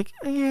she's like,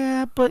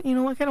 yeah, but I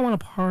kind of want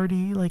to party,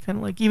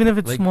 even if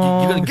it's Like,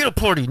 small. you're gonna get a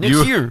party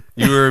next year.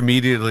 You were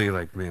immediately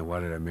like, man, why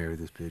did I marry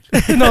this bitch?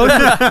 No,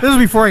 this was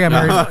before I got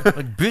married.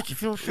 Like, bitch,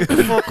 if you don't shut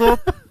the fuck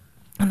up.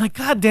 I'm like,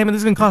 God damn it, this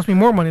is gonna cost me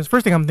more money. It's the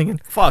first thing I'm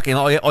thinking. Fuck, and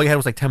all you had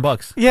was like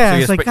 $10. Yeah, so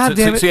you it's had like, God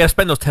damn it. So you had to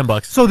spend those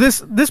 $10. So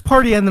this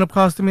party ended up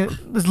costing me,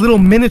 this little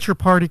miniature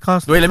party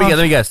cost. Wait, let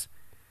me guess.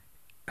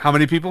 How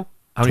many people?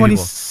 How many 20,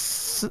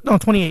 people? no,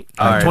 28.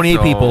 All right, 28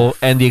 so- people,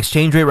 and the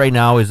exchange rate right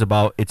now is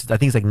I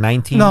think it's like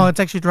 19. No, it's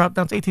actually dropped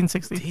down to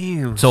 1860.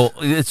 Damn. So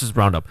let's just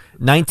round up.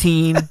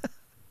 19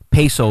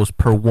 pesos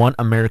per $1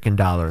 American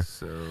dollar.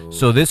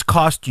 So this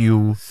cost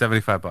you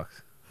 $75.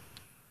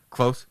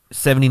 Close?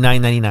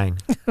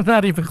 $79.99.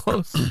 Not even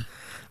close.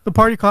 The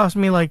party cost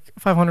me like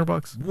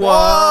 $500.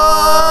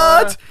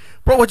 What?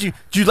 Bro, did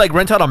you like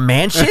rent out a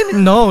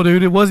mansion? No,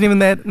 dude, it wasn't even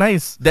that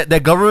nice. that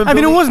government I mean,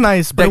 it building? was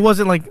nice, but That- it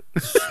wasn't like.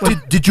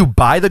 Did you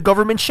buy the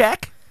government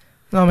shack?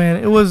 No, man,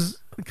 it was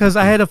because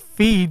I had to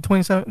feed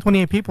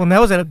 28 people, and that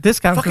was at a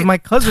discount because Fucking my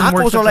cousin works.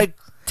 tacos at are the- like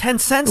 10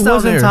 cents It down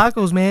wasn't there.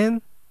 tacos,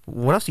 man.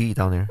 What else do you eat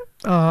down there?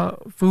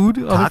 Food.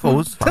 other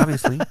Tacos, food.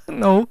 obviously.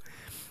 No.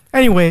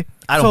 Anyway,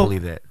 I don't so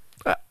believe that.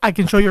 I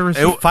can show you a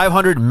receipt.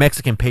 500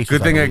 Mexican pesos.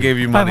 Good thing I believe. gave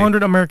you money.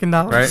 500 American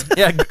dollars. Right?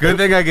 Yeah. Good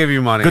thing I gave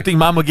you money. Good thing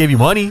Mama gave you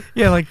money.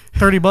 Yeah, like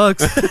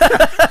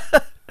 $30.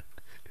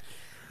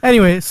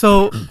 Anyway,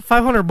 so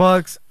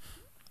 $500,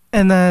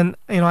 and then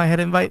I had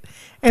to invite,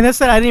 and that's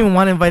that I didn't even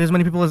want to invite as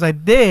many people as I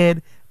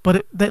did,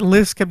 but that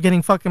list kept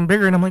getting fucking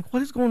bigger, and I'm like,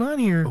 what is going on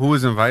here? Who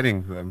was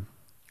inviting them?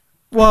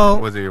 Well,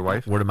 Was it your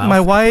wife? Word of mouth. my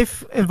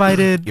wife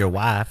invited Your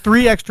wife.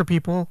 3 extra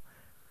people.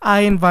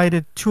 I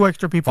invited 2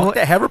 extra people, Fuck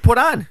that. Have her put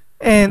on.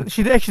 and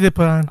she actually did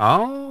put on.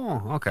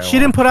 Oh, okay. She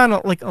didn't put on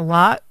like a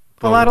lot,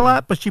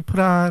 Oh. but she put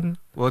on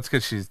Well, it's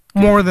because she's.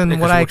 more than Yeah,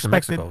 'cause what she I works in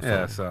expected. Mexico,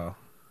 Yeah, so.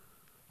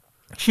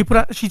 She put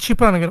on she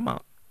put on a good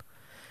amount.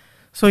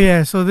 So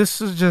yeah, so this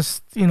is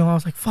just I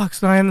was like, fuck.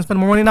 So I had to spend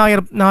more money. Now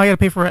I gotta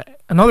pay for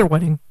another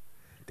wedding.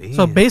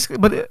 So basically,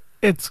 but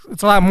it's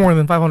a lot more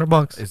than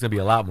 $500. It's gonna be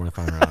a lot more than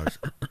 $500.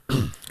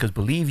 Because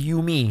believe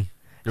you me,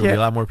 there will Yeah. be a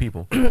lot more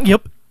people.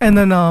 Yep. And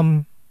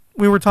then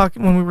we were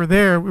talking when we were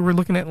there. We were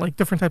looking at like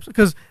different types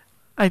because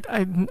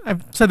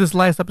I've said this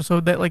last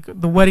episode that like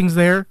the weddings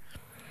there.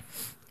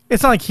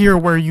 It's not like here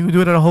where you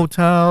do it at a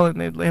hotel and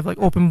they have like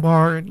open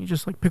bar and you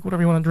just like pick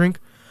whatever you want to drink.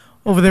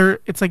 Over there,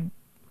 it's like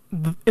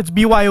it's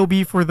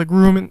BYOB for the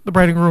groom and the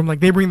bride and groom. Like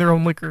they bring their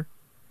own liquor.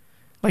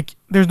 Like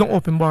there's no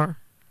open bar.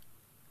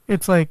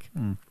 It's like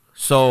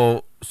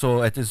So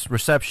at this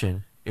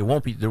reception, it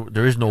won't be.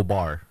 There is no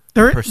bar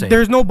per se.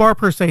 there's no bar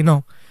per se.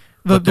 No,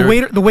 But the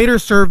there-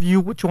 waiters serve you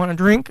what you want to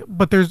drink.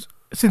 But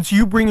since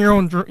you bring your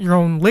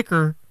own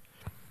liquor,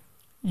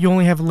 you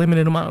only have a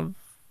limited amount of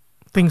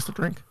things to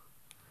drink.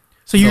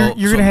 So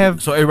you're gonna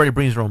have So everybody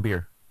brings their own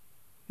beer.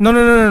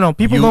 no.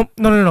 People You- don't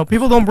no.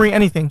 People don't bring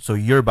anything. So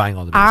you're buying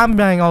all the beer. I'm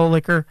buying all the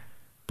liquor,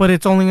 but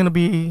it's only gonna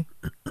be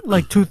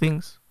like 2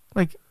 things.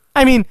 Like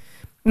I mean,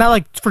 not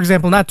like for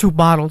example, not 2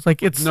 bottles.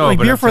 Like it's No, like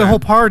but beer I'm for the saying- whole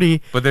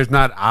party. But there's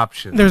not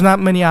options. There's not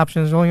many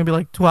options. There's only gonna be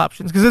like 2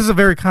 options because this is a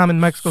very common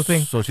Mexico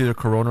thing. So it's either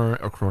Corona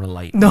or Corona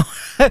Light. No,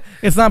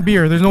 it's not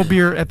beer. There's no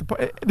beer at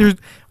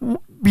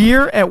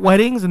beer at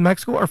weddings in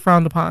Mexico are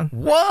frowned upon.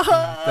 What?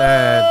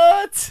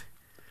 That-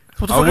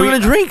 What the fuck are we gonna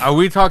drink? Are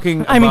we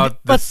talking I mean,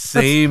 about the let's-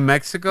 same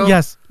Mexico?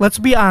 Yes, let's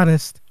be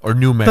honest. Or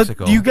New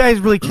Mexico? Do you guys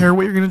really care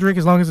what you're gonna drink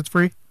as long as it's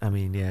free? I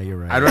mean, yeah, you're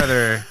right. I'd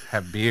rather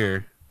have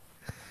beer.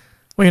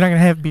 Well, you're not gonna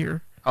have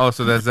beer. Oh,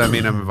 so does that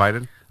mean I'm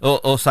invited?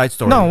 Oh, side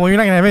story. No, well, you're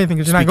not gonna have anything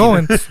because you're not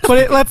going.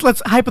 But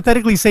let's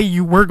hypothetically say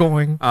you were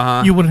going.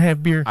 Uh-huh. You wouldn't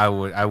have beer. I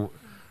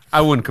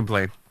wouldn't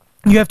complain.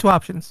 You have 2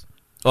 options: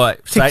 All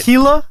right,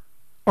 tequila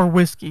or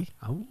whiskey,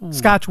 Oh.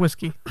 Scotch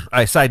whiskey. all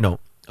right, side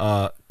note.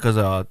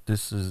 Because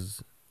this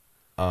is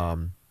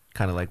kind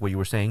of like what you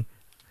were saying.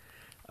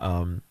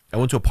 I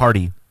went to a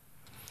party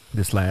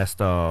this last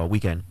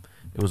weekend.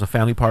 It was a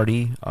family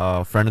party.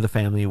 A friend of the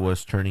family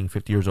was turning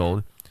 50 years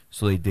old,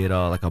 so they did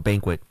like a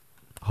banquet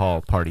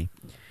hall party,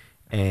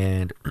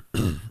 and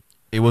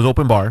it was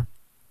open bar.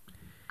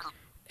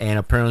 And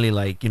apparently,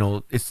 like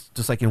it's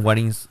just like in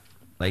weddings,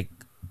 like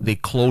they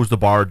close the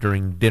bar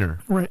during dinner,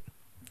 Right.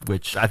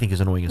 which I think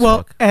is annoying as Well,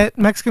 fuck. at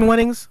Mexican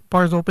weddings,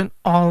 bars open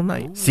all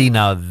night. See,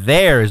 now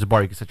there is a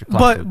bar you can set your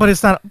clock to. But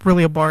it's not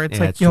really a bar. It's Yeah,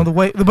 like it's true.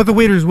 but the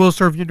waiters will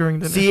serve you during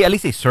dinner. See, at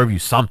least they serve you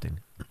something.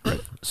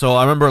 So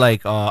I remember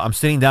like I'm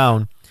sitting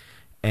down,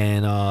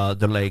 and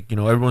they're like,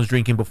 everyone's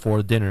drinking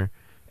before dinner,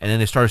 and then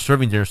they started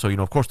serving dinner. So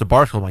of course the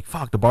bar's closed. I'm like,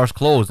 fuck, the bar's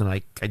closed, and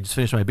I just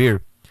finished my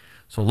beer.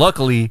 So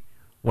luckily,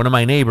 one of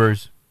my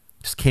neighbors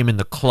just came in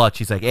the clutch.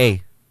 He's like,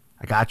 hey,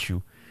 I got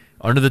you.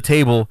 Under the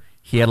table,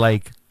 he had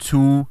like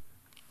 2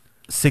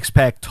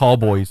 6-pack tall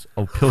boys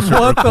of Pilsner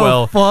What the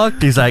Urquell.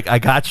 fuck? He's like, I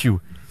got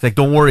you. He's like,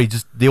 don't worry,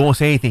 just they won't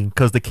say anything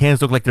because the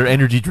cans look like they're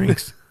energy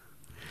drinks.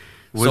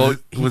 So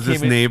he Was this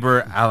came in-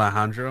 neighbor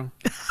Alejandro?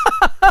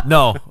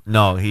 No,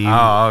 he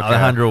Oh, okay.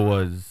 Alejandro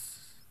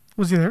was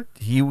Was he there?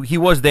 he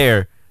was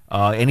there,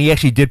 and he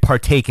actually did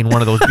partake in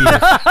one of those beers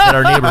that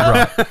our neighbor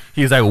brought.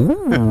 He was like,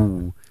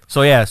 ooh.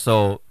 So yeah,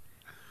 shout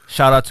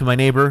out to my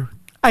neighbor.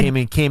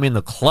 Came in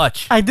the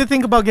clutch. I did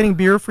think about getting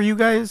beer for you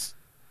guys.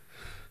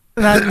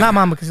 Not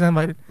Mama because I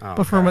invited, Oh,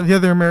 but for okay. the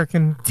other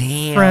American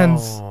Damn.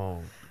 friends.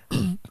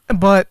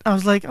 But I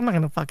was like, I'm not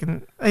gonna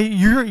fucking.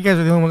 You guys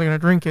are the only ones that are gonna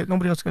drink it.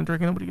 Nobody else is gonna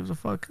drink it. Nobody gives a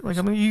fuck. Like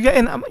I mean, you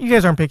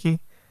guys aren't picky.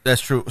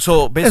 That's true.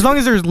 So basically, As long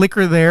as there's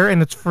liquor there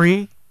and it's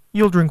free,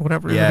 you'll drink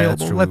whatever is yeah, available.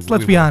 that's true.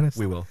 Let's We be will. honest.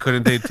 We will.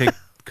 Couldn't they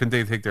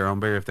take their own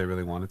beer if they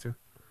really wanted to?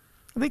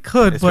 They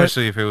could,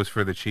 Especially if it was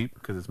for the cheap,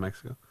 because it's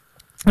Mexico.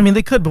 but I mean,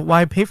 they could, but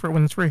why pay for it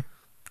when it's free?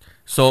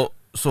 So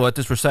at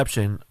this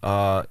reception,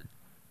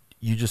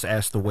 you just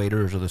ask the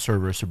waiters or the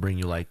servers to bring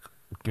you like,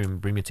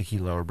 bring me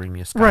tequila or bring me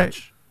a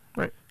scotch.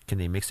 Right. Can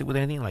they mix it with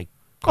anything? Like,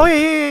 Oh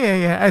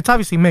yeah. It's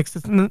obviously mixed.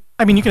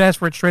 I mean, you can ask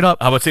for it straight up.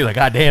 I would say like,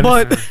 God damn,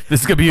 But-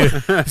 this is gonna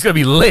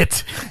be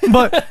lit.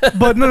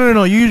 but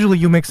no. Usually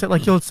you mix it.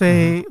 Like you'll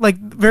say like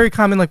very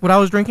common, like what I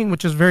was drinking,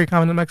 which is very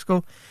common in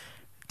Mexico,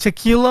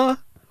 tequila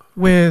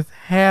with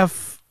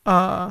half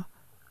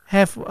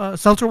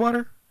seltzer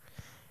water,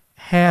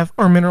 half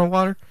or mineral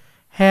water,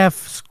 half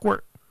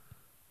squirt.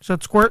 So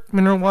it's squirt,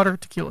 mineral water,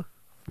 tequila.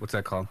 What's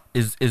that called?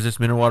 Is this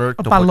mineral water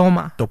A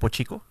paloma. Topo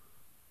Chico?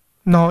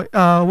 No,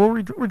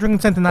 we're drinking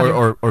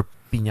Centenario. or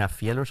Piña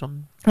Fiel or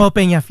something. Oh,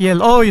 Peña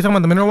Fiel. Oh, you're talking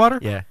about the mineral water?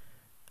 Yeah.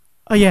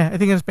 Oh, yeah, I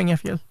think it's Peña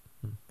Fiel.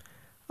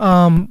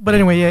 But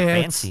anyway, yeah,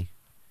 Fancy.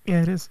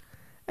 Yeah, it is.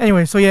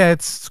 Anyway, so yeah,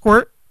 it's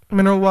squirt,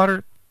 mineral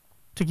water,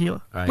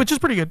 tequila, Right. which is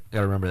pretty good.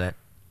 Gotta remember that.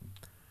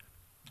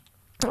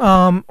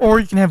 Or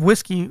you can have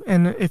whiskey,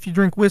 and if you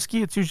drink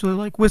whiskey, it's usually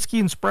like whiskey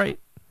and Sprite,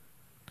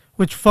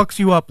 which fucks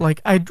you up.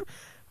 Like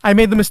I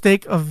made the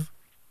mistake of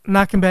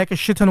knocking back a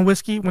shit ton of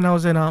whiskey when I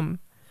was in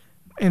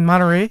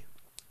Monterey.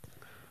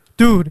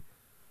 Dude,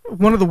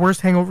 one of the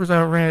worst hangovers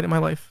I ever had in my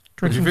life.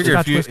 Drinking figure if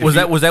Scotch you- whiskey.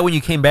 Was that when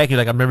you came back? You're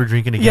like, I'm never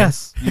drinking again.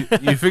 Yes.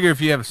 You figure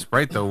if you have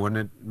Sprite though,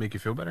 wouldn't it make you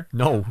feel better?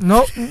 No.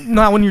 No,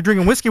 not when you're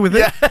drinking whiskey with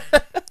it.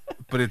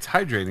 But it's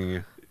hydrating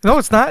you. No,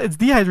 it's not. It's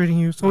dehydrating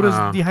you. Soda's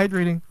Ah.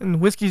 dehydrating,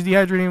 and whiskey's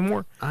dehydrating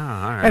more.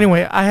 Ah, all right.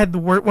 Anyway, I had the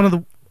one of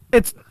the.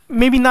 It's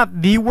maybe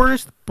not the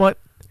worst, but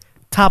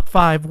top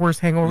 5 worst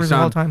hangovers of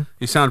all time.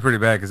 You sound pretty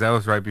bad because that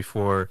was right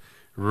before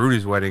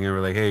Rudy's wedding, and we're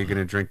like, "Hey, you're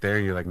gonna drink there?"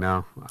 And you're like,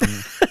 "No,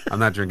 I'm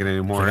not drinking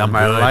anymore Like, in I'm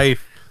my good.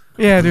 life."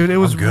 Yeah, dude, it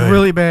was good.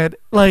 really bad.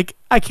 Like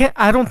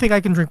I don't think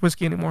I can drink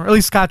whiskey anymore. At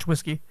least Scotch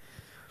whiskey.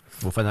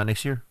 We'll find out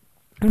next year.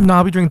 No,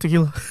 I'll be drinking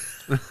tequila.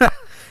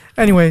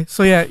 Anyway,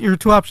 so yeah, your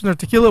 2 options are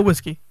tequila, or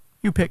whiskey.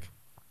 You pick.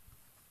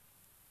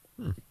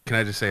 Can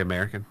I just say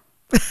American?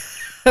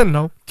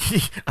 No,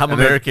 I'm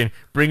American.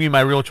 Bring me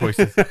my real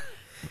choices.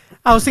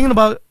 I was thinking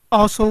about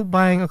also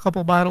buying a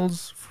couple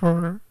bottles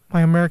for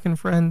my American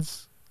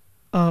friends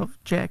of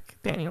Jack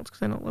Daniels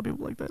because I know a lot of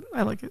people like that.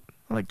 I like it.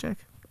 I like Jack.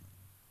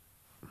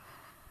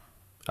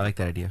 I like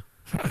that idea.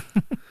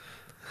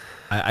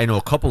 I know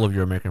a couple of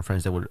your American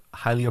friends that would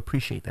highly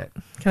appreciate that.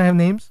 Can I have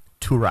names?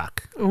 Turok.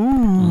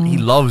 Ooh, He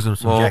loves them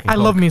some Well, Jack and I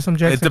Coke. love me some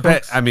Jack. It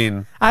depends. I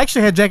mean, I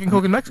actually had Jack and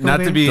Coke in Mexico. not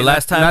to babe. be The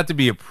last time- not to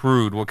be a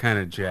prude. What kind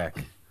of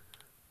Jack?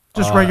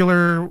 Just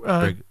regular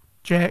reg-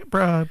 Jack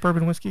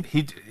bourbon whiskey.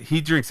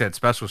 He drinks that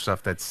special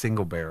stuff, that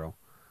single barrel.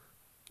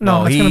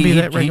 No, it's gonna be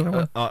that regular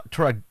one.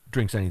 Turok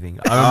drinks anything.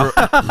 I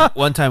remember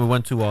one time we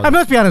went to. I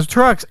must be honest,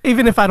 trucks.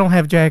 Even if I don't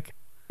have Jack,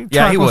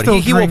 yeah, Turok he will would. still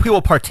He will. drink. He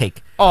will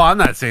partake. Oh, I'm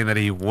not saying that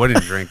he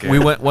wouldn't drink it. We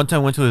went one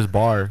time. Went to his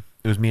bar.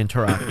 It was me and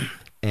Turok,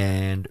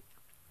 and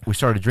we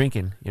started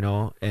drinking. You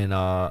know, and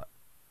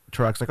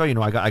Turok's like, "Oh, you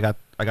know, I got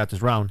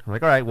this round." I'm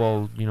like, "All right,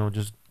 well, you know,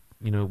 just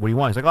what do you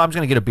want?" He's like, "Oh, I'm just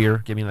gonna get a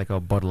beer. Give me like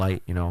a Bud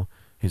Light." You know.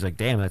 He's like,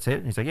 "Damn, that's it."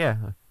 And he's like, "Yeah."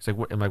 He's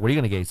like, "I'm like, what are you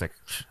gonna get?" He's like,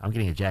 "I'm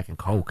getting a Jack and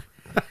Coke."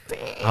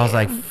 I was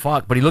like,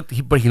 "Fuck!" But he looked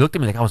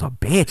at me like I was a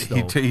bitch.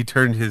 Though. He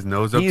turned his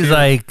nose up. He's to you.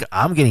 like,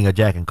 "I'm getting a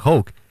Jack and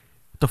Coke."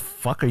 What the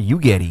fuck are you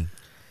getting?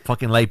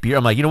 Fucking light beer.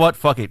 I'm like, you know what?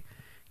 Fuck it.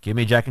 Give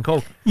me a Jack and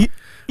Coke.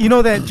 You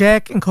know that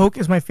Jack and Coke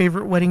is my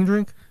favorite wedding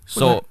drink.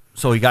 So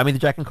he got me the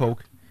Jack and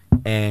Coke,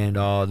 and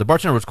the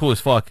bartender was cool as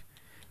fuck.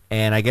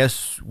 And I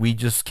guess we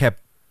just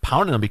kept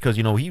pounding him because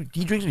he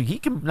drinks. He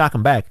can knock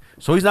him back.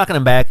 So he's knocking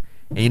him back,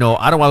 and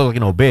I don't want to look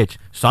like no bitch.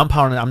 So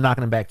I'm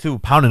knocking him back too,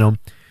 pounding him.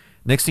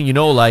 Next thing you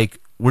know, like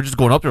we're just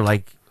going up there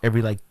like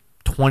every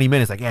 20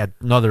 minutes. Like, yeah,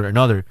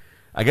 another.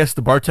 I guess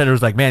the bartender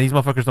was like, man, these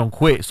motherfuckers don't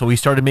quit. So he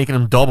started making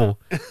them double.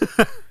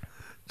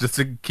 just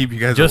to keep you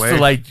guys Just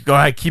away. to go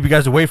ahead, keep you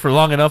guys away for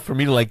long enough for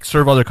me to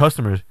serve other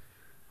customers.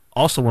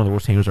 Also, one of the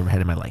worst hangers I've ever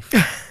had in my life.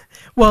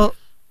 Well,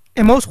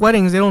 in most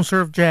weddings, they don't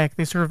serve Jack.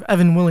 They serve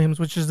Evan Williams,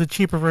 which is the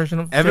cheaper version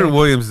of Evan Jack.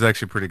 Williams is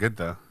actually pretty good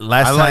though.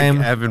 Last I time-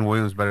 like Evan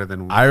Williams better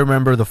than I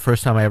remember the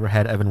first time I ever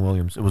had Evan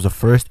Williams. It was the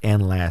first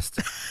and last.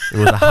 It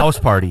was a house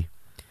party,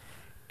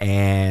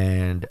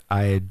 and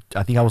I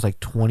think I was like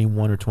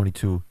 21 or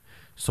 22.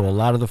 So a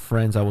lot of the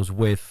friends I was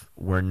with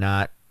were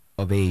not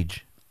of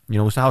age. It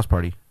was a house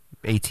party.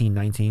 18,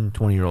 19,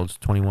 20-year-olds,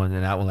 21,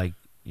 and that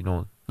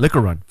one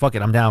liquor run. Fuck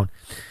it, I'm down.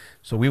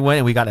 So we went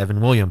and we got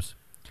Evan Williams,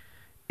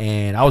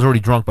 and I was already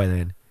drunk by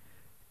then.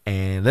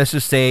 And let's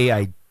just say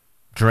I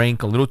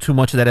drank a little too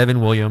much of that Evan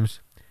Williams.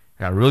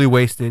 I got really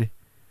wasted.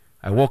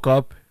 I woke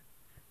up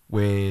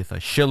with a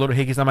shitload of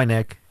hickeys on my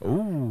neck.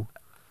 Ooh.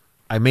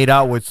 I made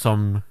out with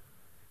some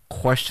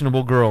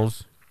questionable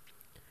girls,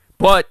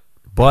 but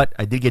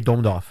I did get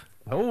domed off.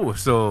 Oh,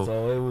 so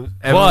it was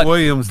Evan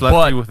Williams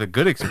left you with a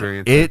good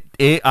experience.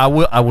 I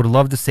would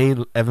love to say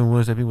Evan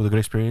Williams left me with a good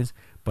experience,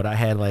 but I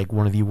had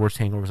one of the worst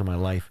hangovers of my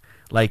life.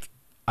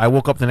 I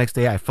woke up the next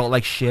day, I felt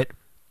like shit.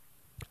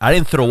 I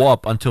didn't throw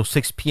up until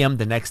 6 p.m.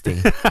 the next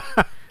day.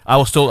 I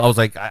was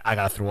like, I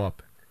gotta throw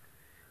up,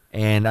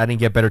 and I didn't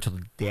get better till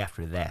the day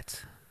after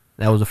that.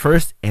 That was the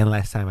first and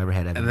last time I ever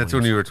had Evan and that's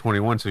Williams. when you were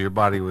 21, so your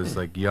body was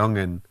young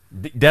and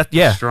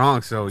Yeah.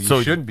 strong, so you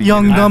So shouldn't be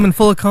Young, getting dumb, that. and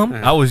full of cum.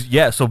 I was,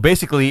 so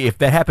basically, if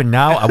that happened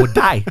now, I would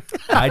die.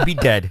 I'd be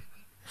dead.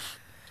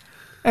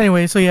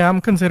 Anyway, so yeah,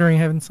 I'm considering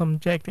having some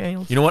Jack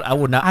Daniels. You know what? I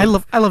would not. I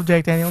love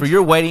Jack Daniels. For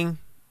your wedding,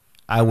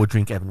 I would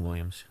drink Evan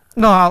Williams.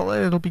 No,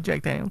 it'll be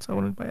Jack Daniels. I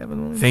wouldn't buy Evan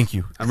Williams. Thank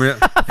you. I mean,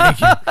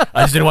 Thank you.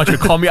 I just didn't want you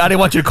to call me. I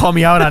didn't want you to call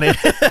me out on it.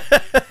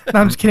 No,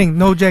 I'm just kidding.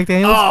 No Jack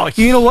Daniels. Oh,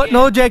 you know what?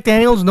 No Jack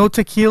Daniels, no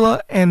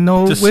tequila, and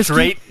no Just whiskey.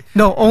 straight?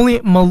 No, only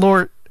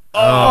Malort.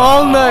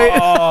 All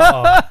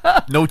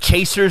night. No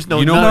chasers. No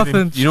you know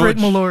nothing. You know Straight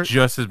what's Malort.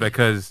 just as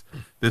because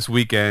this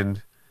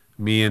weekend,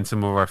 me and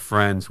some of our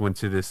friends went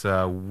to this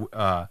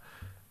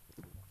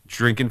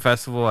drinking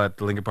festival at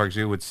the Lincoln Park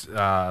Zoo. It's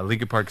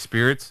Lincoln Park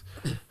Spirits.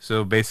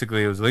 So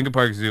basically, it was Lincoln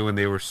Park Zoo, and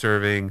they were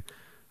serving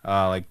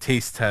like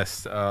taste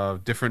tests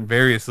of different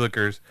various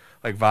liquors,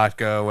 like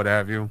vodka, what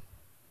have you.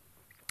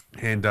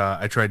 And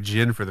I tried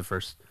gin for the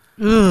first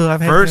Ugh,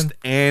 first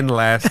and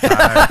last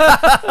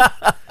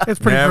time. It's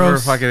pretty Never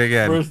gross. fucking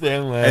again. First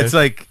and last.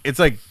 It's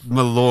like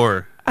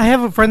Malort. I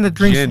have a friend that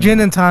drinks Gin. gin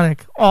and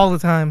tonic all the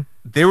time.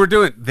 They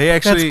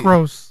actually That's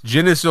gross.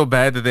 Gin is so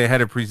bad that they had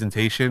a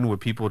presentation with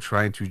people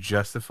trying to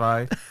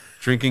justify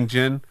drinking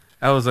gin.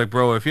 I was like,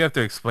 bro, if you have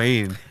to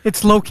explain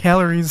It's low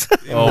calories.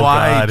 Oh,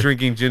 why God.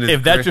 drinking gin is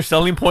If that's great- your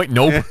selling point,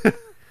 nope.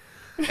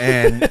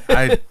 and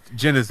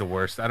gin is the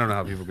worst. I don't know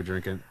how people could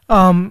drink it.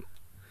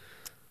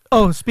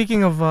 Oh,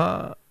 speaking of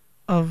the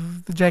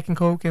Jack and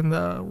Coke and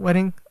the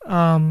wedding,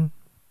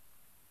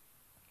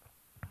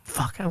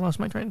 fuck, I lost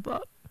my train of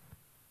thought.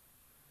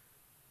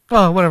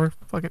 Oh, whatever.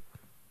 Fuck it.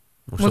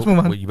 Let's move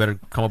on. Well, you better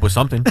come up with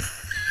something.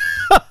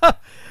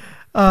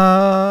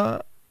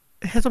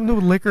 It had something to do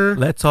with liquor.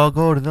 Let's all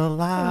go to the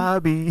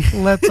lobby.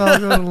 Let's all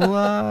go to the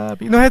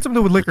lobby. No, it had something to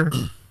do with liquor.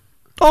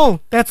 Oh,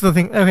 that's the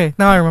thing. Okay,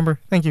 now I remember.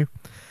 Thank you.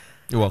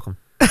 You're welcome.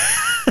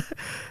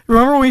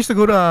 Remember when we used to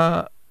go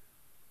to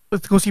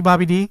let's go see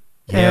Bobby D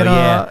Hell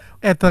yeah.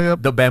 at the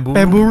The bamboo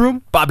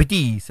room. Bobby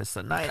D says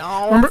the night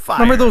on Remember, fire.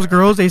 remember those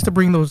girls? They used to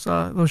bring those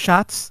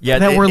shots Yeah,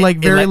 that were like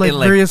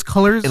various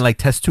colors. in like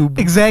test tube.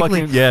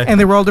 Exactly. fucking- yeah. And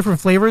they were all different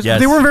flavors. Yes.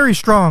 They weren't very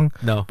strong,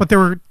 No. but they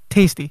were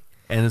tasty.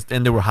 and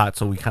they were hot,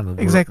 so we kind of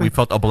Exactly. we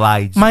felt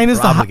obliged. Minus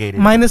or the obligated.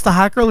 minus the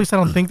hot girl. At least I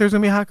don't think there's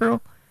gonna be a hot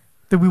girl.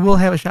 That we will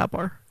have a shot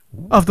bar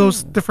of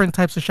those different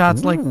types of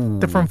shots, like Ooh.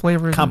 different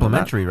flavors. and whatnot.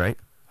 Complimentary, right?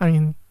 I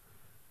mean,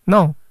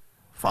 no,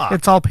 Fuck.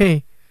 it's all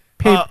pay.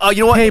 Pay, you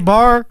know what? pay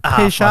bar, Ah,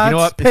 pay fuck, shots, you know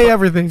what? pay It's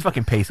everything. It's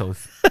fucking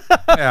pesos.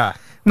 Yeah.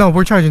 No,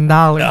 we're charging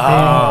dollars.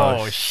 Oh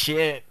baby.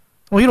 shit!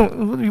 Well, you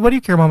don't. What do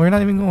you care, Mom? You're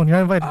not even going.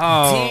 You're not invited.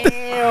 Oh,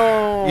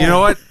 Damn. you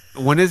know what?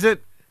 When is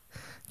it?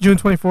 June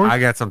 24th. I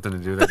got something to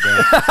do that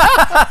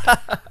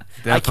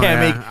day. I can't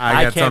make.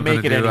 I got can't something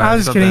make to it do. anymore. I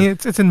was just kidding.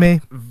 It's in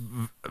May.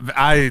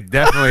 I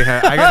definitely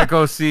have. I gotta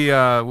go see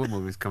what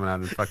movie's coming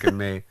out in fucking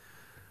May.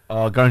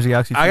 Guardians of the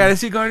Galaxy. I gotta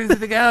see Guardians of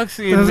the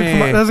Galaxy It in doesn't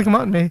May. come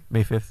out in May.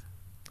 May 5th.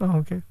 Oh,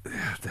 okay.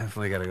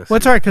 Definitely gotta go. See Well,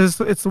 it's it. alright because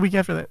it's the week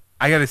after that.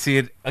 I gotta see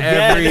it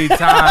Again. every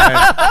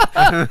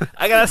time.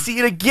 I gotta see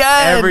it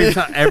again.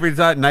 every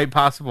time night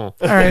possible.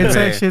 All right, it's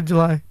May. actually in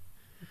July.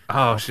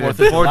 Oh shit! 4th 4th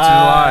of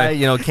July.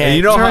 You know, And can't.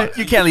 you know how-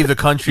 you can't leave the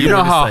country. You know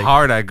when it's how like-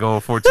 hard I go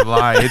 4th of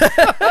July.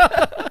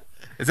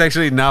 It's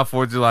actually not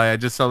 4th of July. I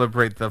just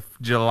celebrate the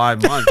July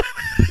month.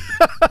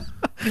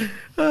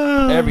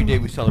 Every day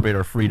we celebrate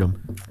our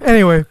freedom.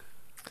 Anyway,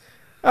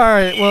 all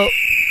right. Well,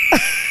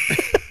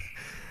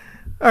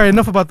 all right.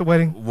 Enough about the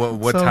wedding.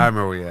 What So- time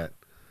are we at?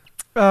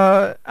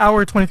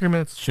 Hour 23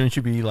 minutes. Shouldn't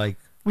you be like?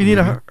 We need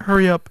to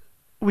hurry up.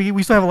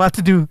 We still have a lot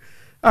to do.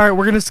 All right,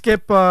 we're gonna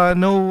skip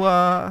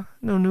no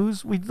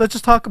news. Let's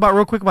just talk about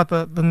real quick about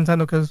the Nintendo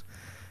because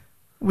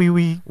we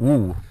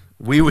Ooh.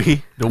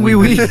 Wee. The we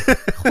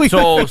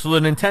So the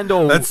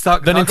Nintendo. Let's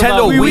talk. The talk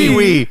Nintendo about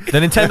Wii. The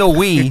Nintendo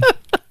Wii.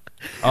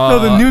 no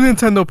the new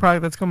Nintendo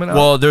product that's coming out.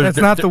 Well, that's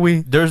not the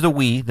Wii. There's the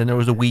Wii. Then there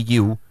was the Wii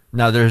U.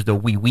 Now there's the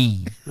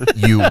Wii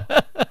U.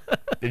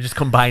 They're just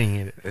combining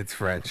it. It's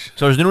French.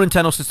 So there's a new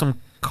Nintendo system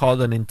called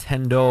the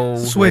Nintendo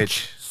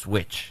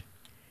Switch.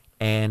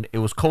 And it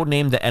was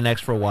codenamed the NX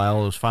for a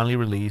while. It was finally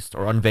released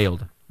or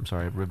unveiled. I'm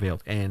sorry,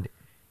 revealed. And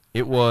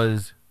it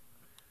was,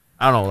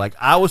 I don't know, like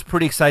I was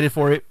pretty excited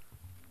for it.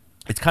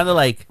 It's kind of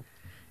like,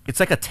 it's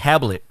like a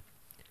tablet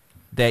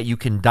that you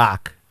can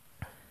dock,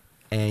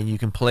 and you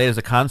can play it as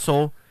a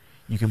console.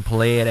 You can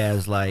play it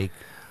as like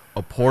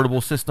a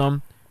portable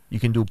system. You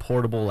can do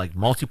portable like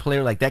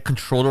multiplayer, like that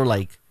controller,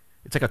 like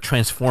it's like a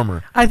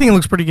transformer. I think it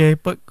looks pretty gay,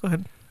 but go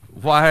ahead.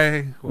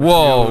 Why?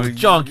 Whoa, You-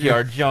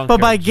 junkyard. But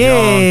by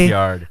gay,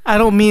 junkyard. I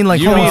don't mean like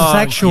You mean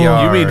homosexual.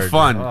 junkyard. You mean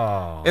fun?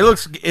 Oh. It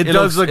looks. It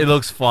does look. It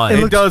looks fun. It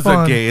It looks does fun.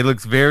 look gay. It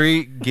looks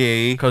very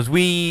gay. Because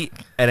we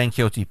at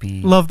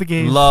NKOTP Love the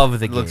gays. love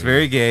the It looks gays.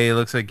 very gay. It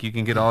looks like you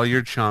can get all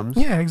your chums,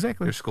 Yeah,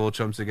 exactly. your school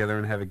chums together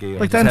and have a gay.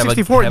 Like the just have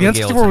a- N64. have The a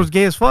gay N64 old was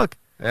gay as fuck.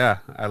 Yeah,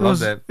 I It love was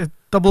that.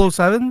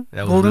 007,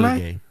 That was GoldenEye. really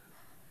gay.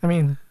 I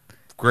mean,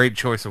 Great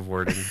choice of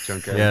wording,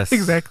 junkyard. Yes.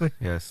 exactly.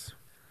 Yes.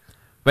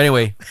 But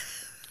anyway,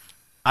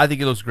 I think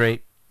it looks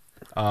great.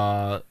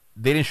 They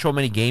didn't show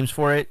many games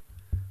for it.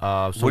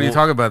 So What are you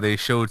talking about? They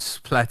showed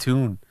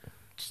Splatoon.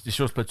 They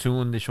showed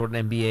Splatoon. They showed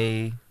an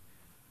NBA,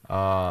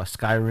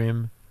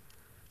 Skyrim,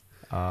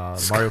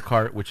 Mario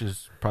Kart, which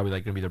is probably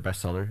like gonna be their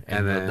best seller, and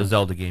And the then-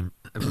 Zelda game.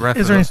 Breath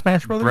Is of there the, any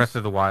Smash Brothers? Breath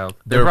of the Wild.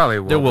 There probably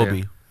will. There will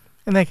be.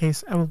 In that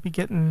case, I will be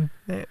getting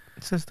that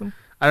system.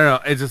 I don't know.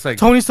 It's just like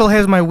Tony still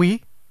has my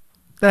Wii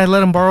that I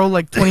let him borrow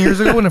like 20 years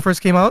ago when it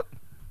first came out.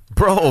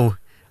 Bro,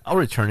 I'll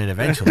return it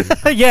eventually.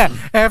 Yeah,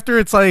 after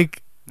it's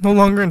like no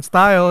longer in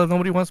style and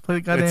nobody wants to play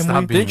the goddamn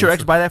stopped Wii. being- Didn't your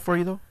ex buy that for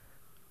you though?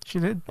 She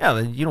did. Yeah,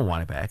 then you don't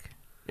want it back.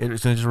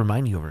 It's gonna just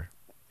remind you of her.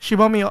 She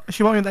bought me the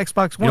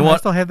Xbox One. know I what?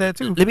 still have that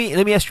too. Let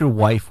me ask your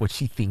wife what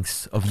she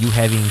thinks of you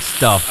having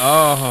stuff.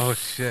 Oh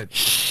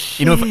shit!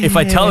 You know, if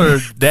I tell her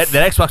that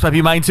Xbox might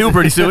be mine too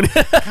pretty soon.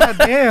 God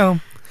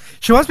damn.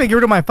 She wants me to get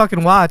rid of my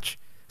fucking watch.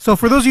 So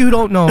for those of you who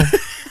don't know,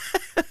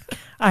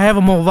 I have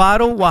a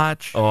Movado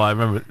watch Oh, I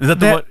remember. Is that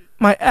the that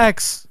one?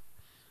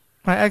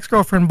 my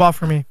ex-girlfriend bought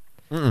for me.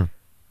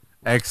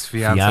 Ex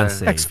fiance.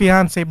 Fiance.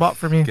 Ex-fiance bought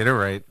for me. Get it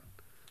right.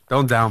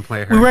 Don't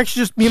downplay her. We were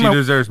actually just me she and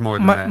deserves more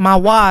than my, that. my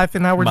wife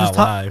and I were My just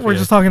wife, we're yeah.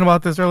 just talking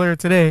about this earlier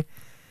today.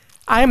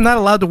 I am not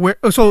allowed to wear.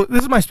 So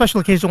this is my special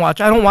occasion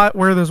watch. I don't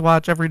wear this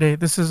watch every day.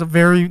 This is a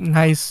very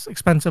nice,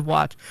 expensive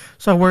watch.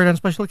 So I wear it on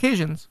special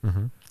occasions,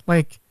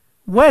 like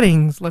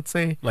weddings, let's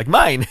say. Like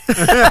mine.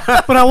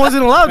 But I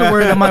wasn't allowed to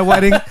wear it at my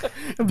wedding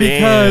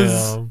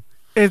because Damn.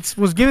 it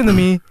was given to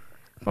me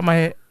by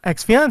my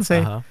ex-fiance.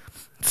 Uh-huh.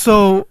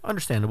 So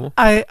Understandable.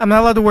 I'm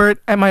not allowed to wear it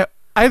at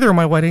either of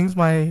my weddings,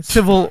 my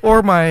civil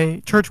or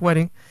my church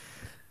wedding.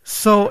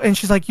 So, and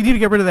she's like, you need to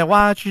get rid of that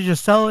watch. You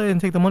just sell it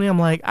and take the money. I'm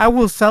like, I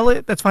will sell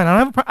it. That's fine.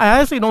 I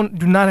honestly do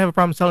not have a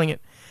problem selling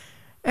it,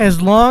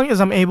 as long as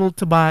I'm able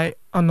to buy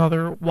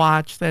another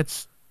watch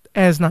that's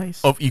as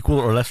nice. Of equal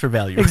or lesser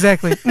value.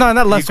 Exactly. No,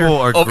 not lesser. Equal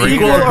or Of greater.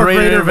 equal or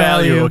greater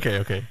value. value.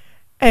 Okay.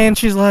 And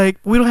she's like,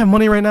 we don't have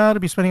money right now to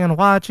be spending on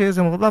watches.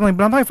 And I'm like,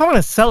 but if I want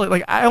to sell it,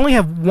 like I only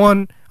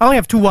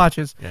have two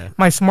watches. Yeah.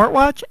 My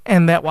smartwatch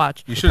and that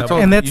watch. You should have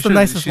told. And that's you the should've-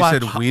 nicest she watch.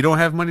 said we don't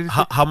have money.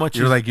 To How much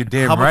You're is- like, you're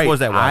damn how much right.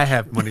 was that I watch?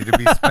 have money to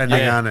be spending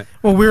Yeah. on it.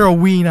 Well, we're a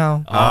we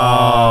now.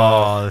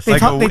 Oh, They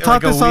taught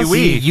like this a us.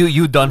 wee-wee.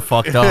 you done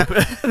fucked up.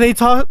 They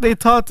taught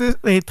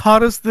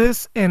us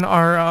this in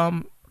our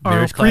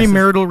Marriage classes?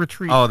 premarital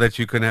retreat. Oh, that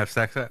you couldn't have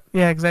sex at.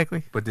 Yeah,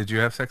 exactly. But did you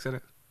have sex at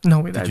it?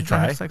 No, I you did try?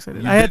 not have sex. I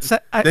did. You I had didn't?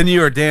 se- Then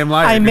you're a damn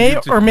liar. I 'cause may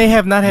you or may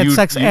have not had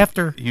sex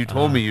after. You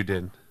told me you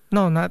did.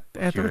 No, not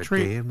at the You're a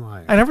retreat. damn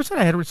liar. I never said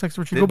I had sex at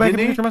the retreat. Go back and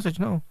Didn't read he? your message.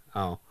 No.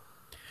 Oh.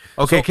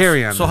 Okay,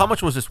 carry on. So then. how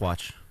much was this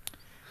watch?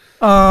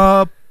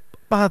 About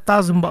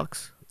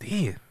 $1,000.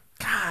 Damn.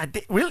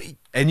 God, really?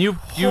 And you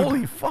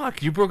Holy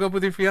fuck! you broke up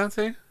with your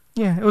fiance?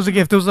 Yeah, it was a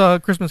gift. It was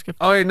a Christmas gift.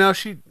 Oh, wait, no,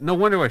 no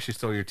wonder why she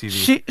stole your TV.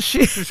 She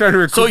She's trying to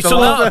recoup the So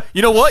loss. now,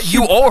 you know what?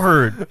 You owe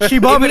her. she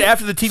bought Even me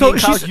after the TV so and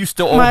couch, she's- you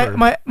still owe her.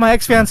 my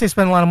ex fiance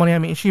spent a lot of money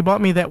on me. She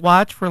bought me that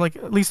watch for like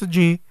at least a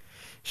G.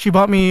 She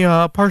bought me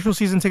partial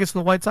season tickets to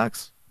the White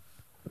Sox,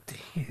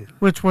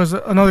 which was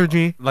another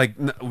G. Like,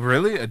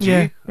 really? A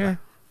G? Yeah,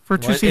 for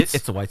two Well, seats.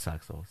 it's the White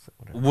Sox, though. So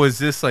whatever. Was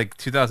this like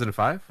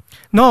 2005?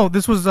 No,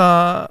 this was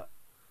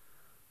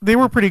they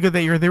were pretty good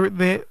that year.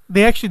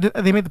 They actually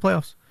they made the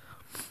playoffs.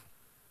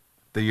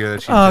 The year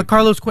that she took-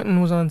 Carlos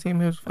Quentin was on the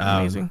team. He was fucking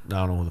amazing. I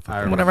don't know who the fuck. I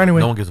that is. Whatever,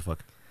 anyway. no one gives a fuck.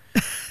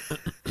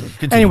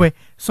 Continue. Anyway,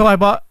 she's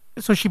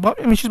bought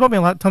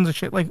me tons of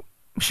shit. Like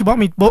she bought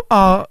me both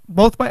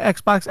my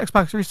Xbox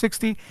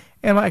 360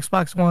 and my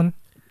Xbox One.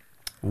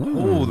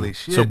 Holy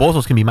shit. So both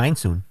those can be mine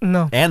soon,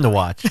 No. and the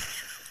watch.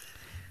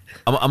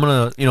 I'm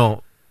gonna,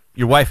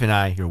 your wife and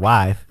I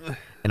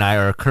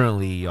are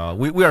currently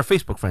we are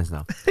Facebook friends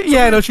now.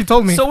 Yeah, I know. She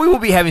told me. So we will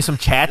be having some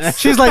chats.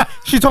 She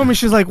told me,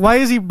 why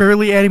is he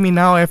barely adding me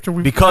now after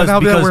we Because now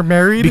that we're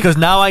married? Because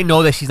now I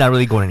know that she's not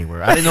really going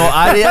anywhere. I didn't know.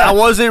 I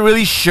wasn't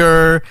really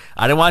sure.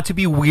 I didn't want it to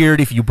be weird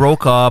if you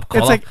broke up.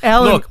 It's like,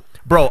 Alan- Look,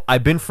 bro,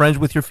 I've been friends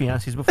with your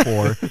fiancés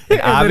before. It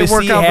didn't obviously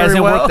work out very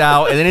hasn't well. worked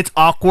out, and then it's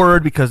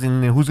awkward because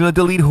then who's gonna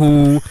delete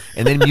who,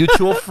 and then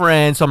mutual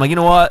friends. So I'm like, you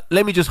know what?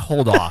 Let me just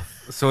hold off.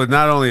 So it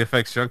not only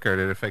affects Junkyard,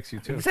 it affects you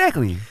too.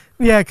 Exactly.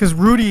 Yeah, because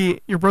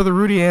Rudy, your brother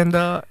Rudy, and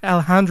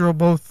Alejandro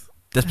both.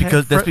 That's had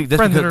because friends that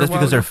are that's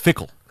because they're wild.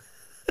 fickle.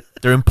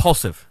 They're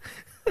impulsive.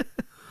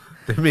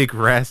 They make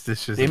rash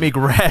decisions. They make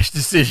rash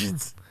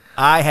decisions.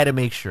 I had to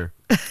make sure.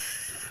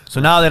 So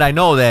now that I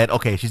know that,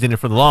 okay, she's in it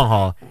for the long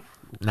haul,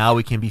 now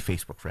we can be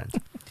Facebook friends.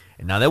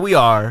 And now that we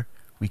are,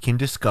 we can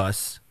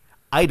discuss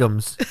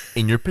items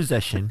in your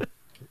possession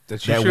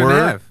that you that shouldn't were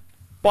have.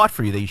 bought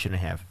for you that you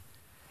shouldn't have.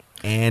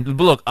 And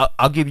but look,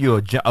 I'll give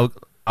you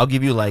I'll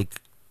give you like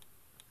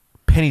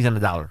pennies on the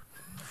dollar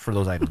for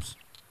those items.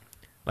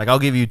 Like I'll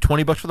give you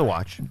 $20 for the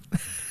watch.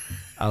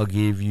 I'll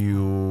give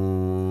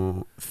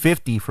you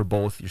 50 for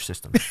both your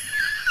systems.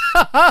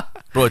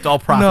 Bro, it's all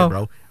profit, No.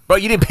 bro. Bro,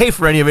 you didn't pay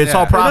for any of it. It's Yeah.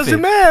 all It It profit.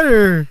 doesn't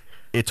matter.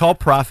 It's all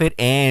profit,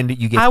 and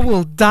you get. I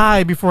will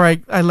die before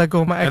I let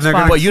go of my And they're Xbox.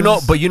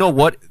 gonna- But you know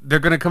what? They're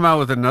gonna come out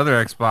with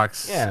another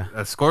Xbox, Yeah.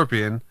 a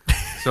Scorpion,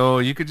 so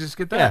you could just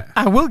get that.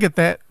 Yeah. I will get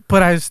that,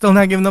 but I'm still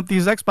not giving up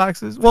these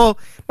Xboxes. Well,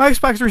 my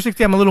Xbox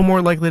 360, I'm a little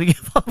more likely to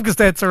give up because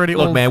that's already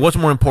Look, old. man. What's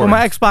more But important?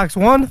 my Xbox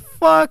One,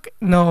 fuck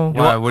no.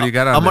 Why? What do you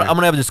got on I'm there?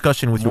 gonna have a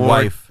discussion with your more,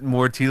 wife.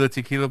 More Tila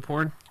Tequila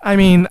porn. I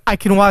mean, I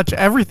can watch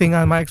everything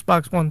on my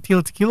Xbox One.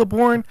 Tila Tequila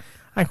porn.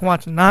 I can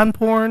watch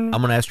non-porn.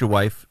 I'm gonna ask your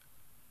wife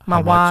My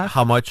how wife. much,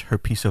 how much her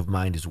peace of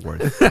mind is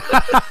worth.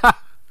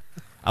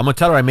 I'm gonna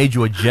tell her I made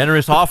you a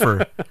generous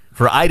offer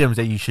for items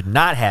that you should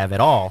not have at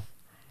all,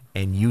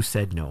 and you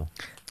said no.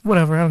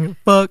 Whatever. I don't give a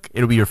fuck.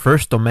 It'll be your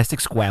first domestic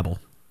squabble.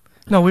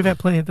 No, we've had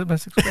plenty of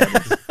domestic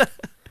squabbles.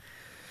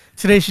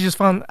 Today, she just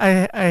found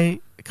I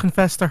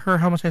confessed to her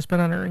how much I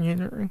spent on her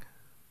engagement ring.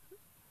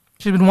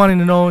 She's been wanting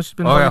to know. She's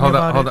been Oh yeah, bugging me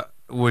about hold it.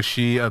 on. Was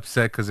she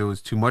upset because it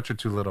was too much or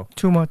too little?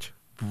 Too much.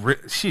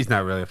 She's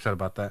not really upset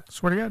about that.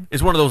 Swear to God.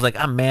 It's one of those like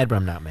I'm mad, but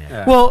I'm not mad.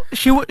 Yeah. Well,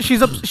 she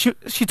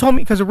told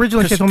me because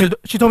originally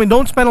she told me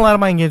don't spend a lot of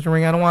my engagement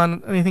ring. I don't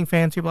want anything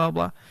fancy. Blah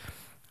blah.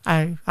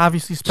 I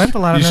obviously spent a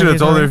lot of. You my should have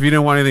told her engagement if you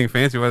didn't want anything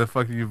fancy, why the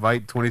fuck did you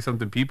invite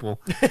 20-something people?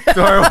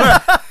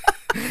 Uh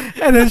ring.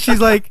 And then she's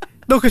like,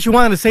 no, because she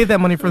wanted to save that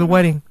money for the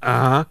wedding.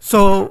 huh.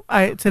 So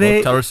Well,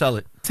 today tell her to sell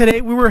it.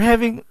 we were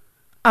having.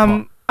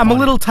 I'm a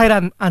little tight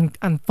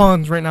on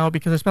funds right now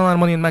because I spent a lot of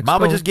money in Mexico.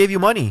 Mama just gave you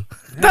money.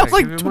 that was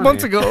like 2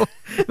 months ago.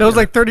 That was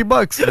like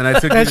 $30. Then I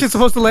took That you. shit's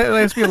supposed to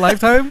last me a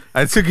lifetime.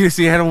 I took you to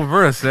see Hannibal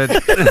Buress. Said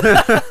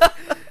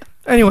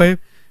Anyway,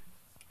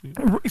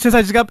 since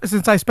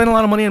I spent a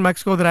lot of money in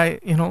Mexico that I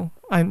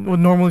would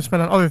normally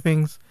spend on other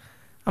things,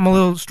 I'm a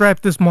little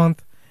strapped this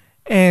month.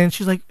 And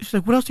she's like,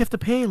 what else do you have to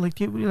pay? Like,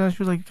 she was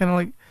like, kind of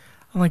like,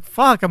 I'm like,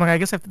 fuck. I'm like, I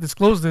guess I have to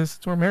disclose this.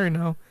 So we're married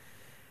now.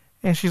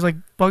 And she's like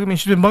bugging me.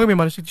 She's been bugging me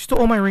about it. She's like, you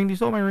still owe my ring? Do you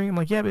still owe my ring? I'm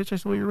like, yeah, bitch, I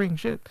still owe your ring.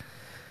 Shit.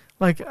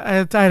 Like, I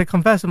had to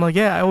confess. I'm like,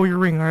 yeah, I owe your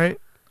ring, all right?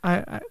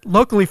 I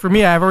luckily for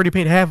me, I've already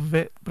paid half of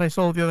it, but I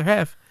sold the other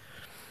half.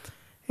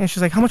 And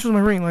she's like, how much was my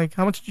ring? Like,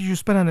 how much did you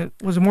spend on it?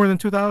 Was it more than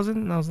 $2,000?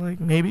 And I was like,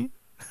 maybe.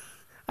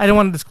 I didn't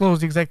want to disclose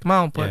the exact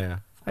amount, but Yeah.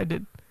 I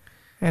did.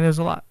 And it was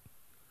a lot.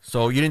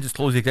 So you didn't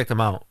disclose the exact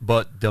amount,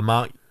 but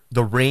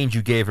the range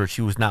you gave her,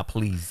 she was not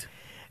pleased.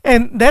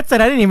 And that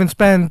said, I didn't even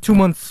spend 2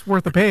 months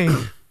worth of pay.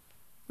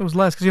 It was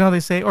less because you know how they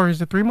say, or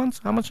is it 3 months?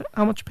 How much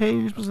pay are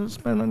you supposed to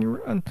spend on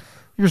your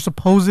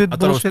supposed I thought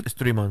bullshit? it's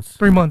 3 months.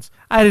 3 months.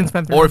 I didn't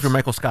spend 3 Or months. if you're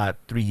Michael Scott,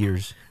 3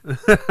 years.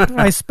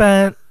 I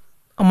spent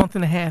a month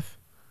and a half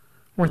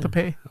worth of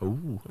pay.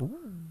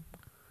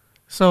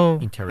 So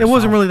it Interesting.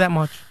 wasn't really that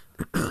much.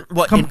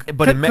 Well,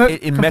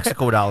 in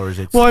Mexico dollars,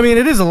 it's Well, I mean,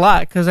 it is a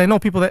lot because I know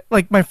people that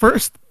like my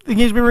first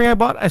engagement ring I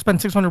bought. I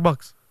spent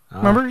 $600.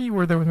 Remember, you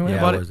were there with me when I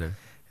yeah, bought I was it. there.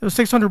 It was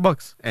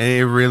 $600. and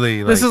it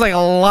really. This is like a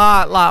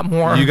lot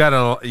more. you got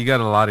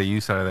a lot of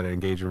use out of that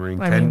engagement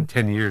ring. I mean-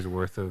 10 years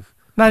worth of.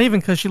 Not even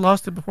because she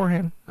lost it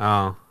beforehand.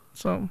 Oh,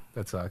 So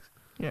that sucks.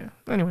 yeah.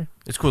 Anyway,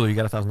 It's cool that you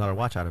got a $1,000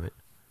 watch out of it,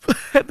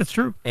 that's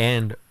true.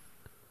 and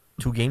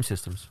 2 game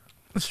systems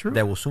That's true.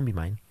 that will soon be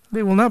mine.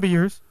 They will not be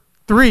yours.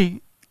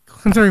 3,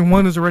 considering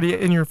 1 is already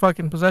in your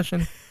fucking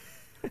possession.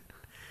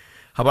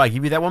 How about I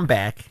give you that one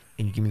back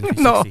and you give me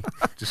the No.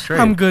 360? Just trade.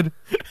 I'm good.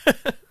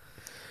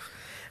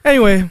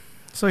 Anyway,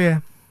 so yeah.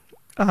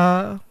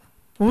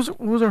 What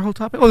was our whole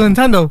topic? Oh,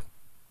 Nintendo.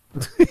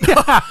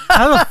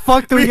 How the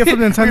fuck do we get from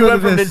Nintendo we to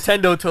went from this?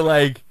 Nintendo to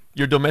like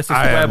your domestic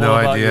I have scrabble no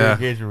about your idea.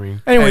 engagement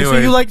ring. Anyway, so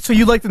Anyway.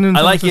 you like the Nintendo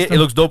I like it. system. It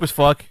looks dope as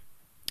fuck.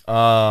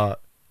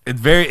 It's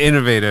very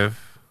innovative.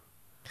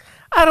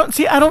 I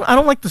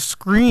don't like the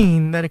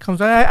screen that it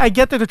comes. I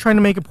get that they're trying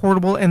to make it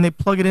portable and they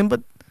plug it in,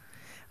 but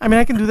I mean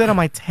I can do that on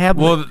my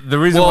tablet. Well, the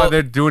reason why Well-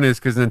 they're doing it is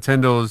because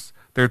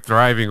they're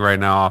thriving right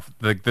now off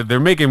they're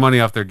making money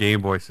off their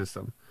Game Boy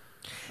system.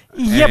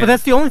 yeah, but and-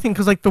 that's the only thing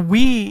because like the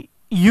Wii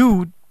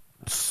U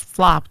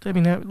flopped. I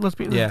mean, let's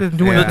be Yeah.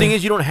 doing Yeah. The thing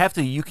is, you don't have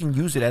to. You can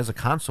use it as a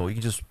console. You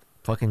can just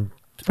fucking.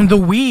 the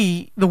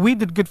Wii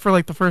did good for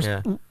like the first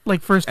Yeah.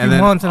 first few And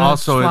then months, and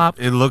also then it flopped.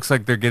 it looks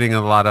like they're getting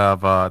a lot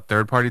of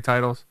third-party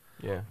titles,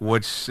 Yeah.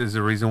 which is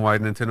the reason why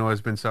Nintendo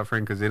has been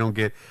suffering because they don't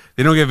get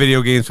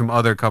video games from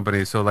other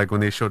companies. So like when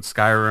they showed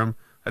Skyrim,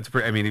 that's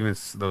pretty. I mean, even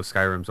though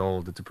Skyrim's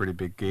old, it's a pretty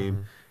big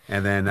game.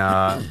 And then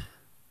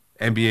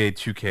NBA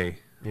 2K,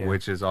 Yeah.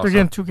 which is also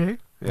They're getting 2K.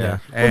 yeah.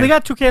 Well, they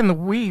got 2K on the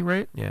Wii,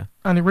 right? Yeah.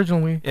 On the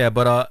original Wii. Yeah,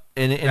 but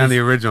and on the it's-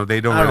 original, they I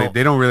don't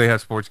know. don't really have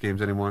sports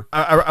games anymore.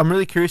 I'm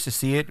really curious to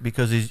see it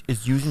because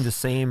it's using the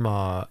same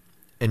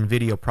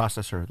NVIDIA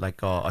processor,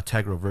 like a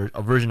Tegra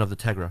a version of the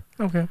Tegra.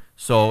 Okay.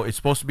 So it's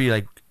supposed to be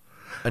like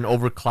an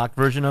overclocked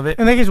version of it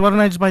In that case, why don't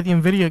I just buy the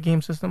NVIDIA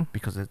game system?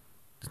 because it's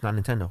not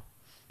Nintendo.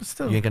 But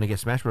still, You ain't gonna get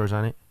Smash Bros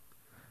on it.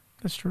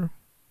 that's true.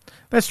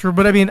 That's true.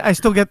 But I mean, I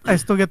still get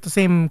the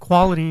same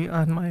quality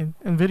on my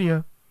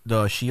NVIDIA.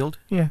 The Shield,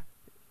 Yeah.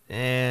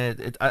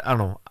 and I don't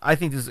know. I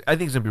think it's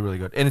gonna be really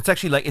good. And it's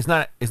actually like it's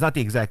not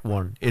the exact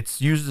one.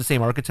 It's uses the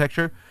same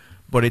architecture,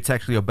 but it's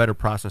actually a better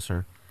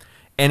processor.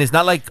 And it's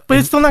not like But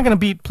it's still not going to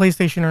beat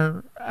PlayStation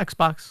or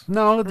Xbox.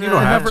 No, you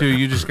don't have to.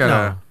 You just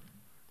gotta.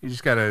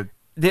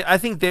 I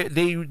think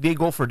they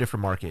go for a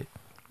different market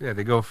Yeah,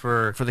 they go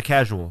for for the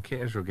casual.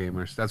 casual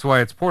gamers. That's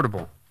why it's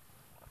portable.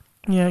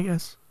 Yeah, I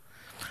guess.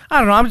 I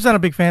don't know. I'm just not a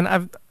big fan.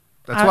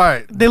 That's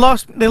why. they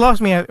lost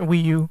me at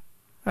Wii U.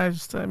 I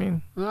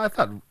mean,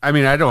 I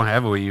mean, I don't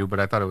have a Wii U, but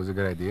I thought it was a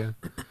good idea.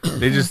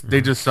 They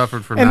just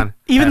suffered from and not.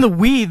 even the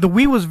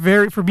Wii was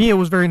for me, it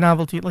was very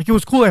novelty. Like it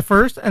was cool at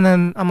first, and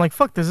then I'm like,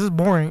 fuck this is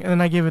boring, and then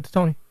I gave it to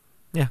Tony.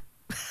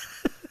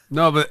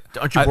 No, but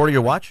Aren't you bored of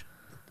your watch?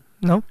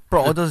 No,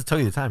 Bro, it doesn't tell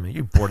you the time, man.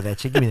 You're bored of that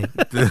shit. Give me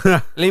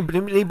that. let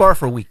me borrow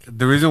for a week.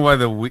 the reason why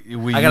the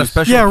Wii I got a U-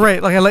 special. yeah,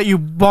 right. Like I let you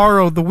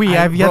borrow the Wii.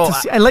 I've yet bro, to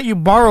see. I let you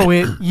borrow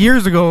it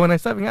years ago, and I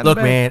still haven't gotten Look,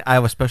 it back. man, I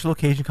have a special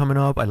occasion coming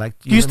up. I like.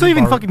 Do you still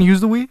even fucking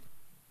use the Wii?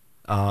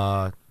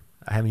 I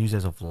haven't used it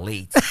as of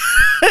late.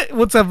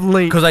 What's up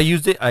late? Because I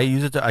used it.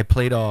 I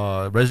played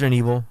Resident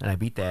Evil and I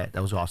beat that.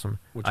 That was awesome.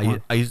 Which I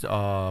one? I used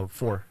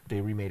 4.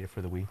 They remade it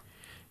for the Wii.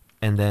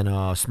 And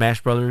then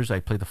Smash Brothers. I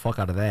played the fuck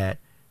out of that.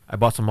 I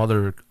bought some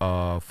other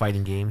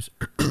fighting games.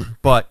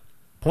 But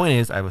point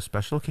is, I have a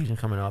special occasion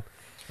coming up,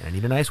 and I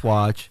need a nice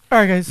watch. All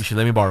right, guys. You should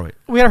let me borrow it.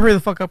 We gotta hurry the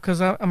fuck up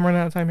because I'm running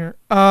out of time here.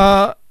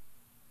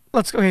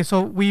 Let's go. Okay,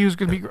 so Wii U's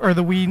gonna be, or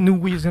the new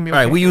Wii is gonna be. All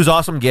Okay. right, we use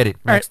awesome. Get it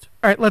All right, next.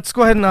 all right. Let's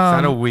go ahead and. It's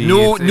not a Wii.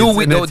 New it's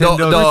Wii. a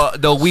Nintendo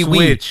The Wii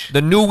Switch. Wii.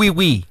 The new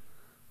Wii.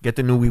 Get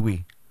the new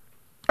Wii.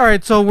 All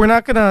right, so we're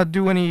not gonna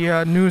do any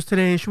news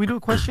today. Should we do a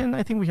question?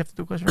 I think we have to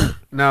do a question, right?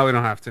 No, we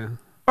don't have to.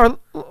 Or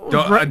don't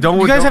you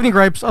we- guys don't- have any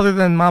gripes other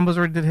than Mamba's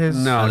already did his?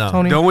 No, no.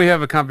 Tony. Don't we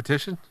have a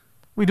competition?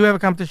 We do have a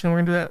competition.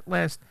 We're gonna do that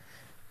last.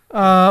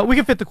 We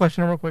can fit the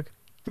question in real quick.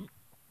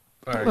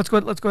 All right. Let's go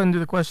ahead and do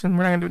the question.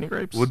 We're not gonna do any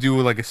gripes. We'll do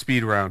like a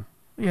speed round.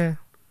 Yeah.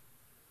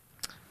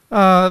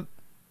 And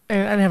I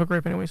didn't have a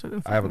gripe anyway, so it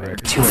didn't I have a fucking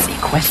gripe. matter. Too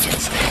many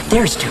questions.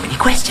 There's too many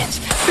questions.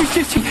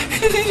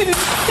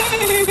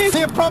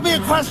 The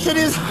appropriate question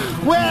is,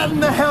 where in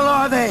the hell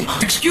are they?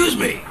 Excuse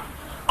me.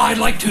 I'd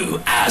like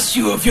to ask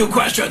you a few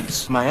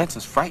questions. My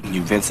answers frighten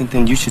you, Vincent,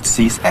 then you should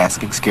cease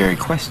asking scary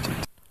questions.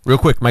 Real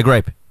quick, my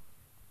gripe.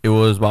 It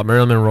was about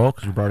Marilyn Monroe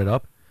because you brought it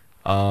up.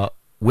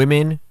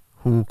 Women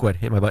who go ahead,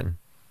 hit my button.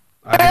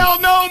 Hell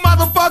no,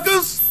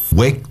 motherfuckers!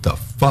 Wake the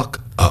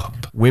fuck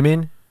up.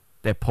 Women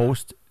that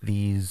post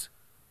these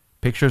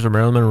pictures of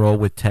Marilyn Monroe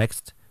with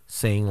text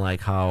saying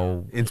like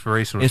how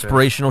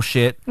Inspirational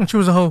shit. And she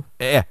was a hoe.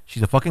 Yeah,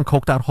 she's a fucking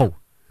coked out hoe.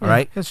 All Yeah,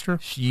 right, that's true.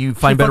 You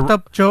find She better. fucked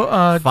up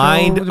Joe.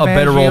 Find Joe a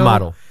better role DiMaggio,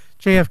 model.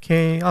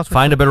 JFK. Also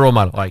Find a better role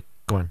model. Like,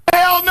 go on.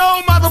 Hell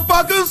no,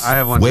 motherfuckers! I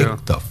have one Wake too.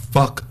 the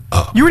fuck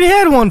up. You already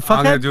had one.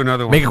 I'm gonna Fuckhead. do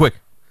another one. Make it quick.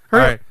 All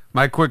Hurry right.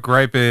 My quick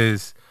gripe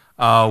is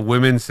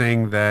women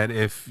saying that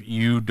if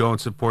you don't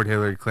support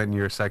Hillary Clinton,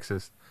 you're a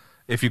sexist.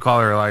 If you call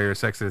her a liar, you're a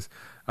sexist.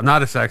 I'm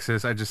not a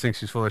sexist. I just think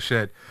she's full of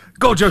shit.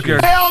 Go, Joker.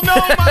 Hell no,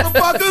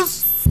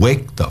 motherfuckers!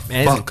 Wake the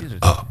Man, fuck these are-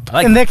 up. I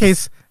like In that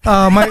case,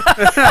 my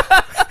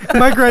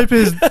my gripe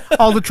is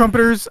all the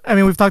Trumpeters. I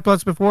mean, we've talked about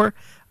this before.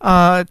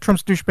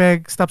 Trump's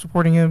douchebag. Stop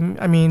supporting him.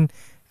 I mean,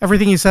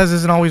 everything he says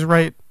isn't always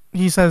right.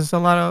 He says a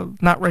lot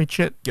of not right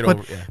shit. Get but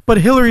over it, yeah. but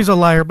Hillary's a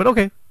liar. But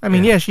okay. I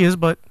mean, Yeah. yeah, she is.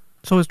 But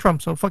so is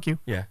Trump. So fuck you.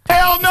 Yeah.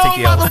 Hell no, Take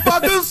the L.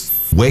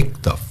 motherfuckers!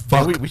 Wake the Man,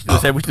 fuck we should do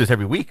this. up. We should do this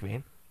every week,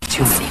 man.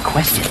 Too many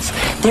questions.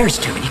 There's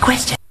too many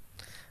questions.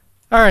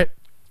 All right.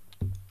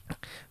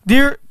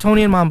 Dear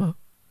Tony and Mamba,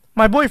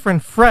 my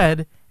boyfriend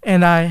Fred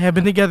and I have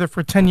been together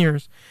for 10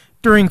 years,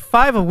 during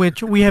 5 of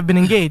which we have been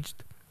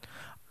engaged.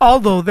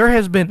 Although there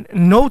has been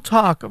no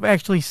talk of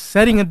actually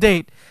setting a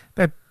date,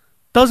 that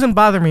doesn't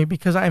bother me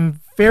because I'm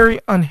very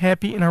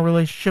unhappy in our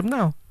relationship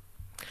now.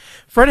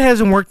 Fred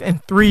hasn't worked in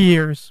 3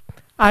 years.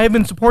 I have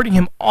been supporting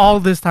him all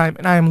this time,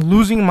 and I am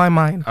losing my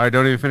mind. All right,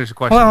 don't even finish the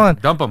question. Hold on.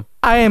 Dump him.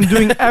 I am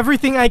doing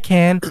everything I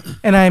can,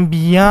 and I am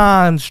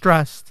beyond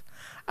stressed.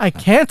 I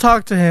can't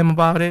talk to him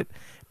about it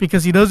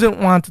because he doesn't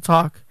want to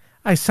talk.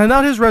 I send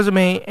out his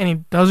resume, and he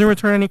doesn't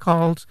return any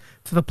calls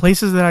to the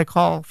places that I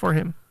call for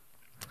him.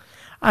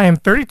 I am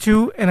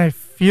 32, and I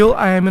feel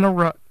I am in a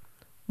rut.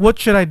 What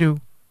should I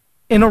do?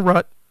 In a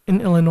rut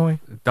in Illinois.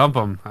 Dump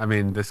him. I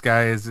mean, this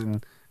guy is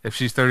in. If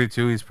she's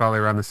 32, he's probably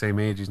around the same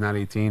age. He's not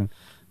 18.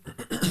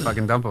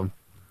 Fucking dump him.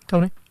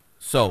 Tony?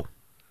 So,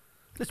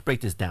 let's break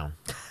this down.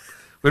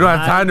 We don't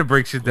have time to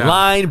break shit down.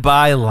 Line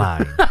by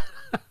line.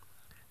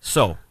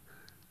 So,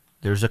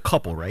 there's a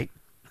couple, right?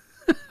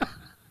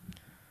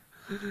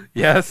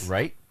 Yes.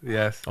 Right?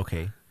 Yes.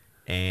 Okay.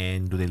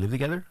 And do they live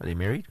together? Are they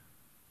married?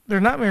 They're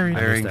not married.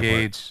 They're missed that part.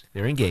 engaged.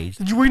 They're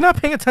engaged. Were you not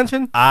paying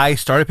attention? I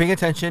started paying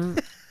attention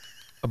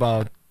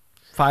about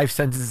 5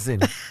 sentences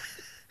in.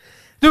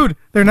 Dude,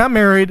 they're not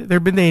married.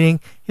 They've been dating.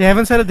 They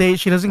haven't set a date.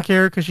 She doesn't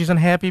care because she's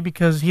unhappy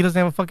because he doesn't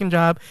have a fucking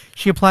job.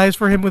 She applies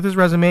for him with his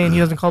resume and he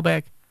doesn't call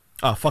back.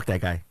 Oh, fuck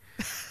that guy.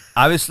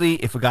 Obviously,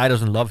 if a guy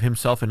doesn't love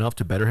himself enough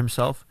to better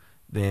himself,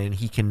 then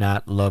he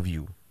cannot love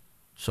you.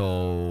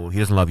 So, he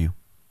doesn't love you.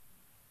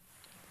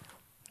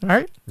 All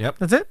right? Yep.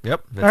 That's it?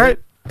 Yep. That's All right.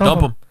 it.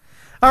 Dump him.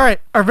 All right.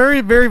 Our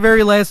very, very,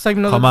 very last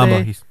segment of Call the Mamba.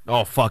 day. He's,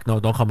 oh, fuck. No,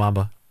 don't call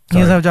Mamba. He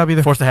doesn't have a job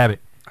either. Force the habit.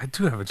 I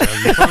do have a job.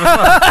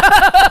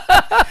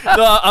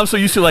 No, I'm so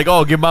used to like,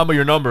 oh, give Mamba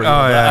your number. Oh, yeah,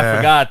 I yeah.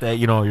 forgot that,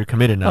 you're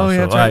committed now. Oh, yeah,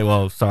 so, that's all right. right,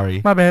 well,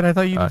 sorry. My bad. I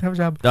thought you didn't have a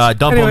job.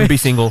 Dump Anyway. him, be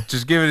single.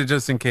 Just give it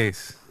just in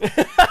case.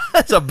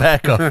 That's a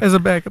backup. As a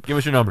backup. Give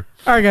us your number.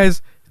 All right,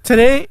 guys.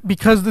 Today,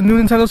 because the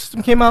new Nintendo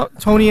system came out,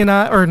 Tony and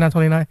I, or not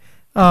Tony and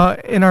I,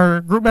 in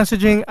our group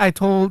messaging, I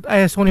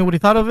asked Tony what he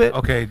thought of it.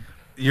 Okay,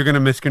 you're gonna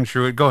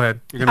misconstrue it. Go ahead.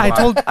 You're gonna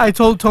lie. I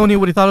told Tony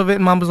what he thought of it,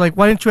 and Mom was like,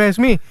 "Why didn't you ask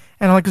me?"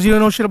 And I'm like, "Cause you don't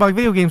know shit about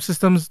video game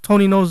systems.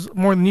 Tony knows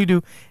more than you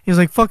do." He's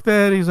like, "Fuck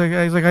that." He's like,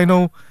 "I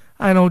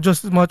know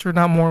just as much or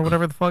not more,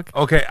 whatever the fuck."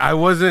 Okay,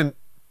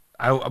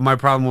 my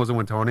problem wasn't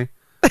with Tony.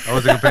 I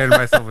wasn't comparing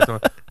myself with Tony.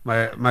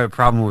 My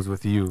problem was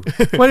with you.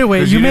 Well,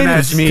 anyway, 'Cause you you made didn't it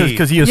ask me.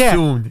 Because he Yeah.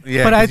 assumed.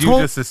 Yeah, But I you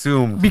told- just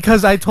assumed.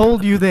 because I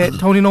told you that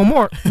Tony knew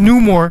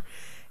more,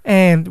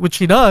 and which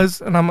she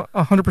does, and I'm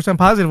 100%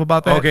 positive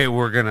about that. Okay,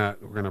 we're gonna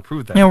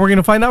prove that. And we're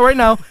gonna find out right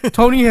now.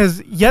 Tony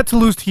has yet to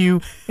lose to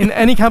you in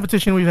any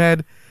competition we've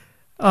had.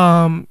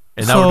 And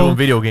now we're doing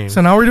video games.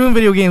 So now we're doing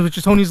video games, which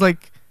is Tony's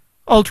like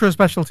ultra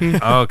specialty.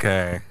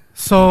 Okay.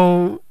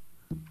 So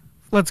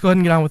let's go ahead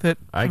and get on with it.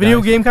 All right, Video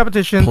guys. game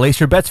competition. Place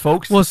your bets,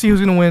 folks. We'll see who's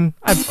gonna win.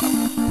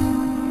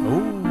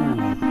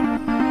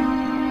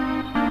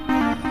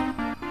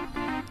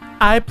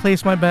 I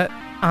place my bet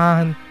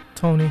on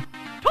Tony.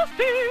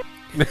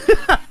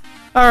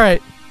 All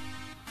right.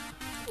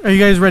 Are you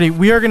guys ready?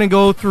 We are gonna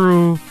go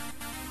through.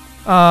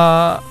 What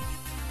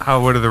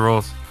are the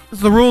rules?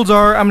 The rules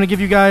are: I'm gonna give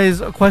you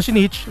guys a question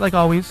each, like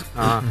always.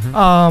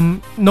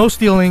 No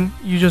stealing.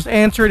 You just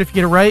answer it. If you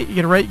get it right, you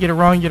get it right. You get it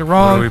wrong, you get it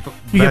wrong.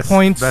 You get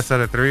points. Best out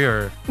of 3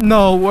 or?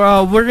 No,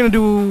 we're gonna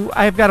do.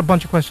 I've got a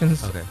bunch of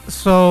questions. Okay.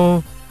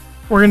 So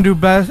we're gonna do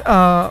best.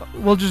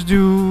 We'll just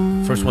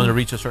do. First one to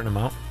reach a certain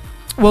amount.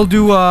 We'll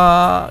do.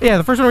 Yeah,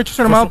 the first one to reach a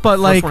certain amount, but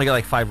first like. one to get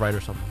like 5 right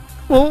or something.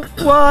 Well,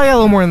 I got a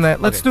little more than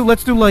that. Let's do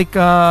like 8.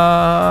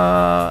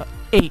 All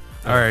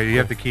right, you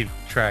have to keep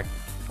track.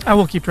 I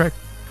will keep track.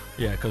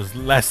 Yeah, because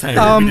last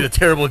time we did a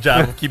terrible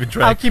job of keeping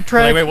track. I'll keep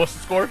track. Wait, what's the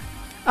score?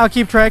 I'll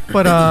keep track,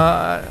 but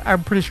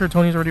I'm pretty sure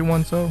Tony's already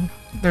won, so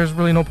there's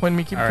really no point in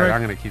me keeping All right, track.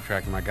 I'm gonna keep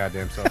track of my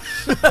goddamn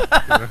self.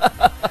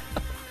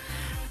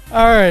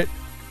 All right,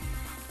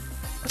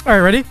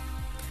 ready?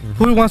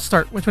 Who wants to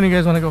start? Which one do you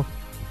guys want to go?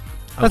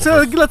 Let's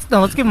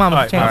give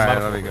Mamba a chance. All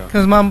right, let me go.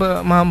 Because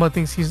Mamba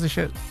thinks he's the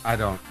shit. I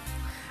don't.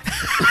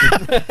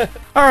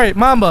 All right,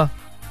 Mamba.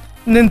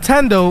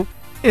 Nintendo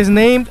is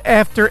named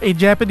after a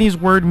Japanese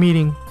word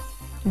meaning.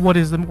 What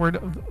is the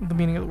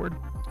meaning of the word?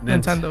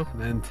 Nintendo.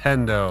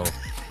 Nintendo.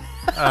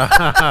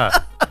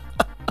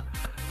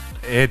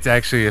 It's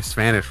actually a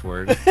Spanish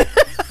word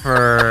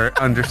for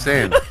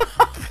understand.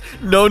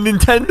 No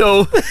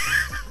Nintendo.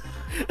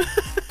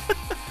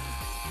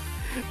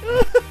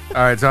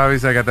 All right, so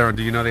obviously I got that one.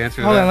 Do you know the answer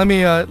to Hold that? on, let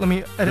me edit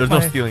There's no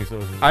stealing.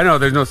 So I know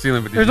there's no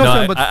stealing, but There's no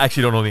stealing, but I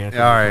actually don't know the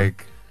answer. all right.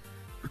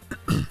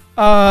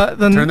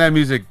 Then Turn that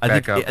music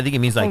back up. I think it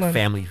means Hold like on.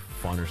 family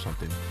fun or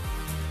something.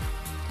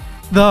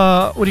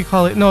 what do you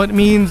call it? No, it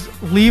means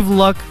leave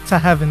luck to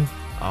heaven.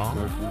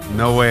 Oh.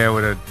 No way I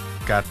would have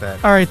got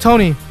that. All right,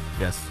 Tony.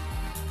 Yes.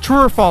 True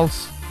or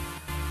false?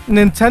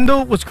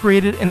 Nintendo was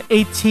created in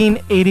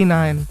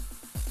 1889.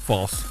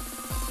 False.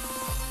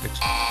 It's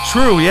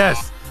true,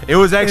 yes. It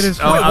was actually. is-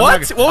 I'm Wait, not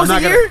what? gonna- What was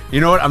I'm the not year? Gonna,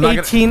 you know what? I'm not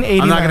gonna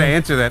 1889.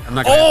 answer that. I'm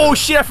not gonna Oh answer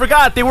shit! I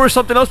forgot. They were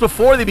something else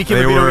before they became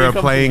that. a They video were game a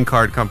company. playing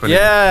card company.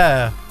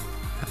 Yeah.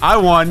 I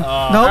won. Nope.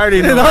 I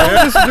already know.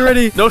 No, this is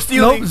ready. No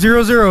stealing. Nope,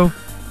 0-0.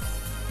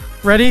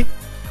 Ready?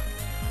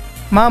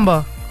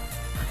 Mamba.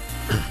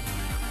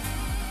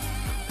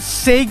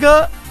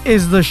 Sega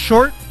is the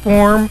short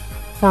form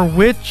for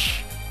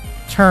which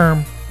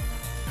term?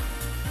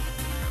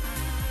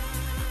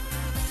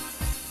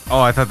 Oh,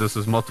 I thought this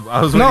was multiple.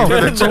 I was No.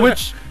 looking for the So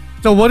which?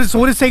 So what is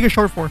Sega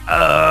short for?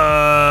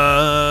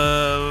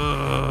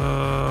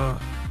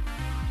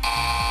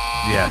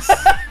 Yes.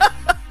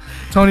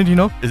 Tony, do you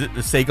know? Is it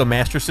the Sega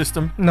Master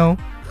System? No.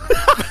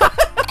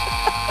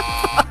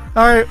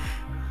 All right.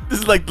 This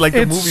is like the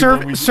It's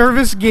movie. one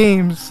service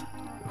games.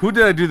 Who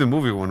did I do the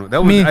movie one with?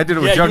 That was Me. I did it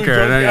with Yeah, you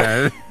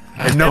Junkyard.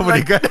 And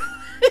nobody got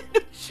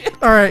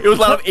All right. It was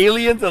a lot of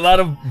aliens, a lot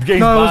of James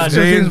No, it was Bond.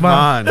 just- James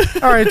Bond.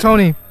 All right,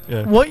 Tony.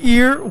 Yeah. What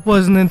year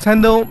was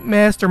Nintendo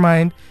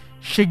mastermind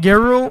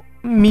Shigeru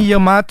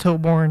Miyamoto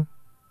born?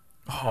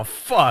 Oh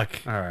fuck!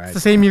 All right. It's the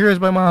same year as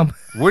my mom.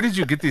 Where did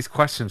you get these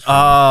questions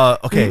from?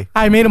 Okay.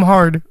 I made him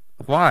hard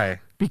Why?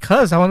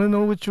 because I want to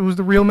know which was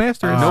the real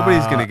master.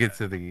 Nobody's gonna get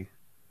to the.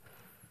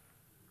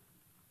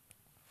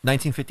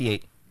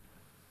 1958.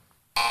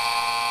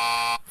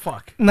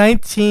 Fuck.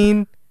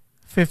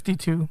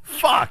 1952.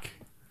 Fuck.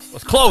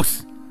 Was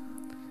close.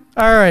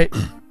 All right.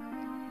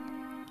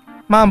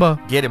 Mamba,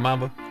 Get it,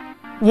 Mamba.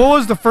 what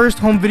was the first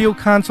home video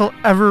console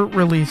ever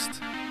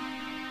released?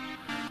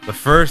 The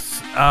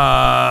first.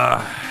 I'm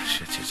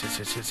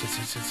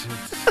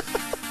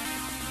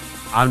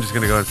just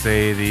gonna go and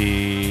say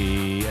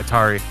the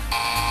Atari.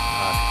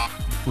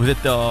 Was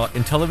it the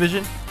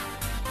Intellivision?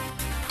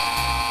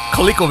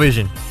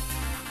 ColecoVision.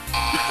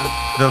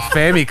 The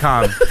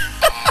Famicom.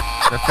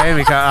 The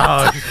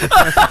Famicom.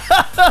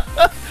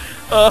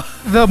 Oh,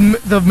 The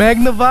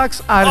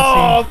Magnavox Odyssey.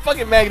 Oh,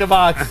 fucking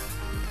Magnavox.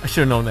 I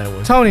should have known that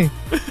one. Tony,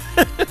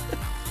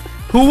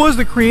 who was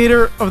the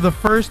creator of the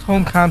first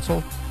home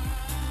console?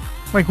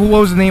 Like, who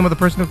was the name of the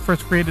person who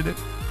first created it?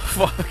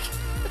 Fuck.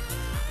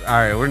 all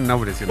right.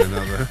 Nobody's gonna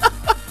know that.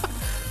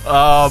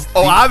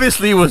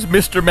 Obviously it was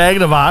Mr.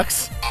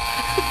 Magnavox.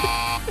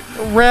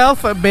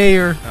 Ralph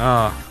Baer.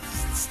 Oh,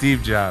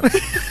 Steve Jobs.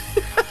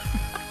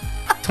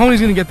 Tony's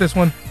gonna get this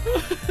one.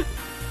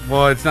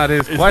 Well, it's not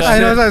his I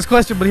question. know it's not his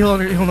question, but he'll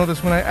know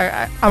this one.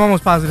 I'm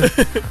almost positive.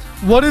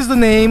 What is the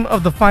name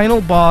of the final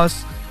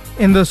boss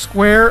in the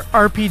Square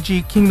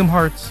RPG Kingdom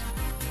Hearts?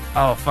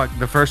 Oh fuck,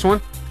 the first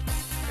one.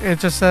 It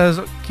just says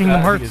Kingdom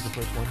I Hearts. think it's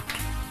the first one.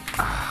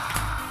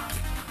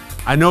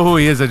 I know who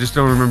he is. I just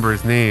don't remember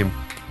his name.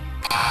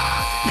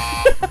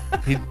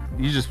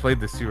 You just played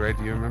this too, right?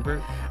 Do you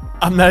remember?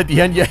 I'm not at the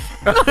end yet.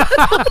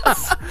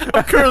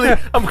 I'm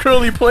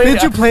currently playing.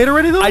 Did you play it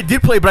already though? I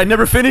did play, but I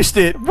never finished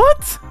it.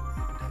 What?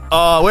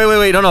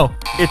 Wait, no.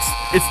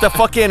 It's the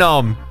fucking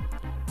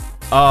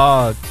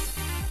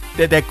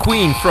that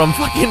queen from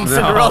fucking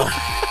Cinderella.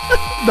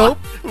 Nope.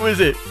 Who is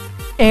it?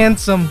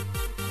 Ansem.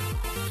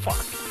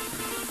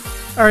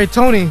 Fuck. All right,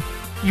 Tony,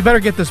 you better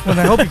get this one.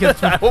 I hope you get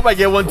this one. I hope I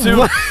get one too.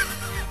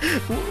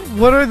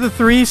 What are the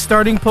 3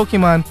 starting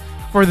Pokemon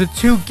for the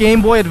 2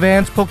 Game Boy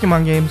Advance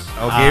Pokemon games?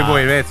 Oh, Game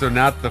Boy Advance, so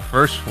not the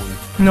first one.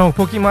 No,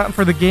 Pokemon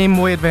for the Game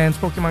Boy Advance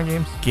Pokemon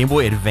games. Game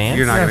Boy Advance.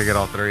 You're not Yes. gonna get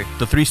all 3.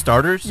 The 3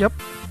 starters. Yep.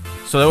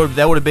 So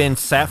that would have been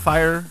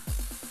Sapphire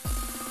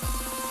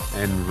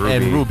And Ruby.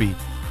 and Ruby.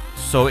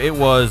 So it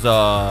was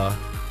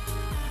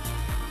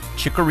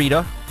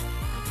Chikorita.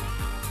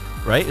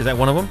 Right? Is that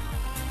one of them?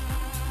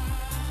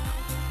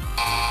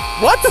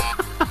 What?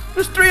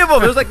 There's 3 of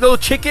them. There's like little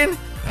chicken.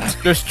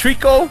 There's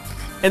Trico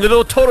and the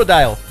little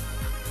Totodile.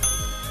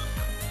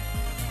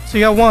 So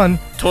you got 1.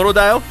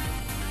 Totodile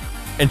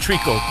and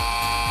Trico.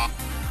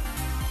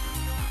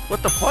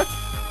 What the fuck?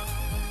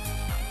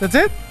 That's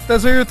it?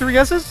 Those are your 3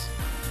 guesses?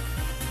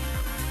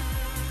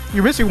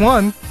 You're missing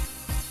 1.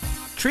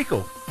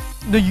 Trico.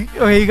 No,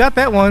 okay, you got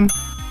that one.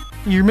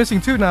 You're missing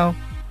 2 now.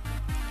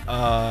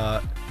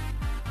 The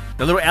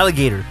little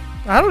alligator.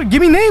 I don't.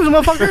 Give me names,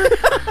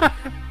 motherfucker.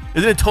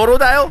 Is it a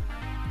Totodile?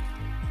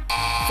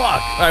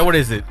 Fuck. All right, what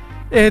is it?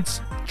 It's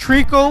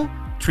Trico,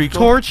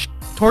 Torchic,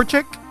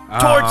 Torchic.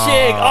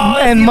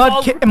 and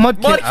Mudkip.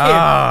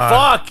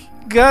 Fuck.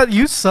 God,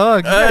 you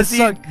suck. You guys see-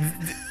 suck.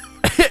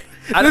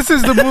 This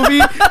is the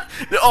movie.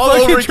 all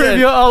Fucking over again.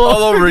 trivia all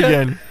over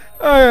again.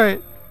 All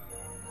right,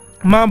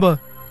 Mamba.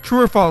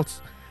 True or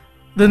false?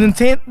 The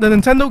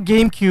Nintendo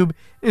GameCube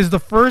is the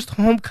first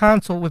home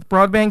console with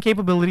broadband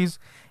capabilities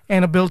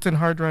and a built-in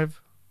hard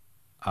drive.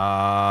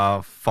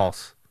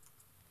 False.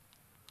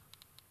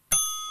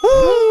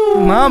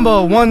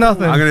 Mambo, 1-0. I'm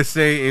gonna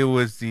say it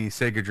was the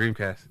Sega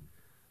Dreamcast.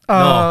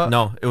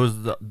 No. It was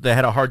they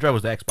had a hard drive. It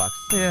was the Xbox.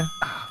 Yeah.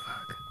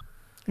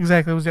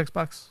 Exactly, it was the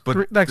Xbox.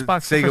 But The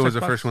Xbox. Sega was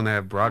the Xbox. first one that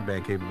had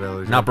broadband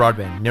capabilities. Not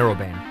broadband,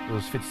 narrowband. It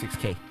was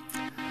 56K.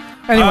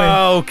 Anyway.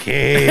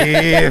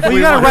 Okay. Well,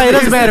 you got it right. It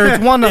doesn't matter.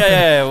 It's 1-0.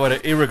 Yeah. What?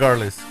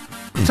 Irregardless.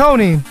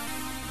 Tony,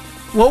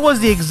 what was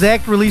the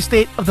exact release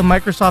date of the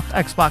Microsoft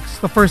Xbox,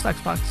 the first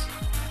Xbox?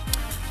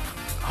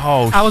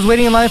 Oh, I was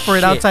waiting in line for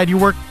it shit. outside. You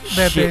worked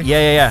that Shit.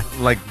 day. Yeah.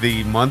 Like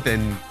the month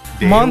and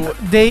day.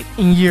 Month, date,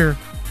 and year.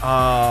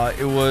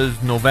 It was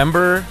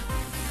November.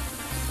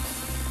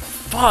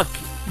 Fuck.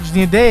 You just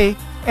need a day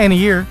and a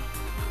year.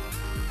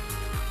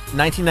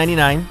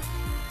 1999.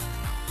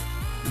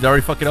 Did I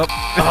already fuck it up?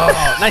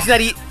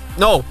 1990.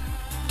 No.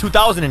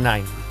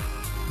 2009.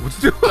 What's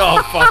the-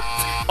 Oh fuck.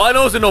 All I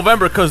know is in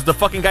November because the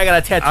fucking guy got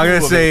a tattoo. I'm gonna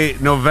of say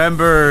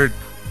November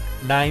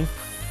 9th.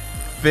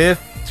 5th,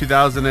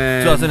 2000.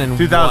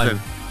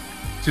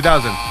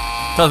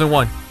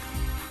 2001.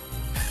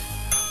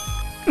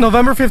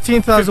 November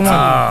 15th, 2001.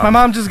 My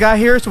mom just got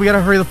here, so we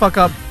gotta hurry the fuck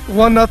up.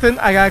 1-0.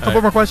 I got a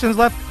couple more questions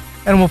left,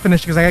 and we'll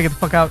finish because I gotta get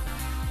the fuck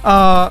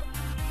out.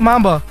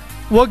 Mamba,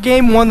 what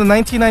game won the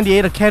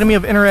 1998 Academy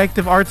of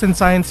Interactive Arts and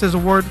Sciences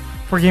Award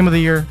for Game of the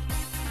Year?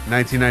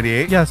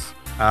 1998. Yes.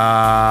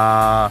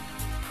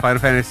 Final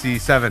Fantasy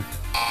 7.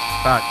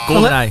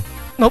 GoldenEye.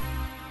 Nope.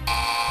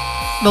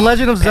 The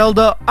Legend of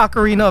Zelda: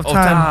 Ocarina of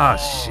Time. Ah,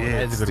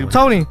 shit. That's a good one.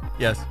 Tony,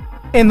 Yes.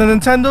 in the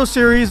Nintendo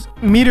series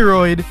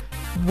Meteoroid,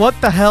 what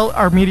the hell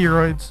are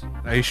meteoroids?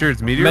 Are you sure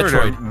it's Meteor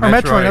Metroid. Or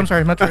Metroid, I'm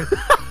sorry, Metroid.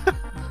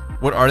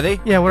 What are they?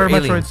 Yeah, what are They're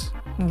Metroids?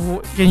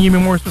 aliens. Can you be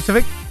more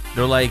specific?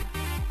 They're like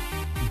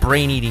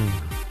brain-eating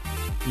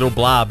little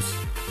blobs,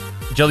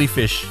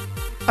 jellyfish.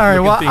 All right,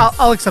 Looking well, things.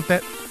 I'll accept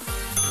that.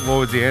 What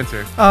was the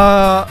answer?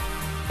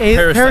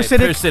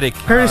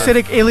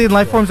 Parasitic alien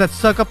life forms that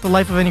suck up the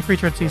life of any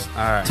creature it sees.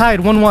 All right. Tied,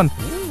 1-1.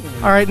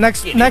 All right,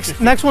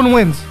 next one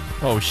wins.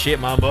 Oh shit,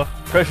 Mamba!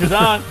 Pressure's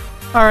on.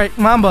 All right,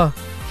 Mamba.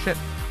 Shit.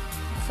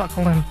 Fuck,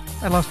 hold on.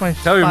 I lost my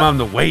Tell your spot.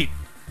 mom to wait.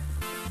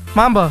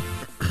 Mamba.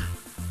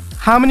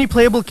 How many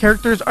playable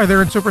characters are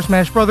there in Super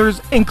Smash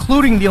Brothers,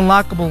 including the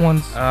unlockable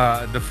ones?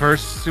 The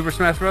first Super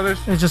Smash Brothers?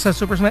 It just says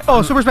Super Smash.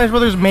 Oh, Super Smash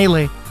Brothers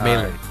Melee.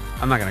 Melee.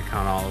 I'm not gonna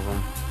count all of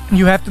them.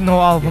 You have to know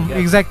all of them, the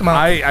exact amount,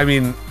 I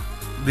mean,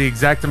 the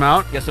exact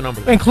amount? Guess the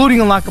number. including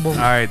unlockables.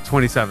 All right,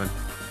 27.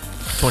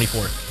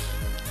 24.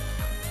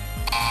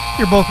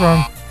 You're both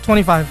wrong.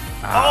 25.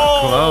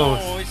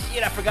 Close.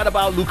 Shit! I forgot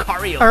about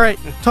Lucario. All right,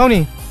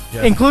 Tony.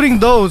 Yes. Including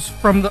those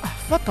from the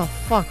what the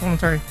fuck? I'm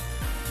sorry.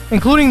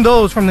 Including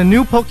those from the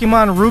new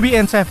Pokemon Ruby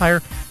and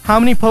Sapphire, how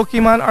many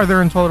Pokemon are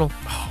there in total?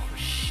 Oh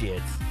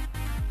shit!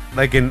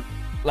 Like in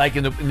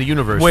the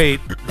universe. wait,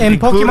 In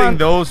including Pokemon,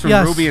 those from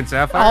yes, Ruby and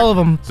Sapphire? all of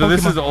them. So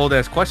this Pokemon. is an old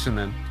ass question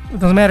then. It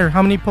doesn't matter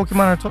how many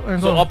Pokemon are, are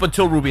in So total. up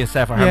until Ruby and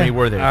Sapphire, how Yeah. many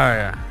were there? Oh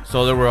yeah.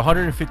 So there were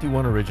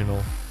 151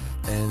 original,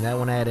 and that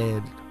one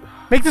added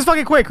Make this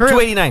fucking quick. Hurry up.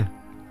 289.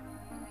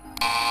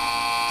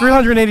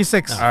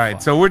 386. All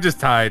right, so we're just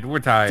tied. We're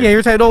tied. Yeah,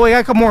 you're tight. Oh, wait, I got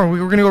a couple more.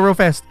 We're gonna go real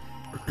fast.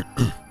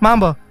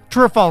 Mamba,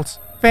 true or false?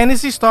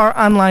 Phantasy Star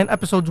Online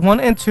Episodes 1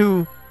 and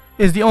 2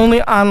 is the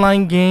only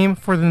online game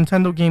for the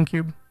Nintendo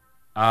GameCube.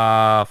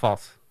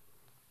 False.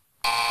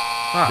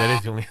 That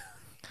is the only.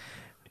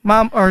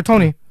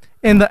 Tony,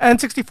 in the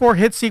N64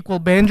 hit sequel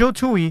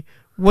Banjo-Tooie,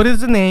 what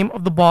is the name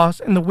of the boss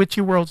in the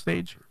Witchy World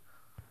stage?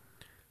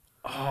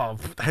 Oh,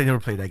 I never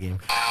played that game.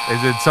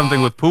 Is it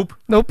something with poop?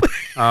 Nope.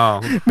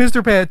 Oh.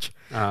 Mr. Patch.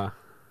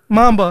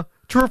 Mamba,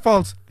 true or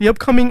false? The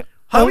upcoming...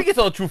 How do we get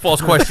to all true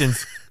false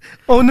questions?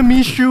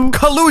 Onimusha...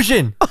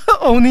 Collusion!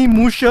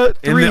 Onimusha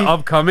 3. In the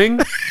upcoming?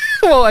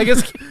 Well, I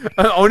guess...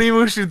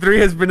 Onimusha 3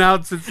 has been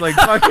out since like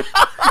fucking...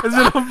 It's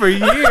been over a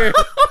year.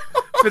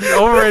 It's been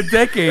over a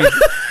decade.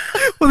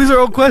 Well, these are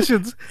all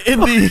questions.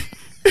 In the...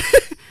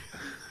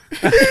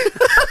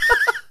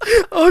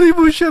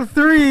 Onimusha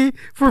 3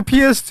 for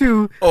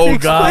PS2. Oh,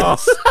 God.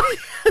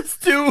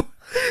 PS2.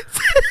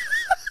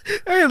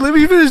 All right, let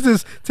me finish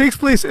this. Takes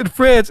place in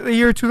France in the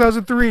year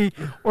 2003,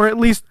 or at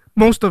least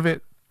most of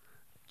it.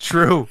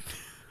 True.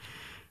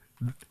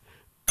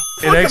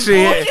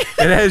 It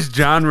has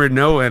John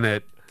Reno in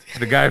it,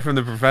 the guy from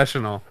The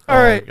Professional. All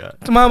right,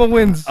 Tamama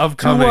wins.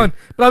 Upcoming. 2-1.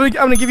 But I'm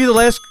gonna give you the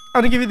last.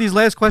 I'm gonna give you these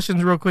last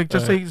questions real quick,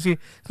 just so you can see,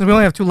 since we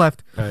only have 2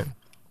 left. All right.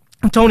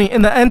 Tony,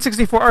 in the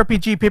N64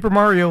 RPG Paper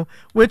Mario,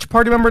 which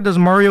party member does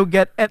Mario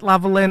get at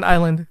Lava Land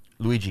Island?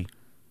 Luigi.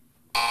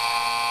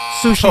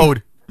 Sushi.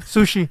 Toad.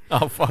 Sushi.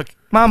 Oh, fuck.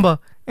 Mamba,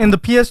 in the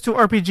PS2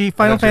 RPG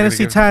Final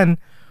Fantasy X,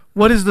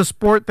 what is the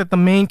sport that the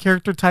main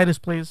character Tidus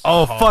plays?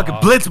 Oh, fuck.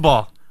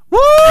 Blitzball. Woo!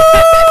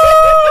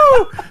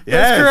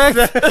 That's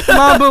correct.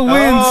 Mamba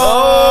wins.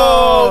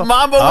 Oh,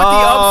 Mamba with the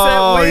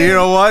upset win. You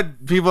know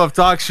what? People have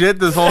talked shit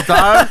this whole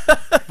time,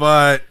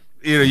 but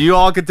you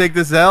all can take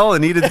this L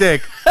and eat a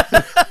dick.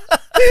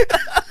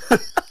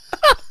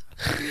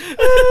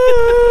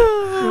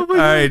 All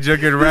right,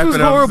 Junkin, wrap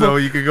it up so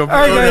you can go. All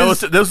right,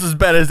 guys. That was as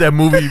bad as that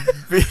movie.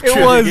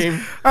 It was. Game.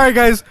 All right,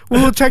 guys.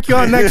 We will check you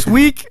out next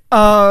week.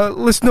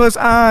 Listen to us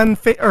on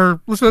listen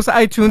to us on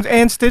iTunes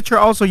and Stitcher,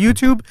 also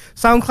YouTube,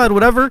 SoundCloud,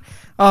 whatever.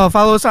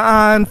 Follow us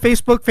on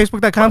Facebook,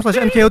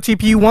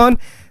 facebook.com/NKOTPU1,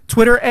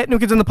 Twitter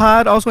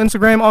 @NewKidsInThePod, also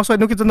Instagram, also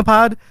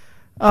 @NewKidsInThePod.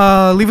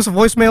 Leave us a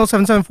voicemail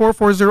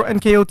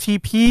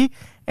 774-40-NKOTP,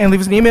 and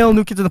leave us an email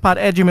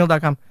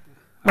newkidsinthepod@gmail.com.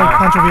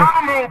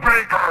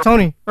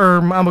 Tony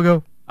or Mamba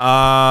go.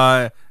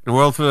 In the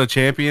World for the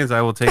Champions,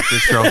 I will take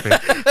this trophy.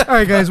 All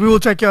right, guys. We will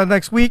check you out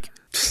next week.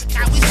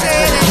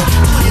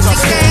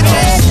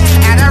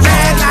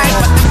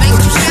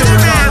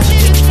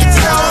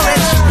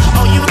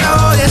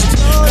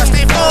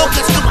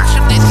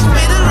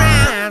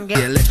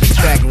 Yeah, let the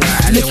track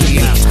ride and we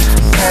out.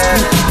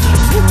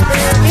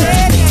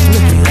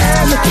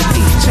 Look at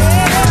me,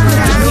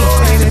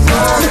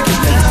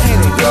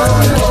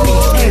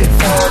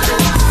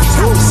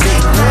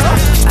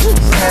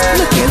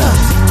 Look it up.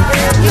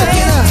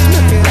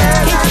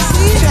 Can't you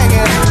see? Check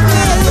it out.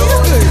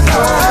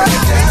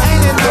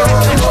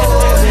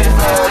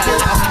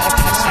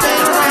 Stay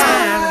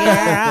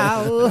around,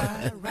 girl.